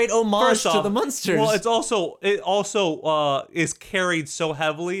great homage first to off, the Munsters. Well, it also is carried so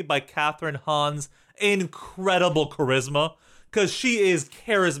heavily by Catherine Hahn's incredible charisma, because she is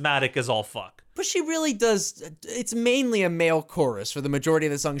charismatic as all fuck. But she really does. It's mainly a male chorus for the majority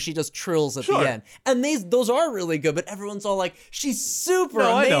of the song. She does trills at the end, and those are really good. But everyone's all like, "She's super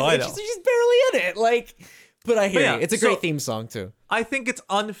amazing." I know. She's barely in it. Like, But I hear yeah, you. It's a great theme song too. I think it's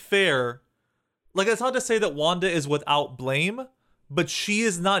unfair. Like, it's not to say that Wanda is without blame, but she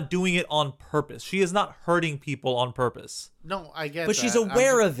is not doing it on purpose. She is not hurting people on purpose. No, I get But that. she's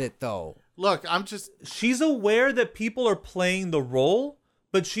aware of it though. Look, She's aware that people are playing the role,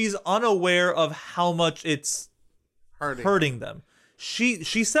 but she's unaware of how much it's hurting them. She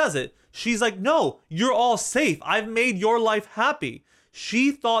says it. She's like, no, you're all safe. I've made your life happy.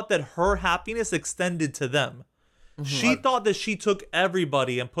 She thought that her happiness extended to them. She thought that she took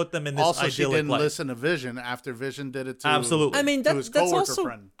everybody and put them in this also, idyllic she didn't life. listen to Vision after Vision did it to Absolutely. I mean, his that's coworker also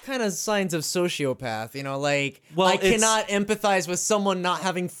friend. kind of signs of sociopath, you know, like, Well, I it's- cannot empathize with someone not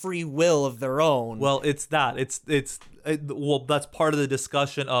having free will of their own. Well, it's that. Well, that's part of the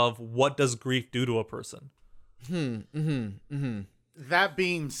discussion of what does grief do to a person. That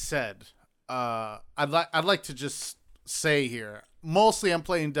being said, I'd like to just say here, mostly I'm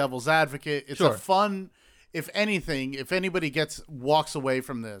playing devil's advocate. It's a fun, if anything, if anybody walks away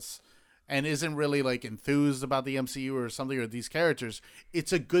from this and isn't really like enthused about the MCU or something or these characters,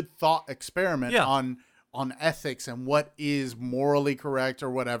 it's a good thought experiment on ethics and what is morally correct or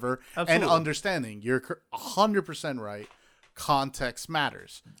whatever. Absolutely. And understanding. You're 100% right. Context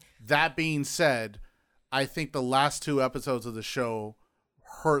matters. That being said, I think the last 2 episodes of the show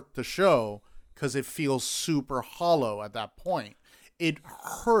hurt the show because it feels super hollow at that point. It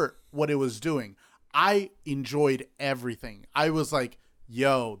hurt what it was doing. I enjoyed everything. I was like,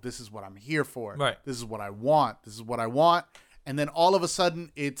 yo, this is what I'm here for. Right. This is what I want. This is what I want. And then all of a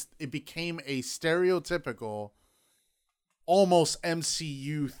sudden, it became a stereotypical, almost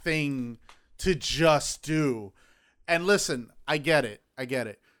MCU thing to just do. And listen, I get it.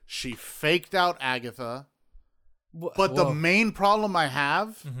 She faked out Agatha. But the main problem I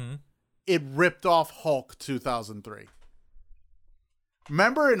have, it ripped off Hulk 2003.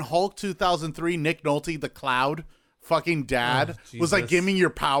 Remember in Hulk 2003, Nick Nolte, the Cloud, fucking dad, was like, give me your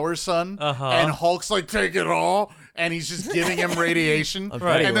power, son. And Hulk's like, take it all. And he's just giving him radiation. And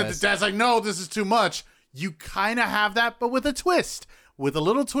then the dad's like, no, this is too much. You kind of have that, but with a twist. With a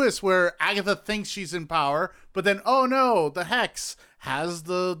little twist where Agatha thinks she's in power, but then, oh no, the Hex has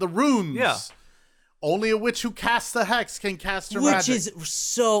the runes. Yeah. Only a witch who casts the hex can cast her Which magic. is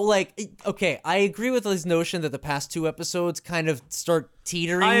so, like, okay, I agree with this notion that the past 2 episodes kind of start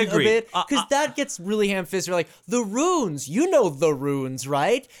teetering I agree. a bit. Because that gets really ham-fisted. You're like, the runes, you know the runes,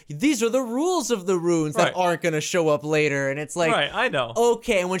 right? These are the rules of the runes that aren't going to show up later. And it's like, Right, I know.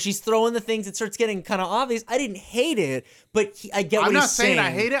 Okay, and when she's throwing the things, it starts getting kind of obvious. I didn't hate it, but I get what I'm he's not saying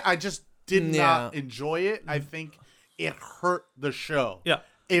I hate it. I just did Yeah. not enjoy it. I think it hurt the show. Yeah.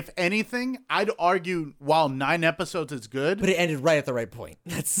 If anything, I'd argue while 9 episodes is good, But it ended right at the right point.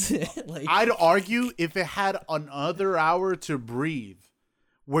 That's it. Like, I'd argue if it had another hour to breathe,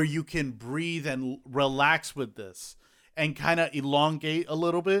 where you can breathe and relax with this and kind of elongate a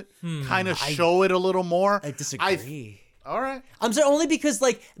little bit, kind of show it a little more. I disagree. All right. I'm sorry, only because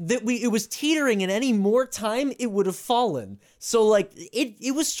like it was teetering, and any more time it would have fallen. So like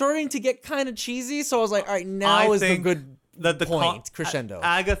it was starting to get kind of cheesy. So I was like, all right, now is the good point crescendo.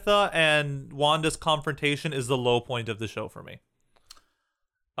 Agatha and Wanda's confrontation is the low point of the show for me.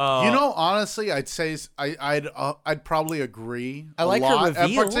 You know, honestly, I'd say I'd probably agree. I like her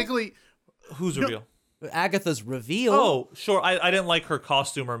reveal. Particularly, Whose reveal? Agatha's reveal. Oh, sure. I didn't like her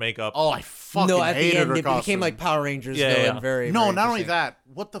costume or makeup. oh, I fucking no! At hated the end, her it costume. became like Power Rangers Yeah, villain. yeah. Very No, very not only interesting. that.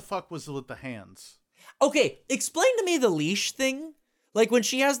 What the fuck was with the hands? Okay, explain to me the leash thing. Like when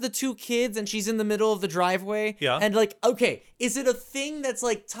she has the 2 kids and she's in the middle of the driveway. Yeah. And like, okay, is it a thing that's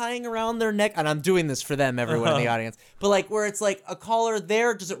like tying around their neck? And I'm doing this for them, everyone in the audience. But like where it's like a collar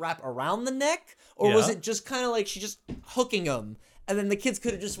there, does it wrap around the neck? Or was Yeah. it just kind of like she just hooking them? And then the kids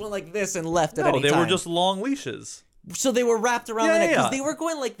could have just went like this and left at No, any they time. were just long leashes. So they were wrapped around Yeah, the neck because yeah. they were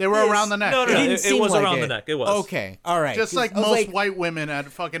going like They were this. around the neck. No, It didn't it seem was like around it. the neck. It was. Okay, all right. Just like I was most white women at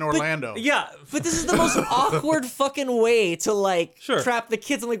fucking Orlando. Yeah. But this is the most awkward fucking way to like Sure. trap the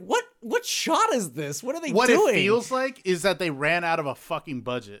kids. I'm like, what shot is this? What are they What doing? it feels like is that they ran out of a fucking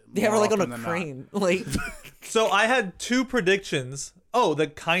budget. They have her more like on a often than not. crane. Like So I had 2 predictions. Oh,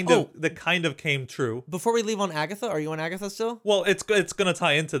 that kind of came true. before we leave on Agatha, are you on Agatha still? Well, it's gonna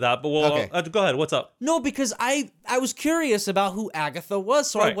tie into that, but Okay. go ahead. What's up? No, because I was curious about who Agatha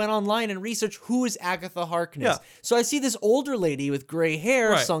was, so I Right. went online and researched who is Agatha Harkness. Yeah. So I see this older lady with gray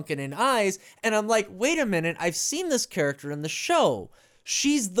hair, Right. sunken in eyes, and I'm like, wait a minute, I've seen this character in the show.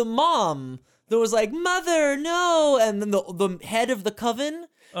 She's the mom that was like, "Mother, no," and then the head of the coven.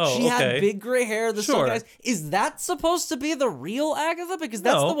 Oh, she okay. had big gray hair. The Sure. guys. Is that supposed to be the real Agatha? Because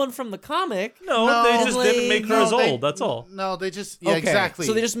that's No. the one from the comic. No, they just didn't make her as old. That's all. No, they just Okay, exactly.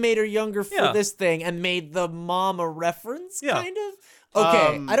 So they just made her younger for Yeah. this thing and made the mom a reference, Yeah. kind of.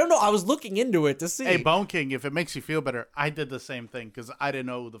 Okay, I don't know. I was looking into it to see. Hey, Bone King, if it makes you feel better, I did the same thing because I didn't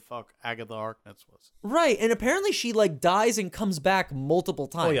know who the fuck Agatha Harkness was. Right, and apparently she like dies and comes back multiple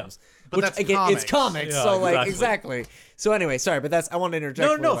times. yeah. But Which, that's again, it's comics, Yeah, so like exactly. exactly. So anyway, sorry, but I want to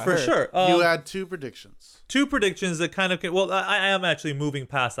interject. No, about for her. sure. You had 2 predictions. 2 predictions that kind of well, I am actually moving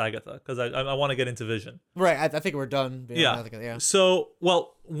past Agatha because I want to get into Vision. Right, I think we're done. Yeah. So,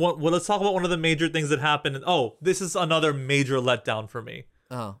 let's talk about one of the major things that happened. Oh, this is another major letdown for me.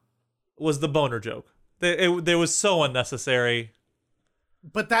 Oh. Was the boner joke. It was so unnecessary.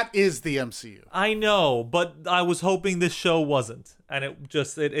 But that is the MCU. I know, but I was hoping this show wasn't, and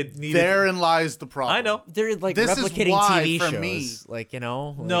it needed. Therein lies the problem. I know. They're like This is replicating why, TV for shows, me- like like-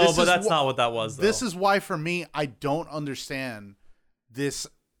 No, This but is that's wh- not what that was. Though. This is why, for me, I don't understand this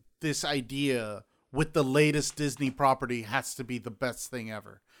idea with the latest Disney property has to be the best thing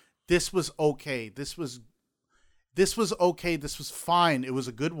ever. This was okay. This was okay. This was fine. It was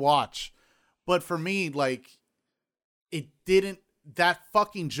a good watch. But for me, like, it didn't. That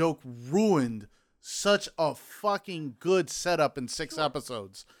fucking joke ruined such a fucking good setup in 6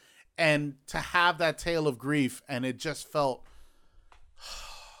 episodes. And to have that tale of grief, and it just felt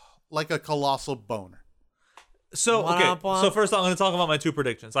like a colossal boner. So okay. Womp womp. So first, I'm going to talk about my 2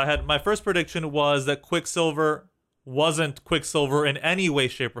 predictions. I had my first prediction was that Quicksilver wasn't Quicksilver in any way,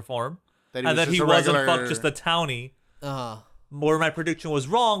 shape, or form, That and that just he a wasn't regular- just a townie. Uh-huh. Where my prediction was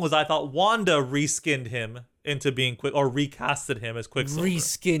wrong was I thought Wanda reskinned him into being or recasted him as Quicksilver.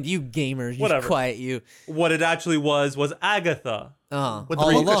 Reskinned, you gamers. You Whatever. quiet you. What it actually was Agatha. With the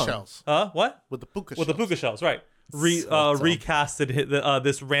all puka along. shells. What? With the puka With the shells. puka shells, right? So dumb. Recasted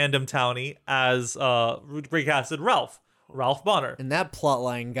this random townie as recasted Ralph Bonner. And that plot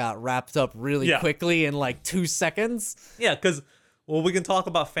line got wrapped up really Yeah. quickly in like 2 seconds. Yeah, because we can talk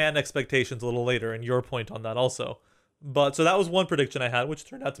about fan expectations a little later, and your point on that also. But so that was one prediction I had, which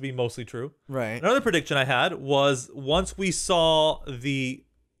turned out to be mostly true. Right. Another prediction I had was once we saw the.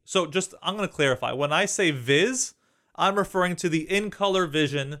 So just I'm going to clarify. When I say Viz, I'm referring to the in-color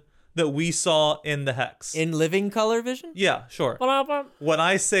Vision that we saw in the Hex. In living color vision? Yeah, sure. When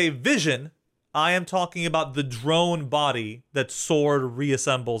I say Vision, I am talking about the drone body that Sword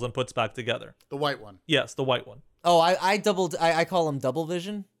reassembles and puts back together. The white one. Yes, the white one. Oh, I call him double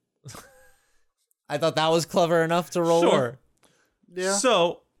vision. I thought that was clever enough to roll with. Sure. Yeah.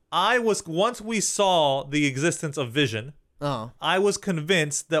 So once we saw the existence of Vision, Oh. I was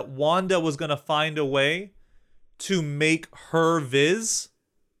convinced that Wanda was going to find a way to make her Viz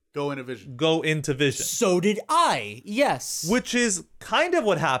Go into Vision. go into Vision. So did I. Yes. Which is kind of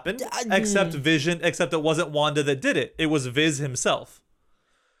what happened, except it wasn't Wanda that did it. It was Viz himself.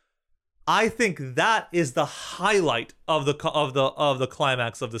 I think that is the highlight of the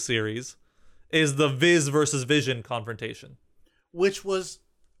climax of the series, is the Viz versus Vision confrontation. Which was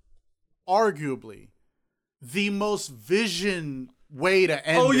arguably the most Vision way to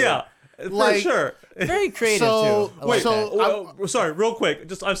end Oh it. yeah, Like- for sure. Very creative So- too. I like so- that. Well, sorry, real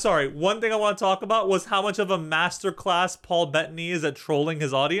quick. I'm sorry. One thing I want to talk about was how much of a masterclass Paul Bettany is at trolling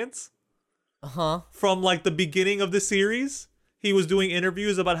his audience. Uh-huh. From like the beginning of the series, he was doing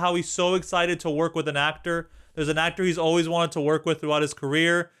interviews about how he's so excited to work with an actor. There's an actor he's always wanted to work with throughout his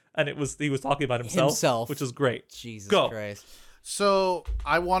career, and he was talking about himself, which is great. Jesus Go. Christ. So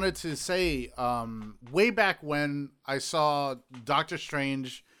I wanted to say, way back when I saw Doctor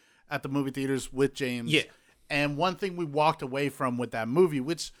Strange at the movie theaters with James. Yeah. And one thing we walked away from with that movie,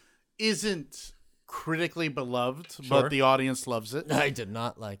 which isn't critically beloved, Sure. but the audience loves it, I did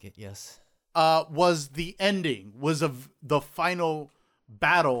not like it, yes. was the ending, was of the final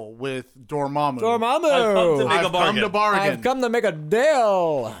battle with Dormammu. Dormammu! I've come to make a bargain. I've come to bargain. I've come to make a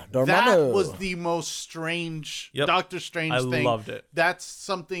deal. Dormammu. That was the most strange Yep. Doctor Strange I thing. loved it. That's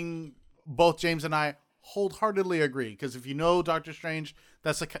something both James and I wholeheartedly agree, because if you know Doctor Strange,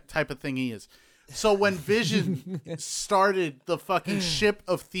 that's the type of thing he is. So when Vision started the fucking ship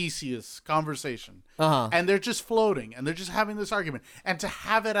of Theseus conversation, and they're just floating, and they're just having this argument, and to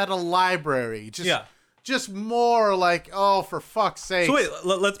have it at a library, just more like, oh, for fuck's sake. So wait,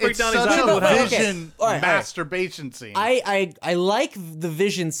 let's break It's down such exactly a what happened. Vision All right. masturbation scene. I like the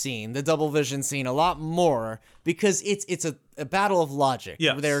vision scene, the double vision scene, a lot more because it's a battle of logic.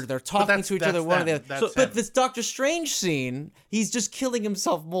 Yes. They're talking to each other. One of the other. That's But him. this Doctor Strange scene, he's just killing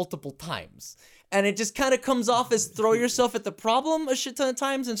himself multiple times. And it just kind of comes off as throw yourself at the problem a shit ton of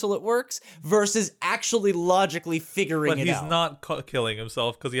times until it works versus actually logically figuring it out. But he's not killing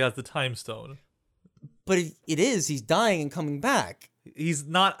himself because he has the time stone. But it is. He's dying and coming back. He's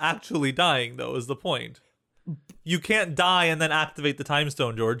not actually dying, though, is the point. You can't die and then activate the time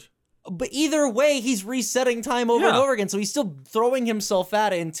stone, George. But either way, he's resetting time over and over again, so he's still throwing himself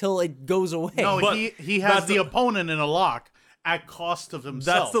at it until it goes away. No, But he has the opponent in a lock at cost of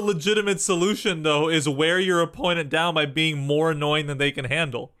himself. That's the legitimate solution, though, is wear your opponent down by being more annoying than they can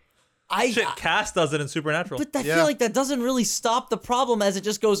handle. Cass does it in Supernatural. But I feel like that doesn't really stop the problem as it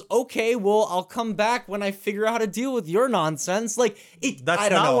just goes, okay, well, I'll come back when I figure out how to deal with your nonsense. Like,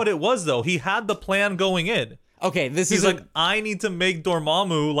 That's not what it was, though. He had the plan going in. Okay, He's like, I need to make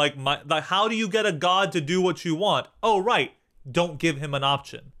Dormammu like how do you get a god to do what you want? Oh, right. Don't give him an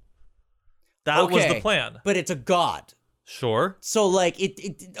option. That was the plan. But it's a god. Sure. So, like,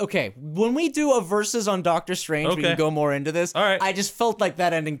 okay, when we do a versus on Doctor Strange, we can go more into this. All right. I just felt like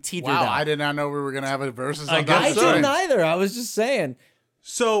that ending teetered Wow, out. I did not know we were going to have a versus I on guess Doctor I so. Strange. didn't either. I was just saying.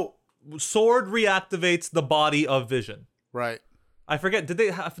 So, Sword reactivates the body of Vision. Right. I forget,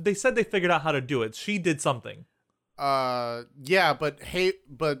 they said they figured out how to do it. She did something. Yeah, but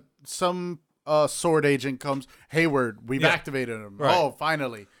some sword agent comes, Hayward, we've activated him. Right. Oh,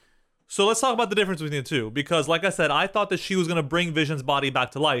 finally. So let's talk about the difference between the two. Because like I said, I thought that she was going to bring Vision's body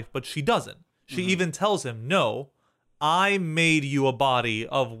back to life, but she doesn't. She even tells him, no, I made you a body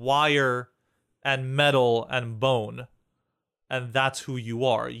of wire and metal and bone. And that's who you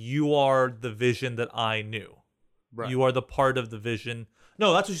are. You are the Vision that I knew. Right. You are the part of the Vision.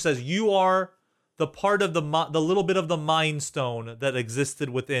 No, that's what she says. You are the part of the little bit of the Mind Stone that existed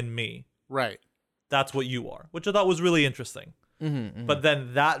within me. Right. That's what you are, which I thought was really interesting. But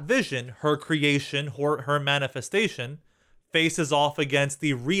then that Vision, her creation, her manifestation, faces off against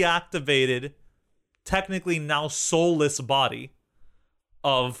the reactivated, technically now soulless body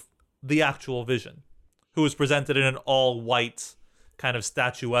of the actual Vision, who is presented in an all-white kind of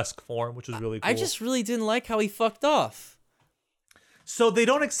statuesque form, which is really cool. I just really didn't like how he fucked off. So they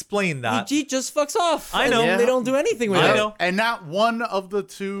don't explain that. He just fucks off. I know. And they don't do anything with it. I know. And not one of the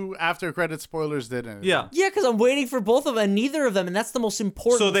two after credit spoilers did anything. Yeah. Yeah, because I'm waiting for both of them, and neither of them, and that's the most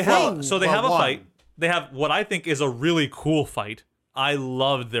important So they thing. have a one. fight. They have what I think is a really cool fight. I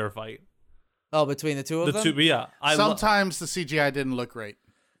loved their fight. Oh, between the two of them? Yeah. Sometimes the CGI didn't look great.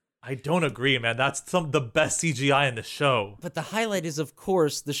 I don't agree, man. That's the best CGI in the show. But the highlight is, of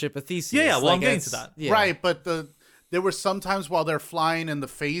course, the ship of Theseus. Yeah, well, I'm getting to that. Yeah. Right, but there were sometimes while they're flying and the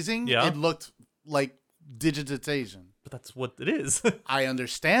phasing, it looked like digitization. But that's what it is. I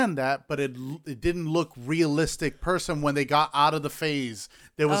understand that, but it didn't look realistic person when they got out of the phase.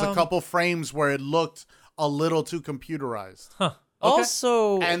 There was a couple frames where it looked a little too computerized. Huh.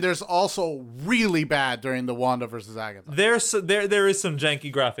 Also, And there's also really bad during the Wanda versus Agatha. there is some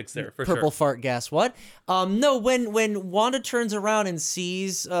janky graphics there for purple sure. fart gas. What? No, when Wanda turns around and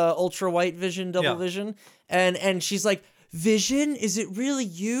sees Ultra White Vision, Double Vision, and she's like, Vision, is it really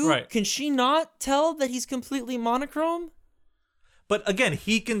you? Right. Can she not tell that he's completely monochrome? But again,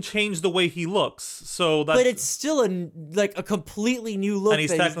 he can change the way he looks. So that's But it's still a completely new look. and he's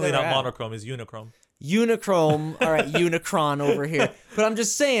that technically never not had. monochrome, he's unichrome. Unichrome, all right, Unicron over here. But I'm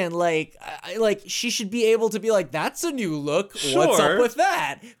just saying, like she should be able to be like, that's a new look. What's Sure. up with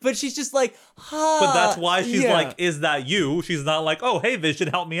that? But she's just like, But that's why she's yeah. like, is that you? She's not like, oh, hey, Vision,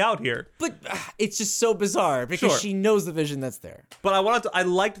 help me out here. But it's just so bizarre because Sure. she knows the Vision that's there. But I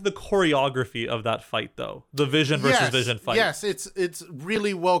liked the choreography of that fight, though. The Vision versus Vision fight. Yes, it's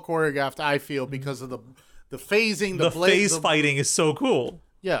really well choreographed, I feel, because of the phasing, The phase fighting is so cool.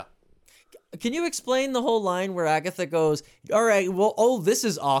 Yeah. Can you explain the whole line where Agatha goes, all right, well, this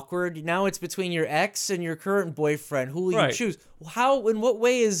is awkward. Now it's between your ex and your current boyfriend. Who will you choose? How, in what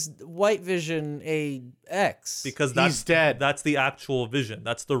way is White Vision a ex? Because He's dead. That's the actual Vision.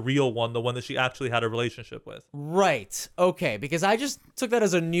 That's the real one, the one that she actually had a relationship with. Right. Okay. Because I just took that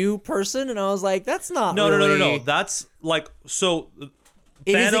as a new person and I was like, that's not No. really... That's like, so...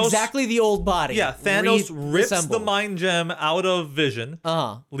 It Thanos, is exactly the old body. Yeah, Thanos rips the reassembled. mind gem out of Vision,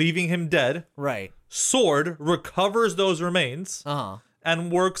 leaving him dead. Right. Sword recovers those remains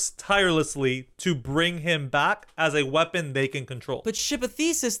and works tirelessly to bring him back as a weapon they can control. But Ship of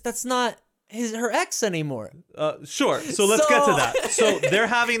Theseus, that's not her ex anymore. Sure. So let's get to that. So they're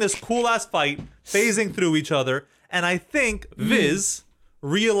having this cool ass fight, phasing through each other, and I think Viz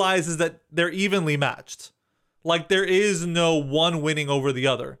realizes that they're evenly matched. Like there is no one winning over the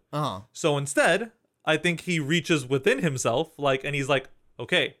other. So instead, I think he reaches within himself, and he's like,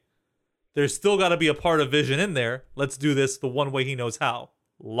 okay, there's still got to be a part of Vision in there. Let's do this the one way he knows how.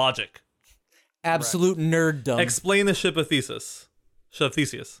 Logic. Absolute nerddom. Explain the ship of Theseus.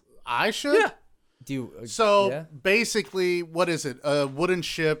 I should? Yeah. Do you, So basically, what is it? A wooden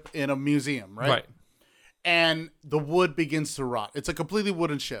ship in a museum, right? Right. And the wood begins to rot. It's a completely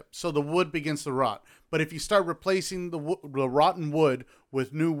wooden ship, so the wood begins to rot. But if you start replacing the rotten wood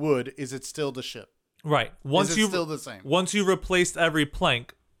with new wood, is it still the ship? Right. Is it still the same? Once you replaced every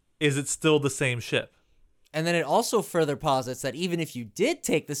plank, is it still the same ship? And then it also further posits that even if you did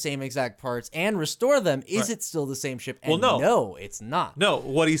take the same exact parts and restore them, is it still the same ship? And no, it's not. No,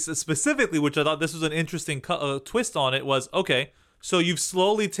 what he said specifically, which I thought this was an interesting twist on it, was, okay, so you've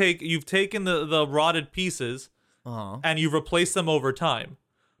taken the rotted pieces and you've replaced them over time.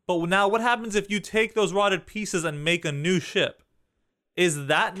 But now what happens if you take those rotted pieces and make a new ship? Is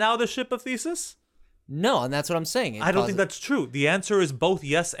that now the ship of Theseus? No, and that's what I'm saying. I don't think that's true. The answer is both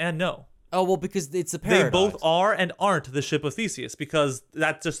yes and no. Oh, well, because it's a paradox. They both are and aren't the ship of Theseus, because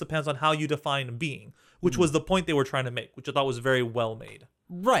that just depends on how you define being, which was the point they were trying to make, which I thought was very well made.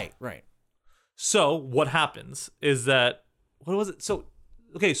 Right. So what happens is that, what was it? So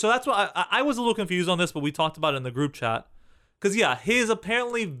that's what I was a little confused on this, but we talked about it in the group chat. Because, his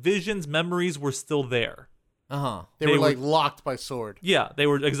apparently Vision's memories were still there. They were like locked by sword. Yeah, they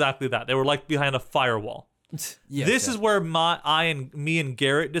were exactly that. They were like behind a firewall. This is where me and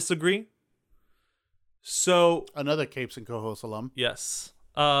Garrett disagree. So another Capes and Co-host alum. Yes.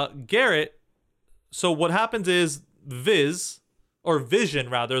 Garrett, so what happens is Vision,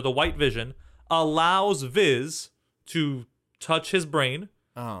 the white Vision, allows Viz to touch his brain,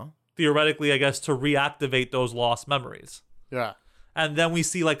 theoretically, I guess, to reactivate those lost memories. Yeah. And then we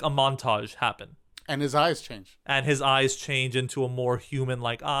see like a montage happen. And his eyes change. And his eyes change into a more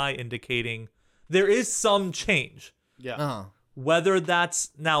human-like eye, indicating there is some change. Yeah. Whether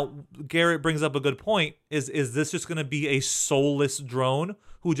that's, now Garrett brings up a good point, is this just going to be a soulless drone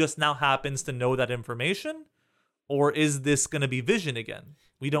who just now happens to know that information? Or is this going to be Vision again?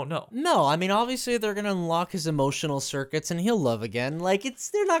 We don't know. No, I mean, obviously they're going to unlock his emotional circuits and he'll love again. Like,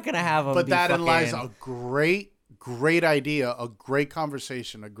 they're not going to have him. But that lies a great idea, a great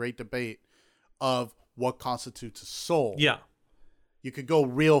conversation, a great debate of what constitutes a soul. Yeah. You could go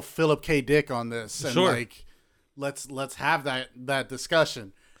real Philip K. Dick on this and sure. Let's have that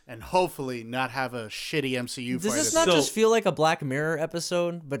discussion and hopefully not have a shitty MCU. Does this not just feel like a Black Mirror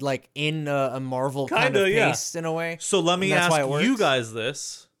episode, but like in a Marvel kind of pace in a way? So let me ask you guys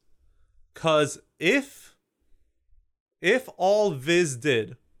this, because if all Viz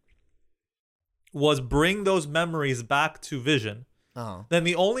did was bring those memories back to Vision, then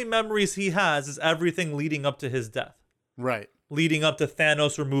the only memories he has is everything leading up to his death. Right. Leading up to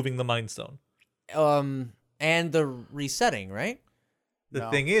Thanos removing the Mind Stone. And the resetting, right? The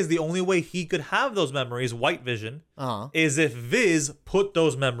thing is, the only way he could have those memories, White Vision, is if Viz put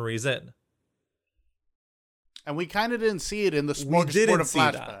those memories in. And we kind of didn't see it in the Smorgasbord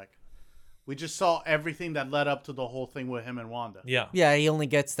flashback. We just saw everything that led up to the whole thing with him and Wanda. Yeah. Yeah, he only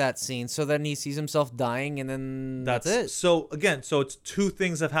gets that scene. So then he sees himself dying, and then that's it. So, again, it's two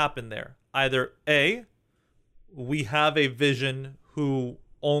things have happened there. Either A, we have a Vision who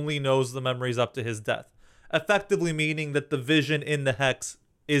only knows the memories up to his death. Effectively meaning that the Vision in the Hex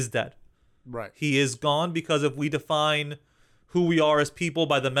is dead. Right. He is gone, because if we define who we are as people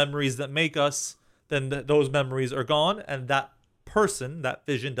by the memories that make us, then those memories are gone, and that person, that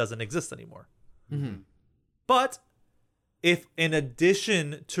Vision, doesn't exist anymore. Mm-hmm. But if in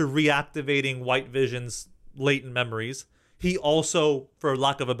addition to reactivating White Vision's latent memories, he also, for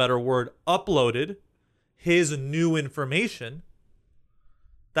lack of a better word, uploaded his new information,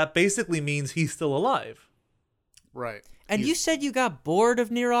 that basically means he's still alive. Right. And you said you got bored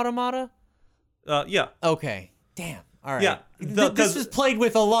of Nier Automata? Yeah. Okay. Damn. All right. Yeah. This was played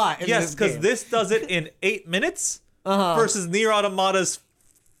with a lot. Yes, because this does it in 8 minutes versus Nier Automata's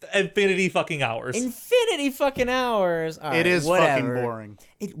infinity fucking hours. Infinity fucking hours. All right, it is whatever. fucking boring.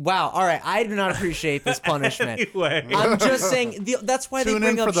 Wow. All right. I do not appreciate this punishment. Anyway. I'm just saying that's why they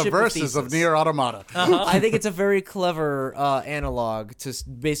bring up for the Ship verses of Nier Automata. I think it's a very clever analog to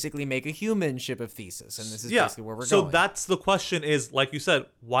basically make a human Ship of Theseus, and this is basically where we're going. So that's the question is, like you said,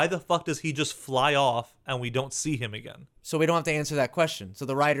 why the fuck does he just fly off and we don't see him again? So we don't have to answer that question. So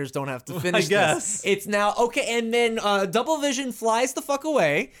the writers don't have to finish guess. this. It's now, okay, and then Double Vision flies the fuck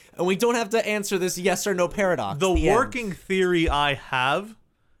away, and we don't have to answer this yes or no paradox. The working theory I have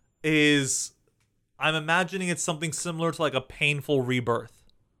is, I'm imagining it's something similar to like a painful rebirth.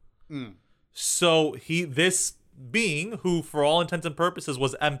 So this being who, for all intents and purposes,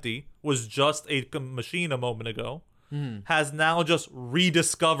 was empty, was just a machine a moment ago, has now just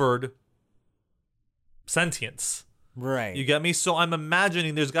rediscovered sentience. Right. You get me? So I'm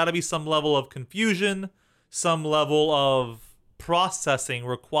imagining there's got to be some level of confusion, some level of processing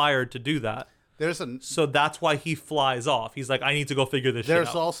required to do that. So that's why he flies off. He's like, I need to go figure this shit out.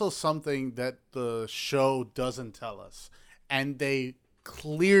 There's also something that the show doesn't tell us. And they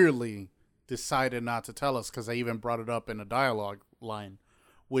clearly decided not to tell us because they even brought it up in a dialogue line,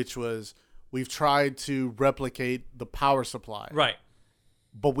 which was, we've tried to replicate the power supply. Right.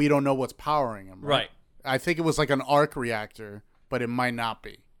 But we don't know what's powering them. Right. I think it was like an arc reactor, but it might not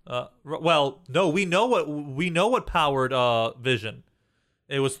be. Well, no, we know what powered Vision.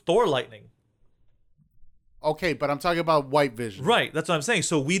 It was Thor lightning. Okay, but I'm talking about White Vision. Right, that's what I'm saying.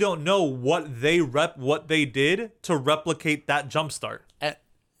 So we don't know what they did to replicate that jumpstart.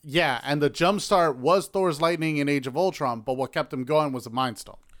 Yeah, and the jumpstart was Thor's lightning in Age of Ultron, but what kept him going was the Mind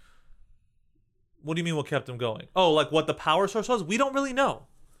Stone. What do you mean what kept him going? Oh, like what the power source was? We don't really know.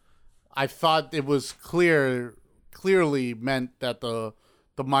 I thought it was clearly meant that the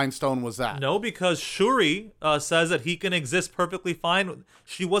Mind Stone was that. No, because Shuri says that he can exist perfectly fine.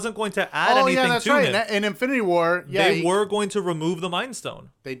 She wasn't going to add anything to him. In Infinity War, they were going to remove the Mind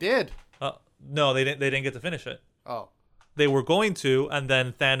Stone. They did. No, they didn't. They didn't get to finish it. Oh, they were going to, and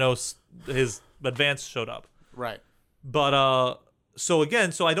then Thanos, his advance showed up. Right. But so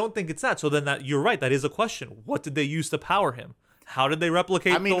I don't think it's that. So then you're right. That is a question. What did they use to power him? How did they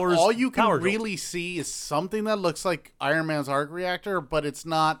replicate Thor's all you can power really see is something that looks like Iron Man's arc reactor, but it's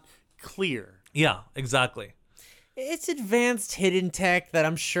not clear. Yeah, exactly. It's advanced hidden tech that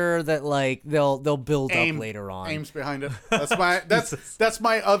I'm sure that like they'll build up later on. Aim's behind it. That's my that's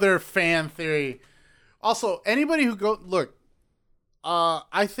my other fan theory. Also, anybody who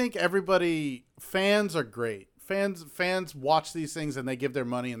I think fans are great. Fans watch these things and they give their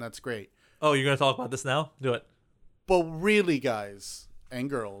money, and that's great. Oh, you're gonna talk about this now? Do it. But really, guys and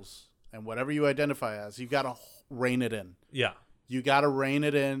girls, and whatever you identify as, you got to rein it in. Yeah. You got to rein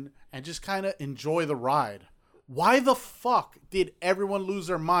it in and just kind of enjoy the ride. Why the fuck did everyone lose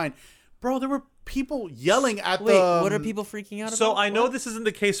their mind? Bro, there were people yelling at what are people freaking out about? So I know this isn't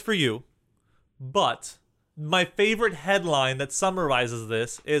the case for you, but my favorite headline that summarizes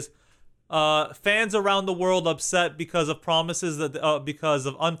this is fans around the world upset because of because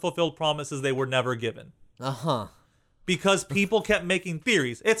of unfulfilled promises they were never given. Uh-huh. Because people kept making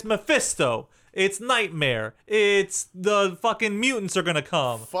theories. It's Mephisto. It's Nightmare. It's the fucking mutants are gonna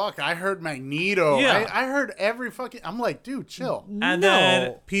come. Fuck, I heard Magneto. Yeah. I heard every fucking... I'm like, dude, chill. And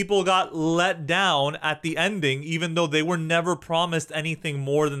then people got let down at the ending, even though they were never promised anything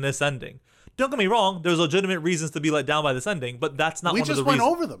more than this ending. Don't get me wrong, there's legitimate reasons to be let down by this ending, but that's not one of the reasons. We just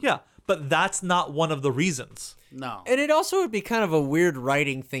went over them. Yeah, but that's not one of the reasons. No. And it also would be kind of a weird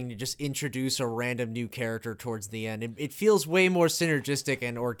writing thing to just introduce a random new character towards the end. It feels way more synergistic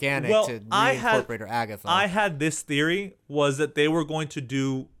and organic to reincorporate her Agatha. I had this theory was that they were going to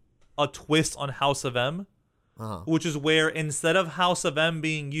do a twist on House of M, which is where instead of House of M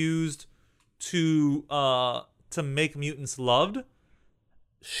being used to make mutants loved,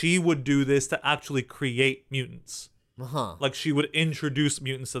 she would do this to actually create mutants. Like she would introduce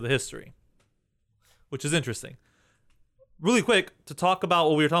mutants to the history, which is interesting. Really quick, to talk about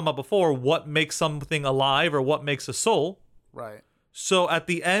what we were talking about before, what makes something alive or what makes a soul. Right. So at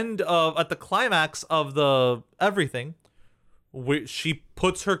the climax of the everything, she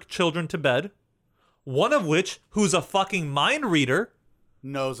puts her children to bed, one of which, who's a fucking mind reader,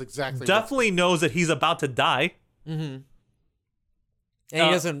 knows exactly. Definitely knows that he's about to die. Mm-hmm. And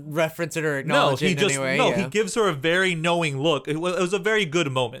he doesn't reference it or acknowledge it in any way. He gives her a very knowing look. It was a very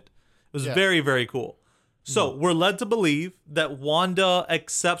good moment. It was very, very cool. So we're led to believe that Wanda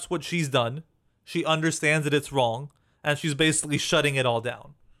accepts what she's done. She understands that it's wrong, and she's basically shutting it all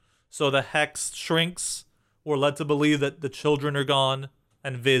down. So the hex shrinks. We're led to believe that the children are gone,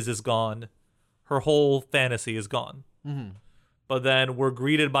 and Viz is gone. Her whole fantasy is gone. Mm-hmm. But then we're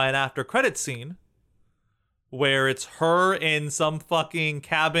greeted by an after-credit scene where it's her in some fucking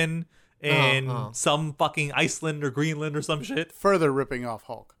cabin in some fucking Iceland or Greenland or some shit. Further ripping off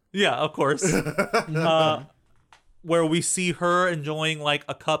Hulk. Yeah, of course. Where we see her enjoying like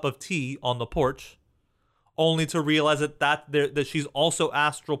a cup of tea on the porch, only to realize that she's also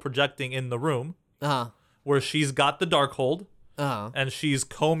astral projecting in the room, where she's got the Darkhold, and she's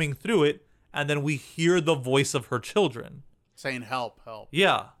combing through it, and then we hear the voice of her children saying, "Help, help."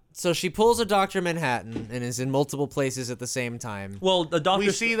 Yeah, So she pulls a Dr. Manhattan and is in multiple places at the same time. Well, the Doctor.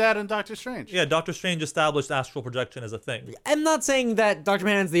 We see that in Doctor Strange. Yeah, Doctor Strange established astral projection as a thing. I'm not saying that Dr.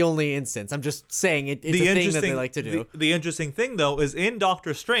 Manhattan's the only instance. I'm just saying it's a thing that they like to do. The interesting thing, though, is in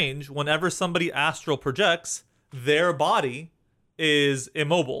Doctor Strange, whenever somebody astral projects, their body is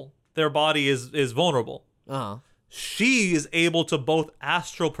immobile. Their body is vulnerable. Uh-huh. She is able to both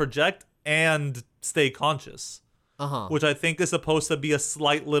astral project and stay conscious. Uh-huh. Which I think is supposed to be a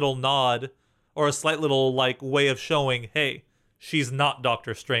slight little nod or a slight little way of showing, hey, she's not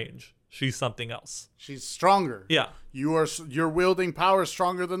Doctor Strange. She's something else. She's stronger. Yeah. You're wielding power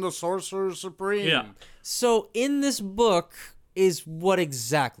stronger than the Sorcerer Supreme. Yeah. So in this book is what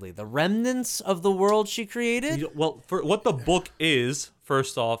exactly? The remnants of the world she created? Well, for what the book is,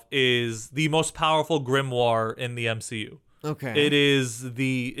 first off, is the most powerful grimoire in the MCU. Okay.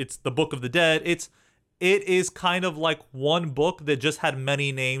 It's the Book of the Dead. It is kind of like one book that just had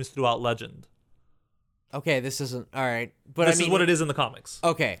many names throughout legend. Okay, this isn't all right, but This is what it is in the comics.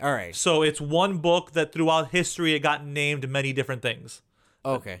 Okay, all right. So it's one book that throughout history it got named many different things.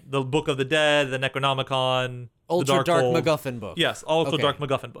 Okay. The Book of the Dead, the Necronomicon, Ultra the Dark Darkhold. MacGuffin book. Yes, Ultra Okay. Dark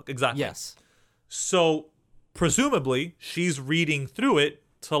MacGuffin book. Exactly. Yes. So presumably she's reading through it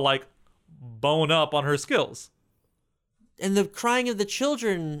to bone up on her skills. And the crying of the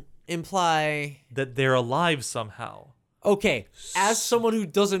children imply That they're alive somehow. okay, as someone who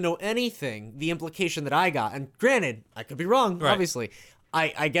doesn't know anything, the implication that I got, and granted, I could be wrong, Right. obviously,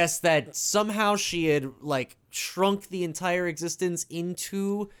 I guess that somehow she had shrunk the entire existence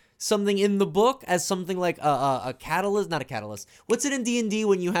into something in the book as something like a catalyst, not a catalyst. What's it in D&D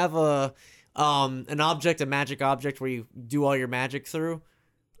when you have a magic object where you do all your magic through?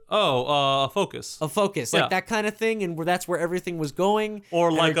 Oh, a focus. A focus, Yeah. that kind of thing, and that's where everything was going. Or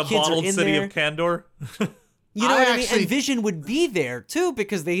and like her a kids are bottled in city there. of Kandor. You know what I mean? actually- And Vision would be there too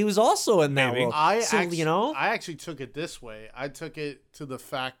because he was also in that Maybe. world. I I actually took it this way. I took it to the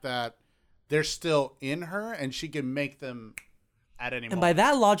fact that they're still in her and she can make them at any and moment. by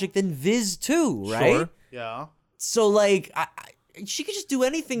that logic, then Viz too, right? Sure. Yeah. So she could just do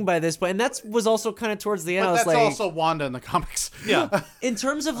anything by this point, and that was also kind of towards the end. I But was that's like, also Wanda in the comics. Yeah. in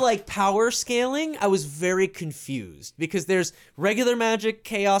terms of power scaling, I was very confused because there's regular magic,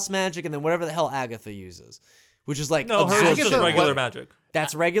 chaos magic, and then whatever the hell Agatha uses, which is No, hers is absorption. just regular magic.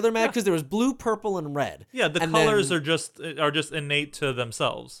 That's regular magic because there was blue, purple, and red. Yeah, the And colors then- are just innate to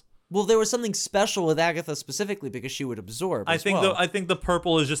themselves. Well, there was something special with Agatha specifically because she would absorb. I as think well. I think the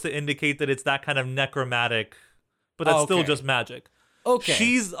purple is just to indicate that it's that kind of necromantic, but that's still Okay. just magic. Okay.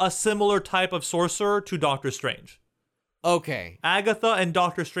 She's a similar type of sorcerer to Doctor Strange. Okay. Agatha and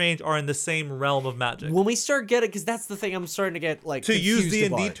Doctor Strange are in the same realm of magic. When we start getting, because that's the thing I'm starting to get To use confused D&D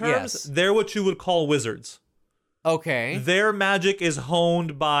about. terms, Yes. they're what you would call wizards. Okay. Their magic is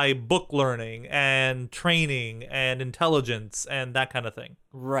honed by book learning and training and intelligence and that kind of thing.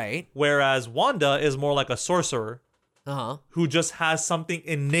 Right. Whereas Wanda is more like a sorcerer Uh-huh. who just has something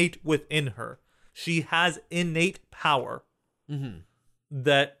innate within her. She has innate power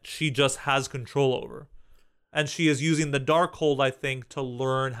that she just has control over. And she is using the Darkhold, I think, to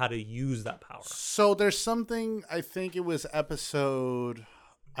learn how to use that power. So there's something, I think it was episode,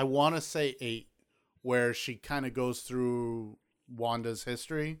 I want to say 8, where she kind of goes through Wanda's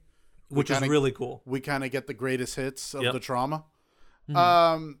history. Which is really cool. We kind of get the greatest hits of Yep. the trauma.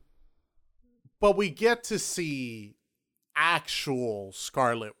 Mm-hmm. But we get to see actual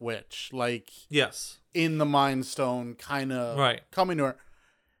Scarlet Witch, Yes. in the Mind Stone, kind of Right. coming to her.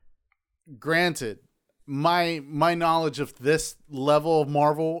 Granted, my knowledge of this level of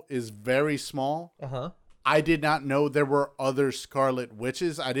Marvel is very small. Uh-huh. I did not know there were other Scarlet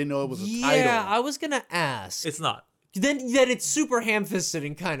Witches. I didn't know it was a title. Yeah, I was gonna ask. It's not. Then it's super ham-fisted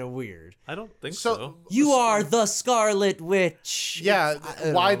and kind of weird. I don't think So- so. You are the Scarlet Witch. Yeah,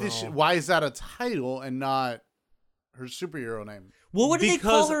 I why don't know. why is that a title and not her superhero name? Well, what did they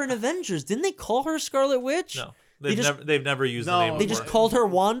call Because- her in Avengers? Didn't they call her Scarlet Witch? No. They just- They've never used No, the name They before. just called her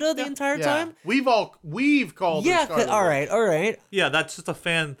Wanda the entire Yeah. time? We've called her Yeah, Scarlet all Witch. right, all right. Yeah, that's just a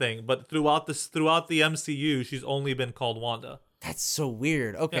fan thing. But throughout the MCU, she's only been called Wanda. That's so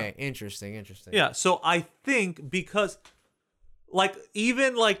weird. Okay, interesting. Yeah, so I think because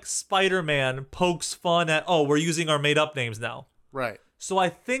even Spider-Man pokes fun at, oh, we're using our made-up names now. Right. So I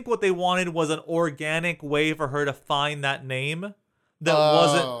think what they wanted was an organic way for her to find that name that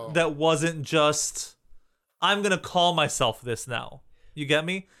Oh. wasn't just, I'm gonna call myself this now. You get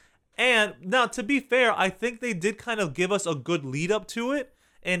me? And now, to be fair, I think they did kind of give us a good lead up to it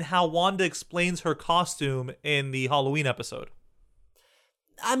in how Wanda explains her costume in the Halloween episode.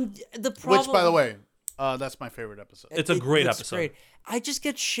 The problem. Which, by the way, That's my favorite episode. It's a great episode. Great. I just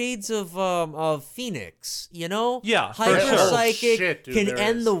get shades of Phoenix, you know? Yeah, for hyper sure. psychic, Oh, shit, dude, can there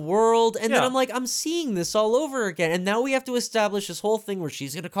end is. the world, and then Yeah. I'm like, I'm seeing this all over again, and now we have to establish this whole thing where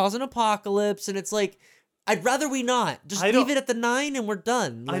she's gonna cause an apocalypse, and it's like, I'd rather we not just leave it at the 9 and we're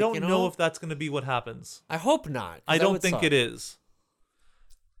done. Like, I don't you know if that's going to be what happens. I hope not. 'cause I that don't would think suck. it is.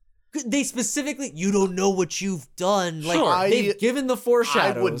 They specifically, you don't know what you've done. Like Sure. they've given the I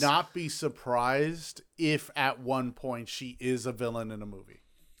foreshadows. would not be surprised if at one point she is a villain in a movie.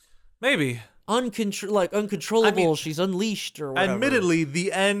 Maybe. Uncontrollable. I mean, she's unleashed or whatever. Admittedly,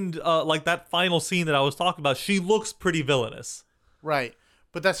 the end, like that final scene that I was talking about, she looks pretty villainous. Right.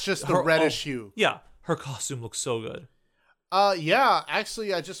 But that's just the reddish hue. Yeah, her costume looks so good. Yeah,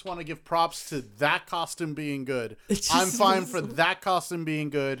 actually, I just want to give props to that costume being good. It's I'm just- fine for that costume being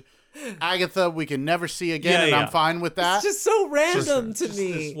good. Agatha, we can never see again, Yeah, and yeah. I'm fine with that. It's just so random to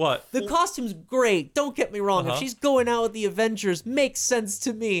me. what? The costume's great. Don't get me wrong. If she's going out with the Avengers, makes sense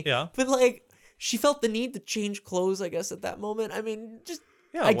to me. Yeah. But like, she felt the need to change clothes. I guess at that moment. I mean, just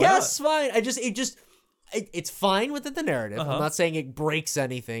Yeah, I why guess fine. It's fine within the narrative. Uh-huh. I'm not saying it breaks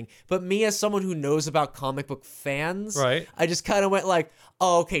anything, but me as someone who knows about comic book fans, Right. I just kind of went like,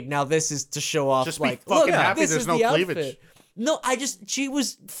 oh, okay, now this is to show off. Just be like, fucking look, happy this there's is no the cleavage. outfit. No, she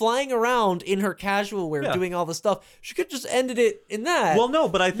was flying around in her casual wear, Yeah. doing all the stuff. She could just ended it in that. Well, no,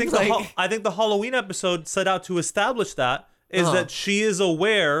 but I think Like- I think the Halloween episode set out to establish that is that she is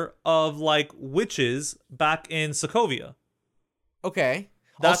aware of like witches back in Sokovia. Okay.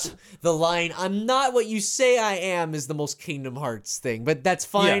 That's- Also, the line, I'm not what you say I am, is the most Kingdom Hearts thing, but that's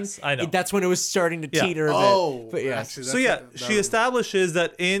fine. Yes, I know. That's when it was starting to Yeah. teeter a bit. Oh, But yeah. actually, So yeah, she establishes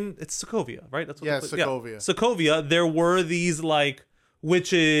that it's Sokovia, right? That's what Yeah, the- Sokovia. Sokovia, there were these like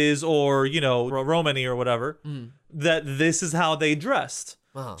witches or, Romani or whatever, that this is how they dressed.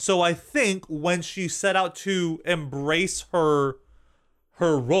 So I think when she set out to embrace her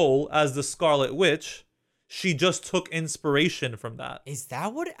role as the Scarlet Witch, she just took inspiration from that. Is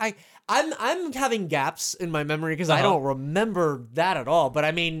that what I'm having gaps in my memory because I don't remember that at all. But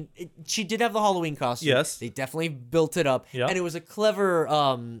I mean, she did have the Halloween costume. Yes. They definitely built it up. Yeah. And it was a clever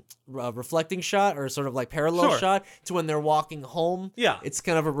reflecting shot or sort of like parallel Sure. shot to when they're walking home. Yeah. It's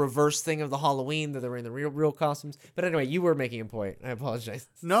kind of a reverse thing of the Halloween that they're wearing the real costumes. But anyway, you were making a point. I apologize.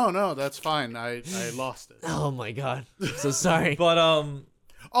 No, that's fine. I lost it. Oh my God. I'm so sorry. But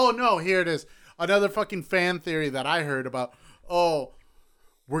Oh, no, here it is. Another fucking fan theory that I heard about. Oh,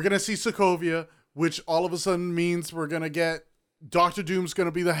 we're going to see Sokovia, which all of a sudden means we're going to get Doctor Doom's going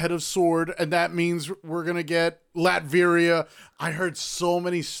to be the head of S.W.O.R.D., and that means we're going to get Latveria. I heard so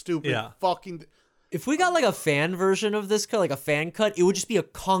many stupid fucking... If we got like a fan version of this, like a fan cut, it would just be a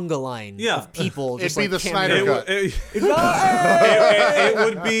conga line of people. It'd Just be like the cameo. Snyder Cut. it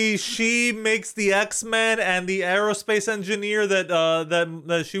would be she makes the X-Men and the aerospace engineer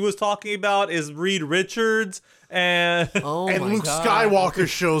that she was talking about is Reed Richards and Oh And my Luke God. Skywalker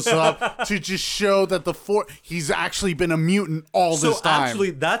shows up to just show that he's actually been a mutant all so this time.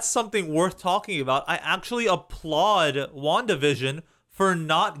 actually that's something worth talking about. I actually applaud WandaVision for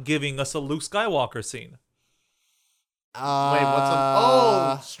not giving us a Luke Skywalker scene. Wait,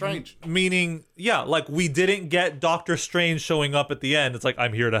 what's Strange. Meaning, like we didn't get Doctor Strange showing up at the end. It's like,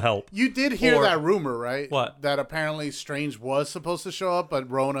 I'm here to help. You did hear Or- that rumor, right? What? That apparently Strange was supposed to show up, but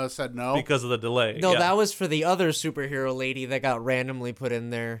Rona said no. Because of the delay. No, yeah. that was for the other superhero lady that got randomly put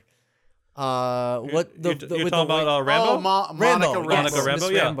in there. What the You're with talking the about Rambo? Monica Rambo, Rambo. yes, Monica Rambo,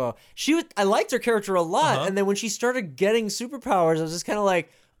 Miss yeah. Rambo. I liked her character a lot, and then when she started getting superpowers, I was just kind of like,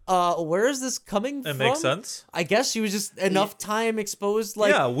 where is this coming from? It makes sense. I guess she was just enough time exposed.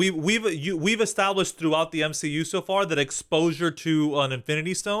 Like, Yeah, we've established throughout the MCU so far that exposure to an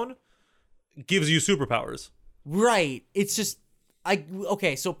Infinity Stone gives you superpowers. right? It's just.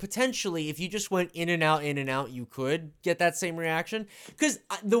 Okay, so potentially if you just went in and out, you could get that same reaction. Because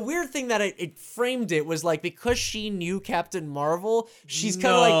the weird thing that it framed it was like, because she knew Captain Marvel, she's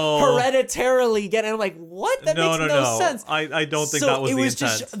kind of like hereditarily getting. I'm like, what? That makes no sense. I don't think So that was it the was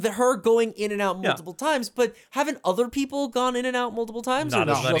intent. just her going in and out multiple times. But haven't other people gone in and out multiple times? Not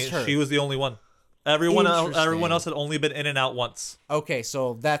or as many. just her? She was the only one. Everyone Interesting. else had only been in and out once. Okay,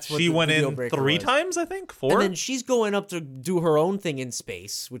 so that's what She the went deal in breaker 3 was. times, I think, 4. And then she's going up to do her own thing in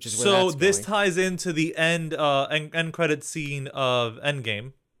space, which is where So that's this going. ties into the end credit scene of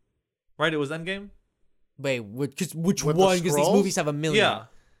Endgame, right? It was Endgame. Wait, which With the one? Because these scrolls? movies have a million. Yeah.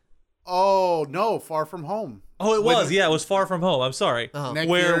 Oh, no, Far From Home. Oh, it was. Yeah, it was Far From Home. I'm sorry. Nick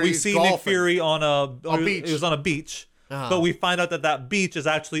Where we Fury's see Nick golfing. Fury on a beach. It was on a beach, but we find out that beach is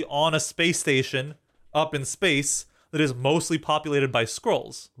actually on a space station up in space. that is mostly populated by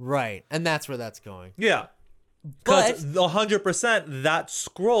Skrulls. Right. And that's where that's going. Yeah. But Because 100% that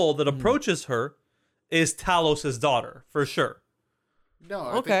Skrull that approaches her is Talos's daughter, for sure. No.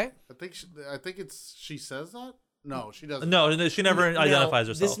 Okay. I think she says that. No, she doesn't. No, she never identifies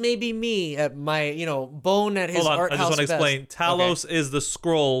herself. This may be me at my, Bone at his Hold on, art I house just want to best. explain. Talos is the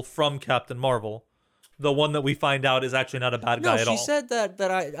Skrull from Captain Marvel. The one that we find out is actually not a bad guy at all. No, she said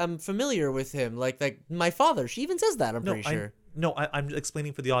that I'm familiar with him. Like my father. She even says that, I'm pretty sure. I'm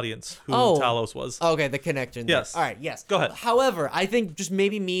explaining for the audience who Oh. Talos was. Okay, the connection. Yes. There. All right, yes. Go ahead. However, I think just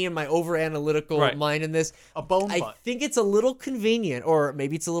maybe me and my over-analytical Right. mind in this, A bone I butt. think it's a little convenient, or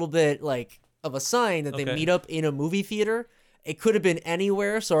maybe it's a little bit like of a sign that they Okay. meet up in a movie theater. It could have been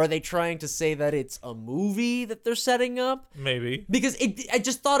anywhere, so are they trying to say that it's a movie that they're setting up? Maybe. Because I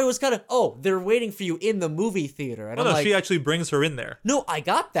just thought it was kind of, they're waiting for you in the movie theater. And Oh, I'm no, like, she actually brings her in there. no, I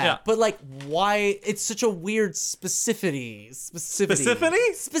got that. Yeah. But like, why? It's such a weird specificity.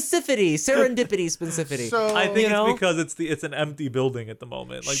 Specificity? Specificity. Serendipity specificity. So I think You it's because it's an empty building at the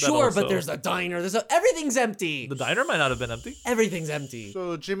moment. Like that sure, also. but there's a diner. Everything's empty. The diner might not have been empty. Everything's empty.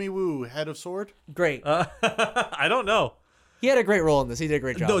 So Jimmy Woo, head of sword. Great. I don't know. He had a great role in this. He did a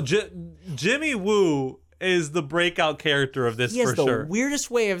great job. No, Jimmy Woo is the breakout character of this he has for the sure. weirdest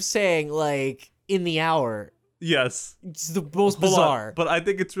way of saying like in the hour. Yes. It's the most Hold on. bizarre. But I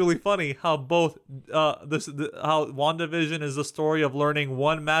think it's really funny how both how WandaVision is the story of learning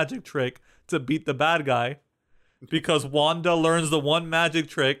one magic trick to beat the bad guy, because Wanda learns the one magic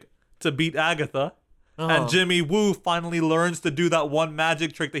trick to beat Agatha. And Jimmy Woo finally learns to do that one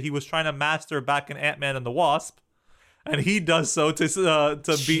magic trick that he was trying to master back in Ant-Man and the Wasp. And he does so to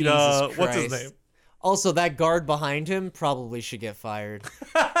beat Jesus what's his Christ. name? Also, that guard behind him probably should get fired.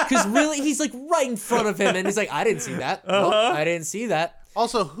 Because really, he's like right in front of him, and he's like, I didn't see that. Nope, I didn't see that.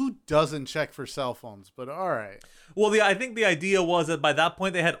 Also, who doesn't check for cell phones? But all right. Well, I think the idea was that by that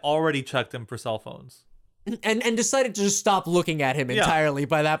point they had already checked him for cell phones. And decided to just stop looking at him entirely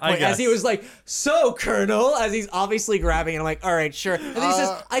by that point. As he guess. was like, so, Colonel, as he's obviously grabbing it. I'm like, all right, sure. And then he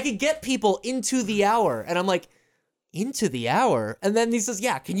says, I could get people into the hour. And I'm like, into the hour? And then he says,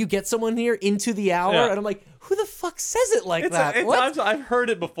 yeah, can you get someone here into the hour? Yeah. And I'm like, who the fuck says it like that? What? I've heard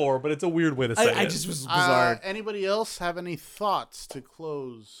it before, but it's a weird way to say it. I just was bizarre. Anybody else have any thoughts to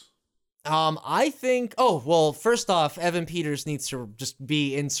close? I think, first off, Evan Peters needs to just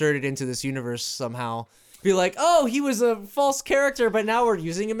be inserted into this universe somehow. Be like, oh, he was a false character, but now we're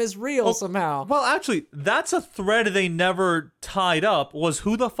using him as real somehow. Well, actually, that's a thread they never tied up, was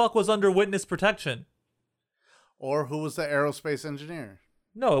who the fuck was under witness protection? Or who was the aerospace engineer?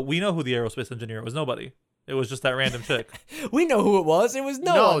 No, we know who the aerospace engineer was. Nobody. It was just that random chick. We know who it was. It was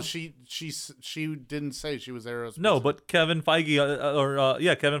no No, one. she didn't say she was aerospace. No, but Kevin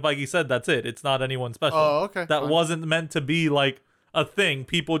Feige, Kevin Feige said that's it. It's not anyone special. Oh, okay, That fine. wasn't meant to be like a thing.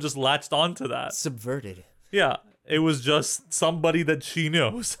 People just latched onto that. Subverted. Yeah, it was just somebody that she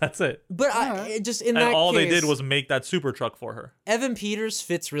knows. That's it. But I just in And that all case, they did was make that super truck for her. Evan Peters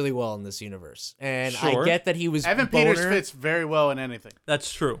fits really well in this universe, and Sure. I get that he was Evan boner, Peters fits very well in anything.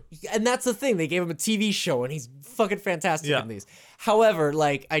 That's true. and that's the thing. They gave him a TV show, and he's fucking fantastic Yeah. in these. However,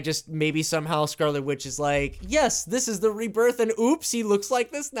 like I just maybe somehow Scarlet Witch is like, yes, this is the rebirth, and oops, he looks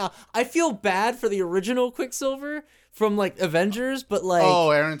like this now. I feel bad for the original Quicksilver from like Avengers, but like.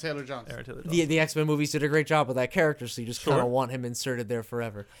 Aaron Taylor Johnson. The X-Men movies did a great job with that character, so you just kind Sure. of want him inserted there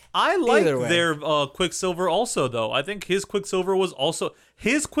forever. I like Either way. their Quicksilver also, though. I think his Quicksilver was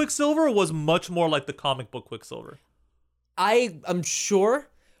much more like the comic book Quicksilver. I'm sure.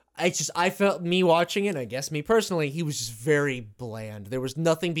 I felt me watching it, I guess me personally, he was just very bland. There was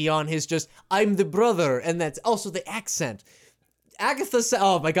nothing beyond his just, I'm the brother, and that's also the accent. Agatha said,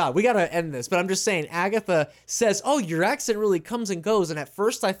 oh my god, we gotta end this, but I'm just saying, Agatha says, oh, your accent really comes and goes, and at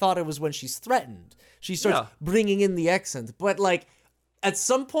first I thought it was when she's threatened. She starts bringing in the accent, but like, at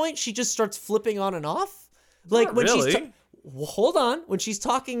some point, she just starts flipping on and off. Like, Not when really. she's... hold on. When she's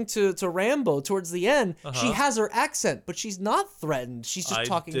talking to Rambo towards the end, she has her accent, but she's not threatened. She's just I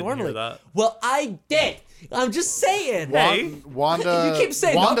talking didn't hear normally. that. Well, I did. I'm just saying. Hey. Wanda. You keep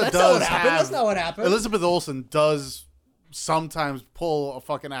saying, no, Wanda that's not what does happened. have- That's not what happened. Elizabeth Olsen does sometimes pull a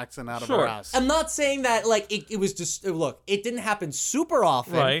fucking accent out of her Sure. ass. I'm not saying that, like, it was just, look, it didn't happen super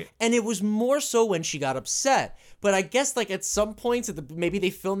often. Right. And it was more so when she got upset. But I guess, like, at some points, maybe they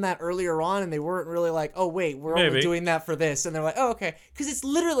filmed that earlier on and they weren't really like, oh, wait, we're only Maybe. doing that for this. And they're like, oh, okay. Because it's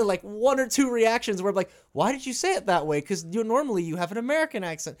literally like one or two reactions where I'm like, why did you say it that way? Because normally you have an American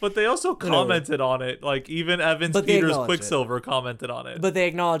accent. But they also commented on it. Like, even Evans But they Peters acknowledge Quicksilver commented on it. But they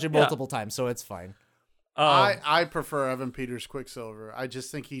acknowledge it multiple times, so it's fine. I prefer Evan Peters Quicksilver. I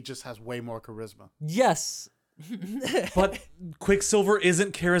just think he just has way more charisma. Yes. But Quicksilver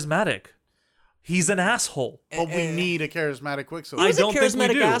isn't charismatic. He's an asshole. But we need a charismatic Quicksilver. He was don't a think we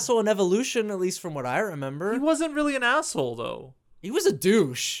charismatic do. asshole in Evolution, at least from what I remember. He wasn't really an asshole, though. He was a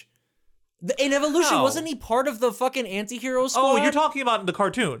douche. In Evolution, How? wasn't he part of the fucking anti-hero squad? Oh, you're talking about the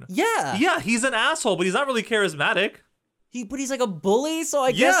cartoon. Yeah. Yeah, he's an asshole, but he's not really charismatic. But he's like a bully, so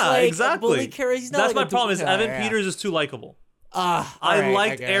I guess like exactly. a bully he's not That's like my problem. Is Yeah, Evan yeah. Peters is too likable. I I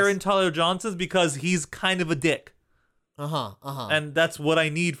liked Aaron Tyler Johnson's because he's kind of a dick, and that's what I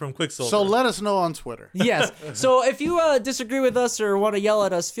need from Quicksilver. So let us know on Twitter. Yes. So if you disagree with us or want to yell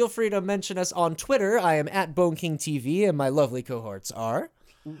at us, feel free to mention us on Twitter. I am at BoneKingTV, and my lovely cohorts are.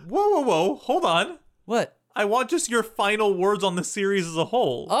 Whoa! Hold on. What? I want just your final words on the series as a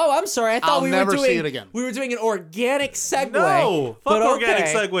whole. Oh, I'm sorry. I thought I'll we never were doing. see it again. We were doing an organic segue. No, fuck but organic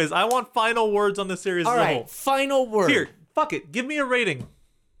okay. segues. I want final words on the series All as a right. whole. Final word. Here, fuck it. Give me a rating.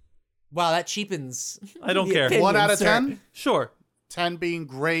 Wow, that cheapens. I don't the care. opinion, 1 out of sir. 10? Sure. 10 being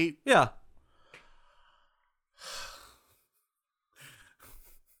great. Yeah.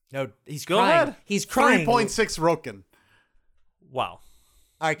 No, he's Go crying. ahead. He's crying. 3.6 Roken. Wow.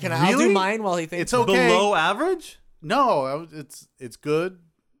 All right, I'll do Really? mine while he thinks. It's okay. Below average? No, it's good.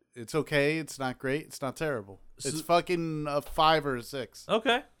 It's okay. It's not great. It's not terrible. It's fucking a 5 or a 6.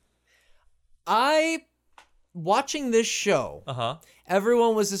 Okay. Watching this show,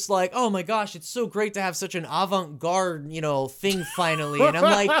 everyone was just like, "Oh my gosh, it's so great to have such an avant-garde, thing finally." And I'm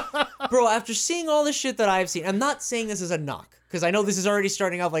like, "Bro, after seeing all the shit that I've seen, I'm not saying this is a knock because I know this is already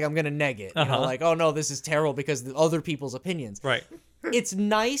starting off like I'm gonna neg it, like, oh no, this is terrible because of other people's opinions." Right. It's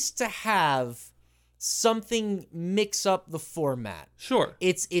nice to have something mix up the format. Sure.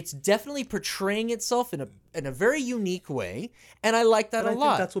 It's definitely portraying itself in a very unique way, and I like that But a I lot.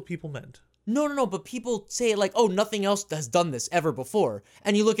 think that's what people meant. No, but people say like, oh, nothing else has done this ever before.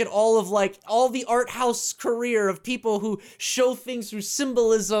 And you look at all the art house career of people who show things through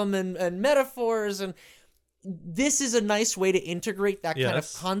symbolism and metaphors, and this is a nice way to integrate that kind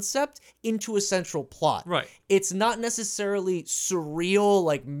of concept into a central plot. Right. It's not necessarily surreal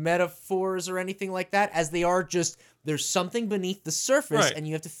like metaphors or anything like that, as they are just there's something beneath the surface Right. and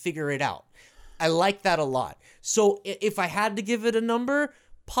you have to figure it out. I like that a lot. So if I had to give it a number,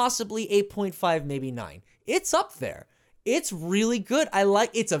 possibly 8.5, maybe 9. It's up there. It's really good.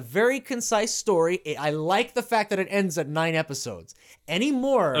 It's a very concise story. I like the fact that it ends at 9 episodes. Any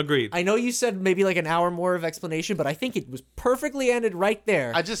more? Agreed. I know you said maybe like an hour more of explanation, but I think it was perfectly ended right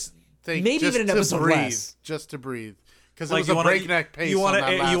there. I just think Maybe just even an to episode breathe, less. just to breathe, because it Like was a breakneck pace. You want on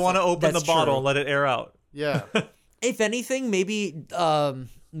that last to one. open That's the bottle true. and let it air out. Yeah. If anything, maybe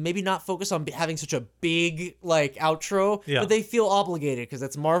not focus on having such a big like outro, Yeah. but they feel obligated because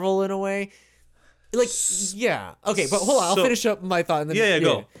that's Marvel in a way. Like, yeah. Okay, but hold on. I'll So- finish up my thought. And then, Yeah,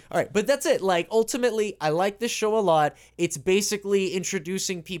 go. All right, but that's it. Like, ultimately, I like this show a lot. It's basically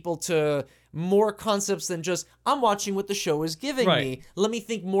introducing people to more concepts than just, I'm watching what the show is giving Right. me. Let me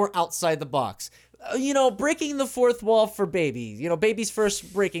think more outside the box. Breaking the fourth wall for babies. Babies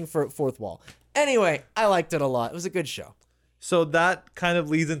first breaking fourth wall. Anyway, I liked it a lot. It was a good show. So that kind of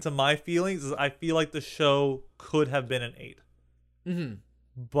leads into my feelings. Is I feel like the show could have been an 8. Mm-hmm.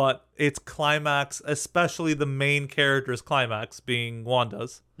 But its climax, especially the main character's climax being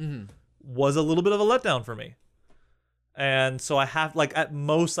Wanda's, was a little bit of a letdown for me. And so I have, at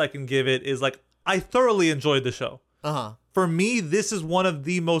most I can give it is, I thoroughly enjoyed the show. Uh-huh. For me, this is one of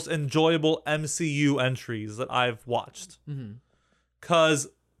the most enjoyable MCU entries that I've watched. Because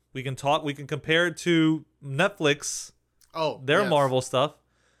we can compare it to Netflix, their yes. Marvel stuff.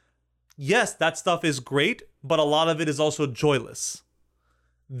 Yes, that stuff is great, but a lot of it is also joyless.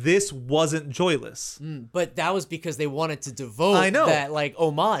 This wasn't joyless. But that was because they wanted to devote I know. that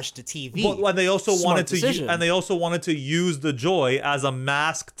homage to TV. But when they also Smart wanted decision. to, and they also wanted to use the joy as a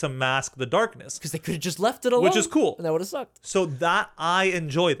mask to mask the darkness. Because they could have just left it alone. Which is cool. And that would have sucked. So that I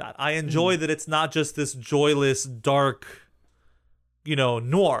enjoy that. I enjoy that it's not just this joyless, dark,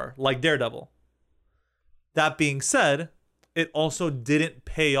 noir like Daredevil. That being said, it also didn't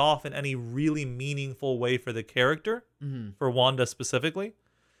pay off in any really meaningful way for the character, for Wanda specifically.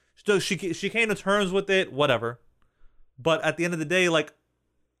 So she came to terms with it, whatever. But at the end of the day,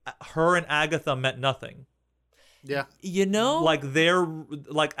 her and Agatha meant nothing. Yeah.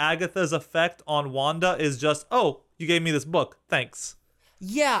 Agatha's effect on Wanda is just, oh, you gave me this book, thanks.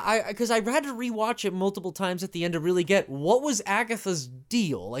 Yeah, because I had to rewatch it multiple times at the end to really get what was Agatha's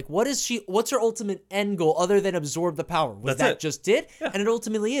deal. What's her ultimate end goal other than absorb the power? Was That's that it. just it? Yeah. And it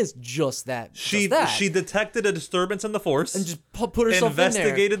ultimately is just that. She detected a disturbance in the Force and just put herself in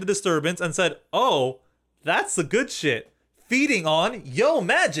investigated the disturbance and said, oh, that's the good shit. feeding on yo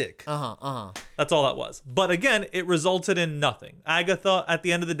magic. Uh-huh. That's all that was. But again, it resulted in nothing. Agatha, at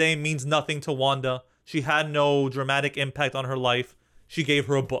the end of the day, means nothing to Wanda. She had no dramatic impact on her life. She gave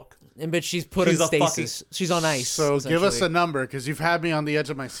her a book. But she's put in stasis. She's on ice. So give us a number, because you've had me on the edge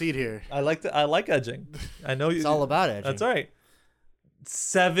of my seat here. I like edging. I know it's all about edging. That's right.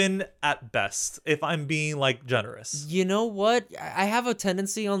 7 at best, if I'm being like generous. You know what? I have a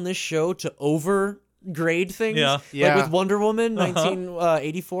tendency on this show to overgrade things. Yeah. Like with Wonder Woman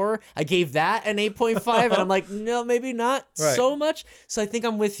 1984, I gave that an 8.5, and I'm like, no, maybe not so much. So I think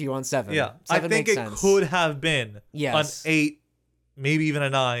I'm with you on 7. Yeah, 7 I think makes it sense. could have been an 8, maybe even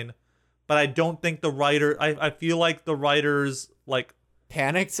a 9, but I don't think the writer. I feel like the writers like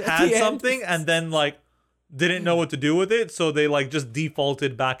panicked, had something, and then like didn't know what to do with it, so they like just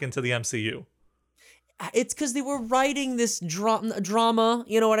defaulted back into the MCU. It's because they were writing this drama,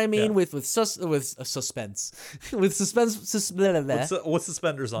 you know what I mean, with suspense, with suspense. What's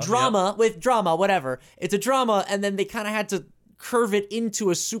suspenders on? Drama with drama, whatever. It's a drama, and then they kind of had to curve it into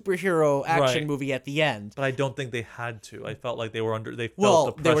a superhero action movie at the end. But I don't think they had to. I felt like they were under. They felt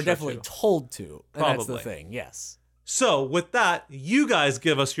the pressure. They were definitely told to. And Probably. That's the thing. Yes. So with that, you guys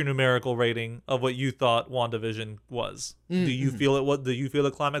give us your numerical rating of what you thought WandaVision was. Mm-hmm. Do you feel it? Do you feel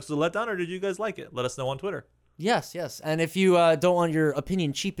the climax was a letdown, or did you guys like it? Let us know on Twitter. Yes. And if you don't want your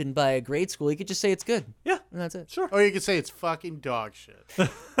opinion cheapened by a grade school, you could just say it's good. Yeah, and that's it. Sure. Or you could say it's fucking dog shit.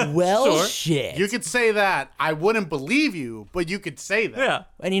 Well, shit. You could say that. I wouldn't believe you, but you could say that. Yeah.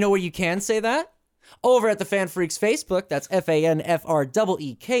 And you know where you can say that? Over at the Fan Freaks Facebook. That's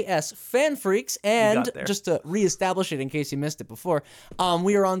FANFREEKS Fan Freaks. And just to reestablish it in case you missed it before,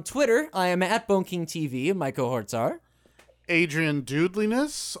 we are on Twitter. I am at Bone King TV, and my cohorts are Adrian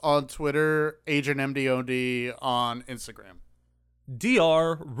Doodliness on Twitter, Adrian MDOD on Instagram.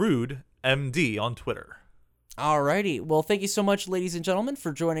 Dr. Rude MD on Twitter. Alrighty. Well, thank you so much, ladies and gentlemen,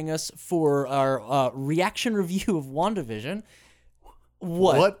 for joining us for our reaction review of WandaVision.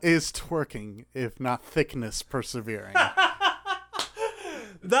 What is twerking if not thickness persevering?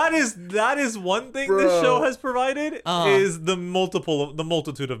 That is one thing this show has provided is the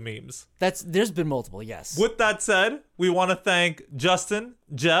multitude of memes. There's been multiple, yes. With that said, we want to thank Justin,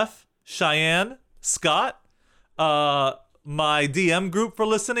 Jeff, Cheyenne, Scott, my DM group for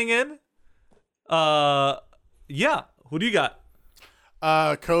listening in. Yeah, who do you got?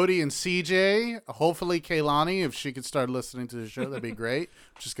 Cody and CJ, hopefully Kaylani, if she could start listening to the show, that'd be great.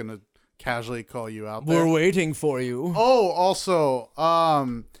 I'm just gonna casually call you out there. We're waiting for you. Oh, also,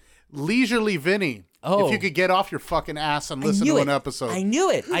 Leisurely Vinny. Oh. If you could get off your fucking ass and listen to an episode. I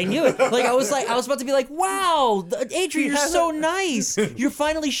knew it. Like I was about to be like, wow, Adrian, you're so nice. You're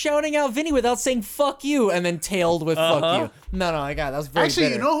finally shouting out Vinny without saying fuck you, and then tailed with fuck you. No, I got it. That was very Actually,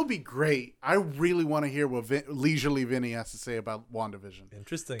 bitter. you know who'd be great? I really want to hear what Leisurely Vinny has to say about WandaVision.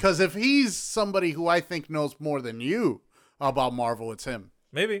 Interesting. Because if he's somebody who I think knows more than you about Marvel, it's him.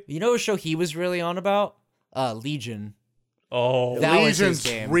 Maybe. You know what show he was really on about? Legion. Oh, that Legion's was his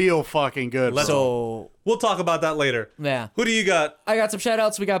game. real fucking good. So we'll talk about that later. Yeah. Who do you got? I got some shout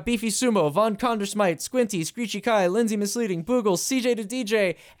outs. We got Beefy Sumo, Von Condersmite, Squinty, Screechy Kai, Lindsay Misleading, Boogle, CJ to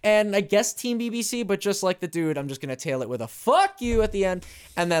DJ, and I guess Team BBC, but just like the dude, I'm just going to tail it with a fuck you at the end,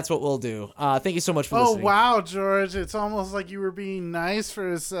 and that's what we'll do. Thank you so much for listening. Oh, wow, George. It's almost like you were being nice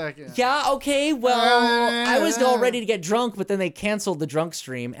for a second. Yeah, okay, well, I was all ready to get drunk, but then they canceled the drunk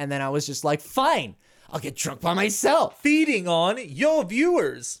stream, and then I was just like, fine, I'll get drunk by myself. Feeding on your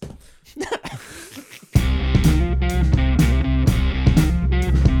viewers.